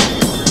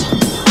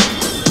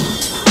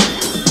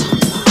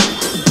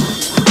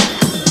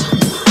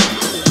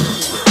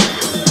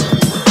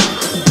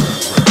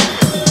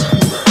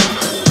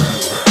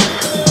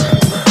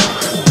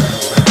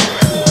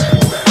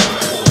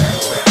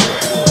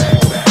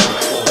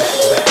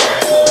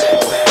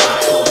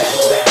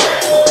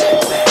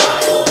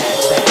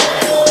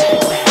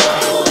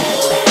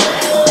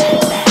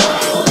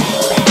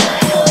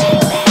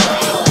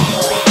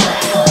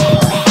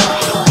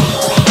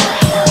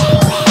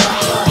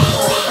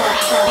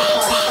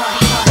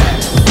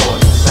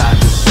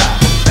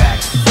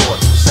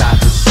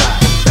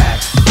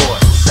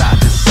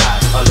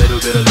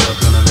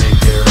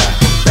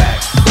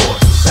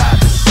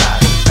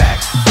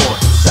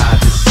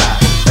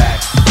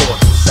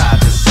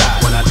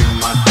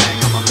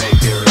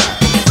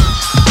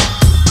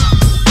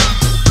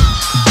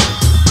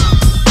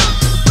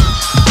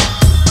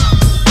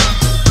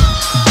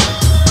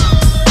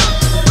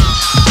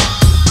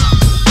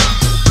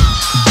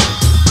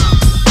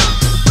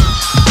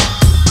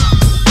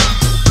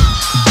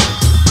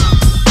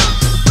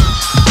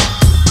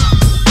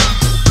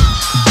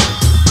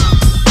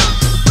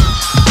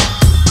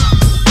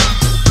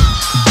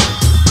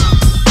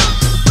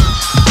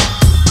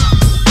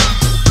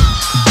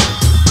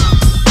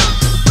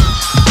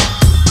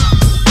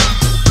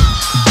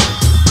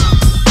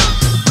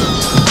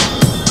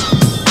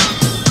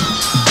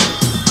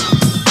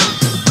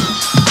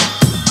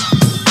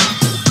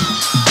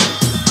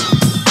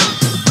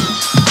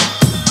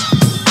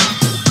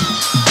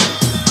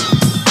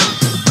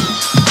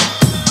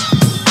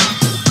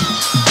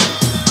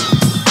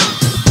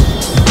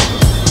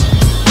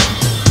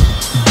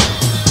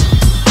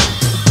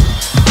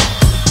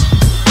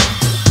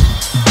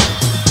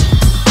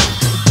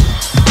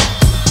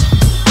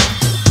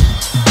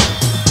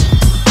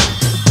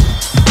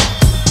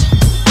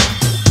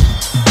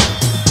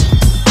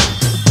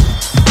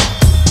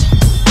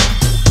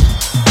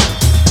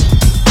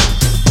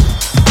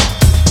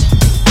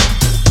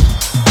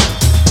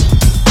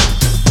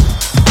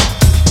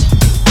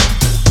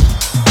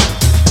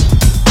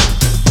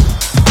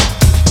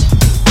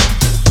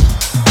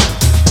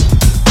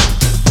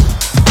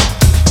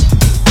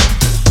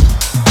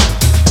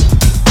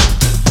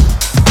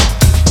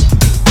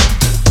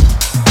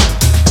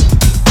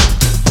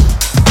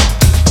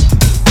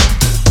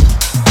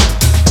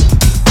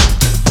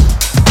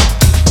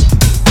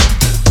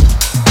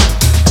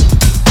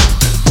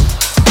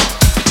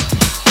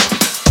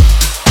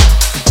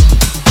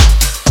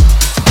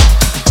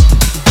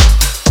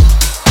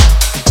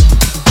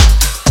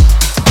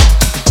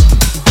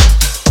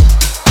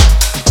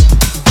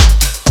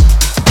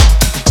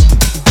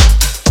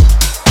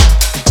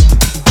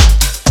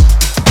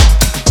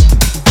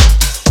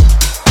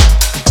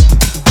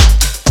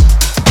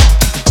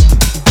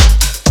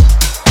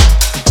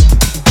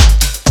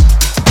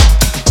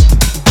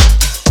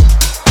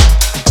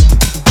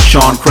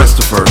 Sean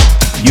Christopher,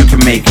 You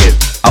Can Make It,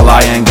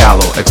 Alaya and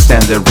Gallo,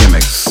 Extended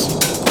Remix.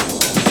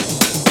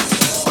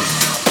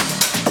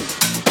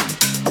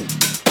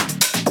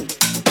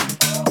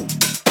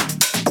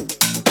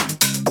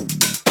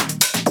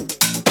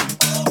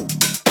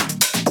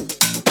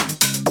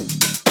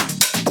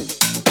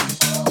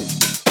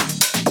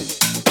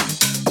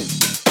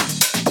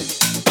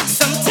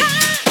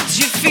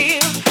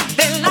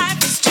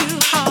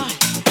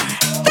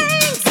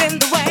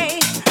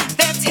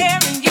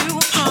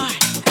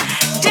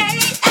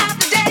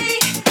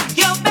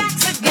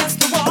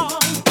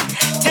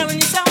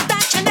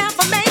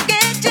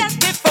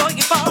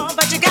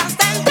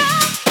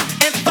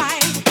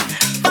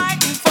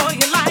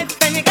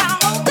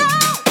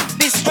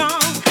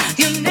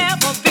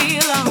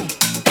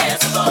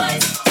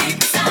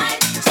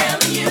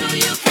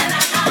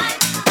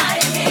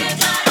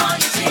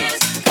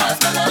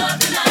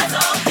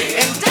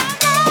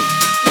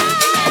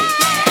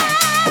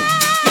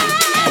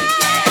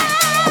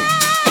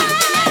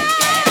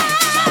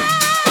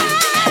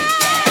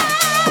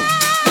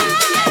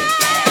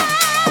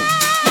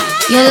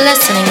 You're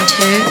listening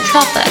to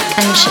Tropic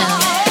and Chill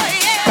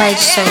by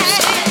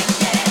Sosa.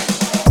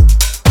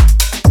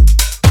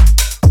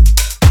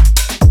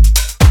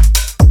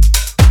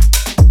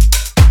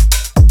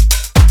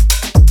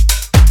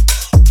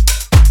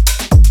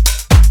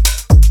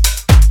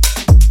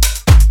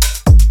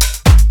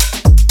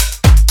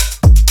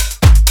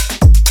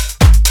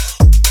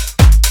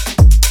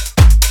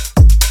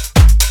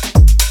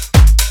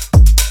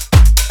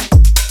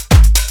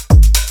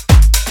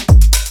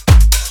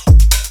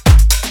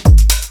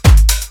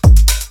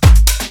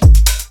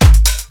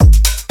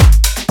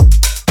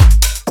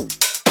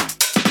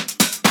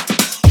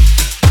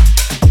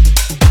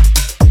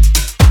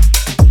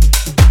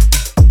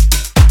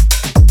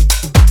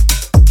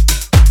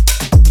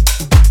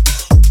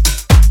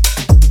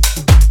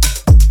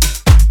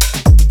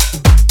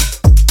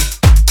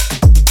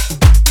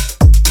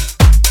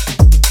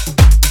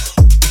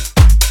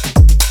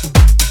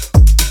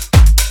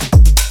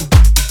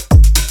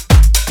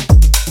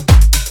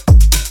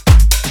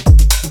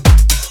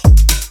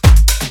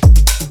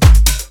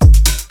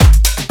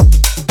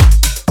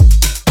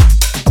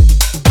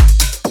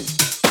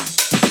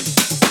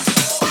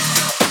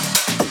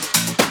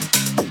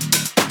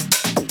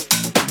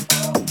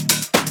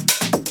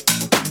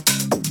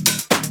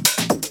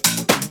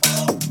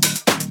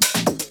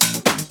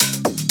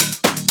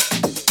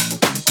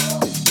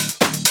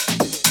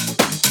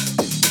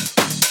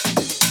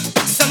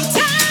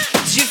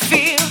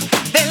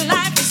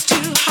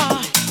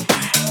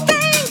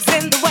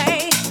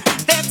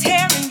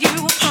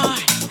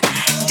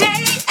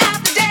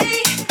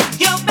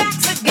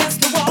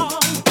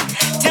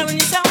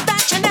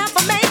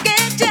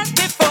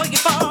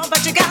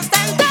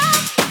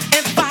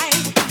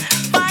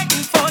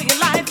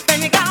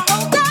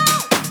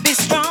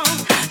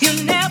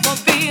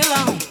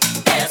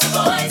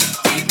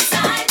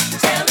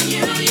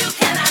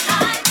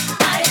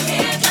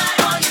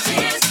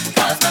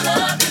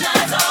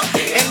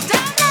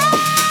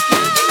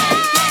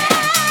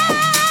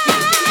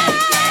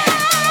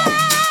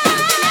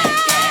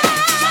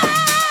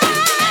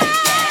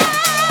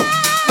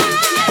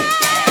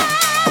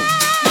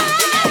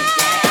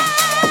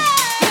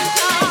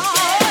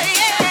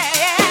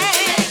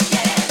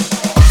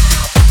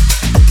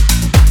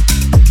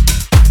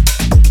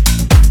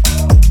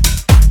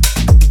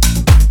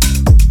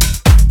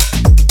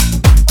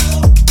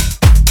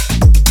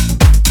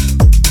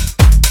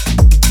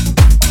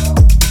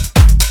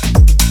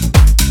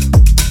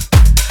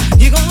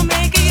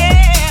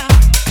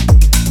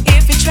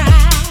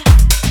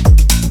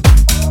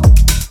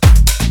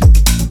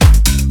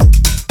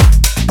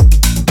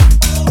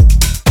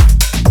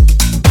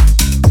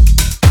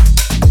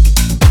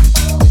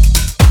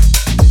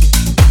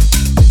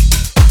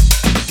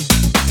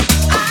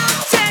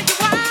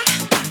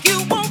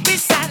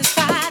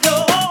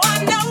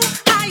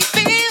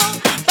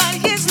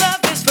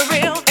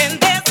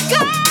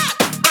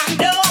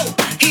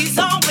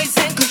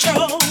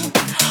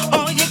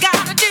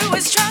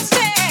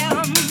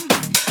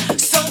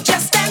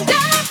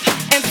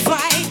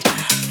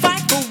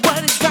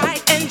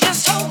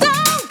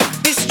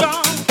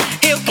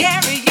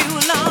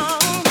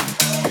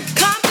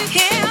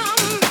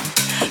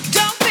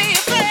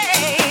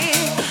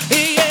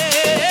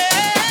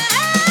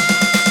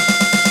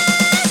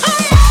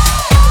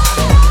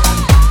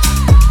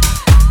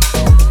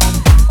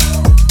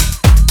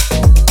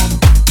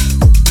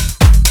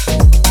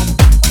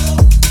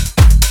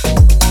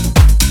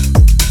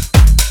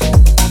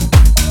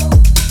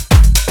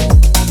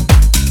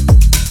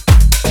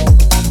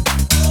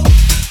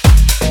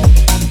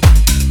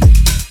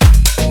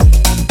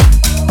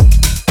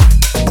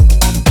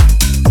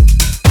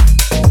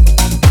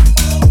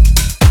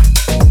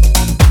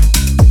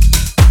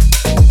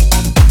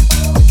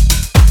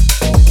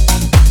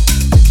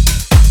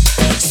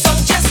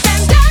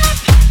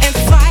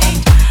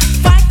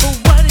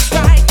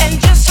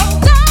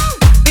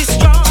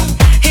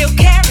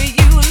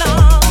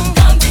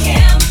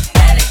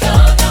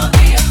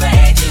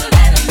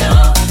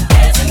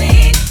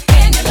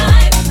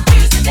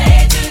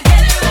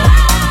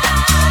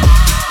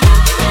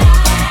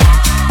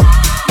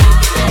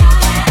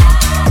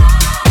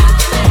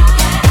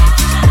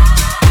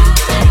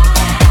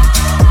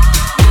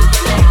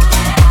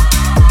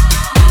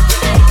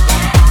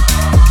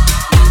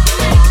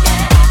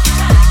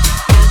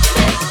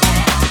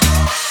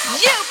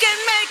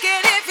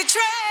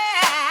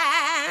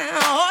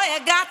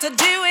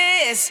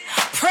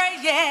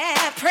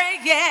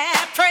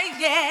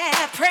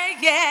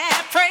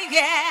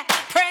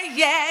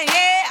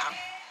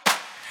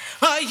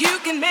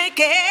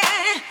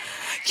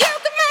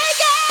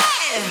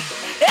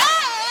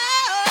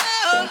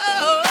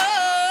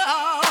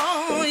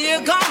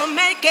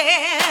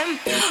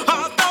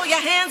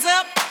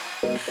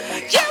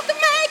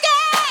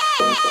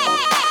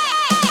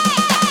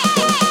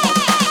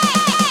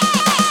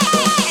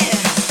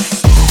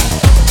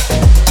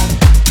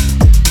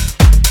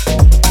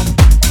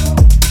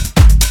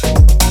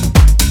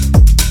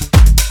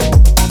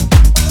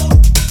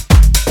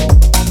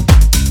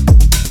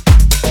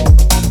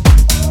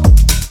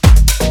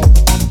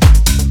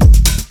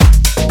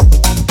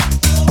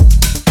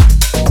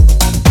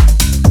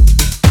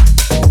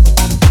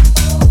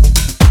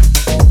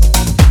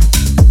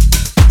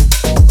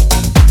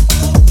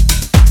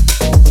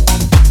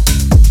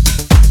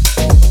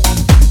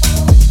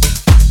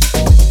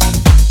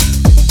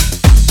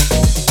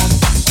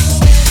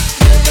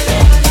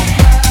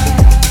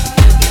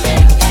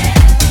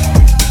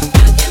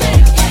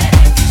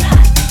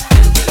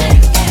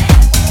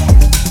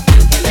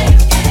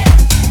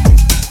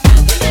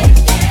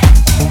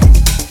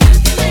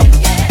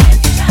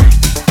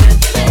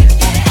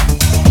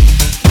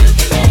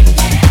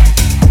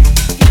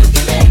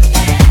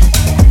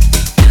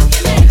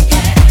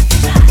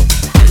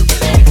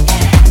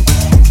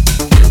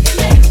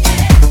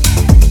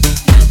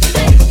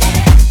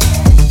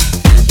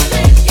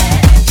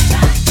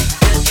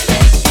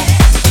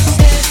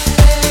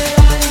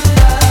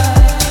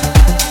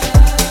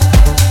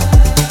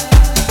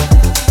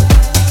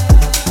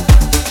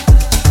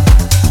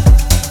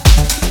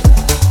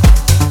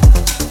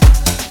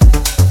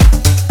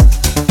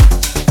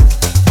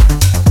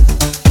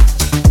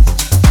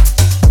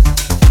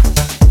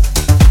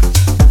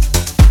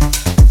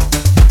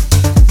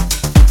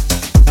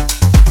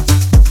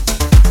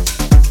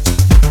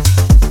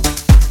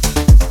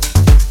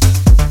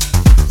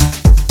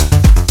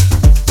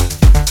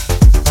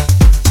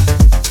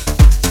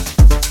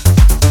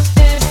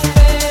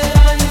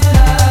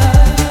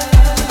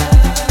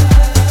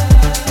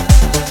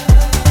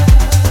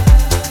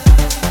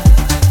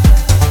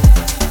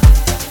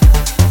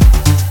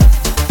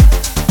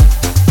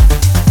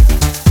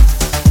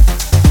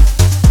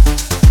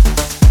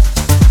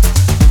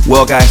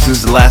 guys, this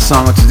is the last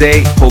song of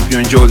today. Hope you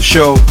enjoy the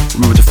show.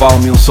 Remember to follow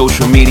me on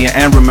social media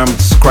and remember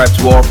to subscribe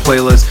to our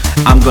playlist.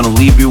 I'm gonna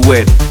leave you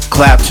with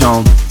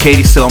Claptone,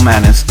 Katie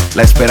Silmanis,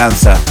 La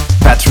Esperanza,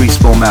 Patrice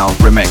Baumel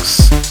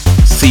remix.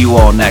 See you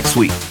all next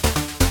week.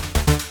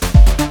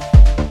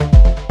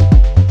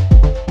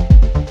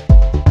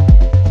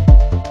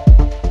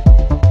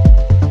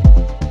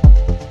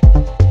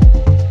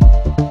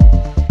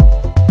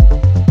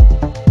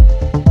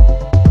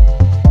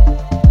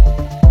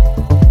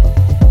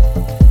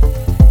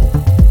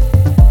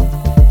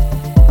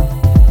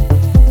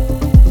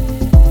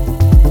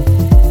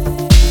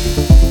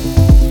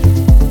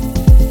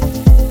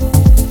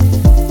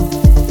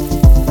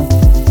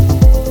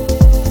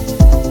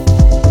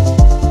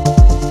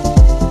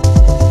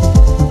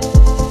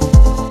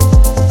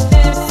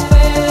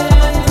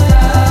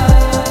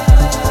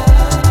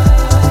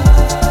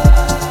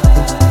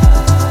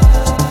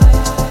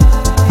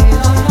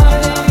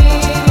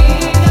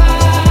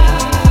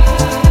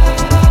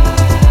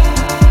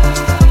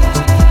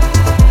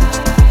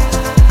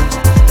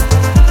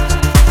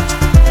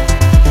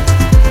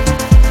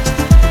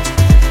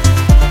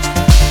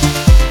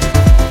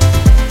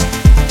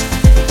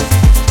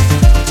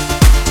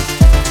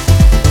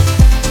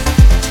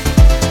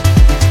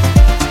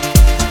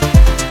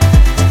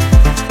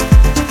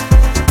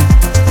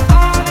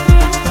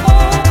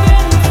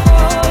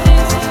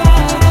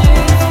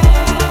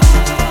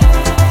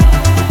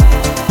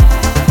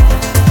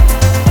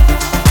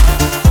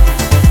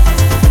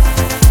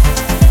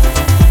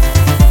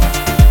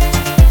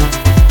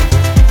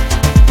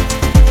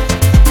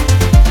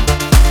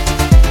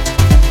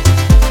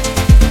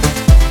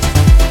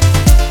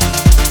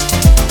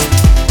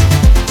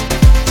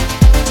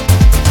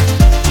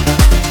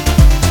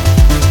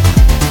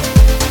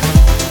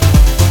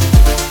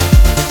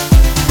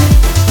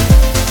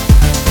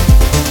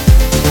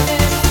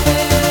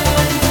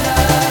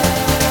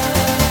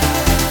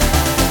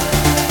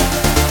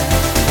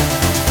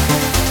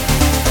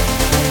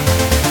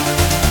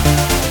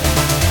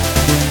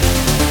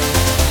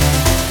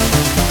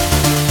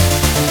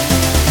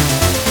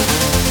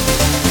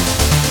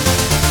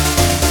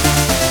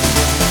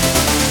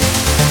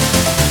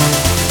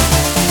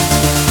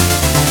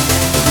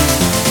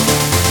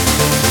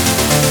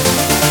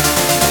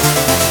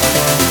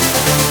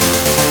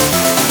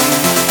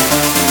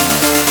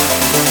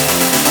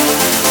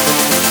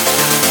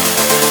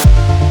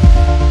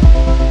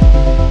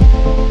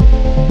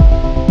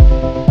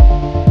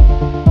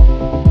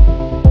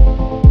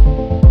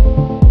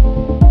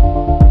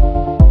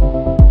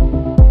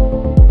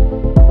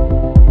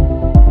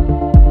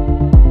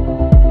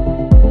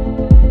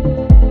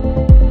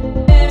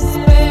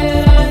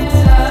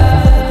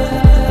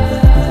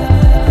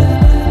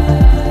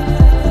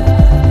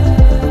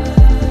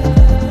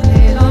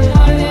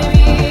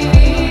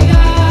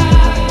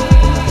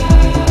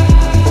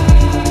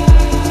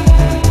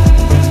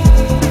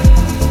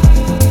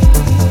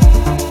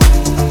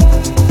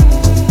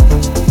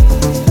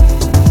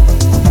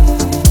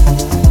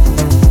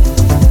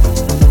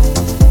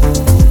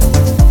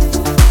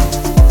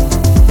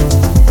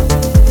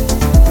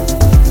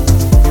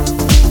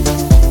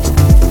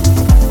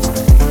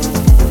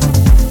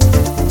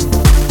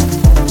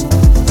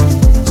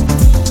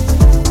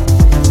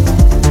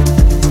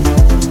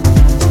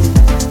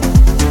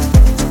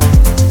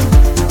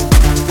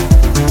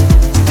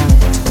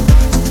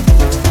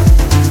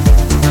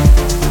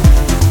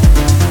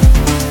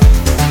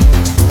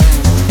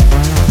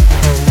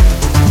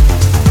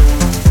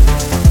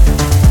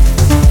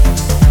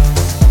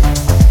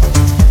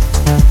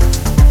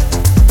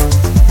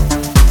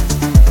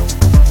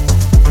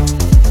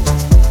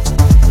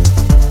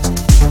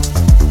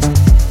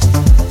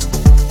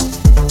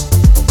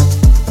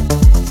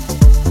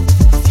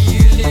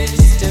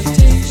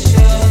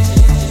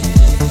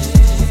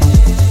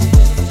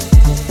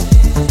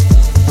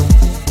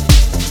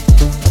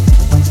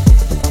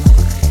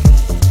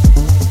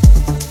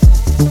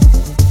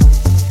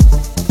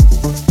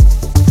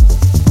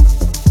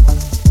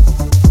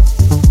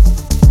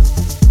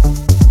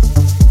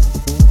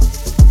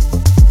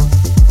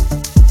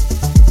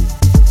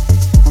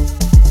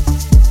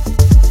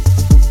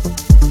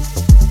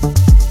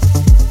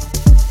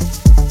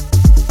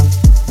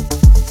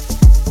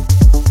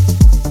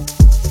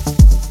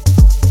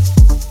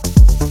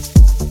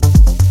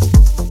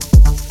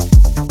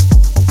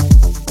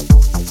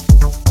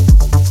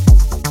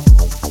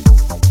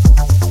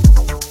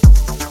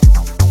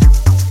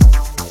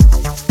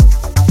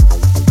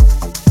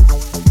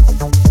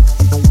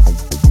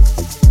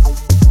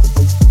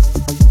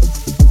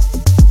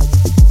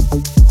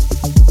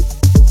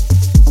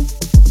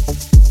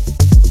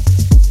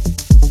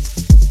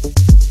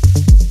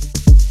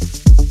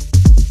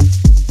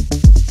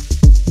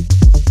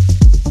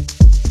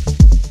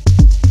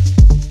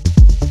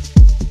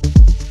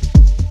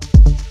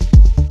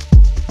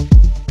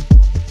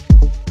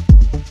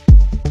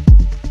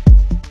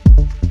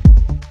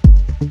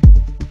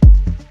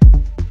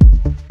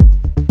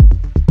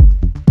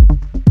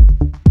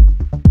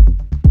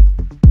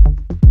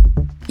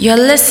 You're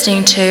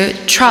listening to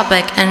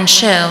Tropic and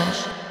Chill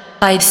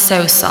by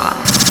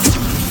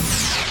Sosa.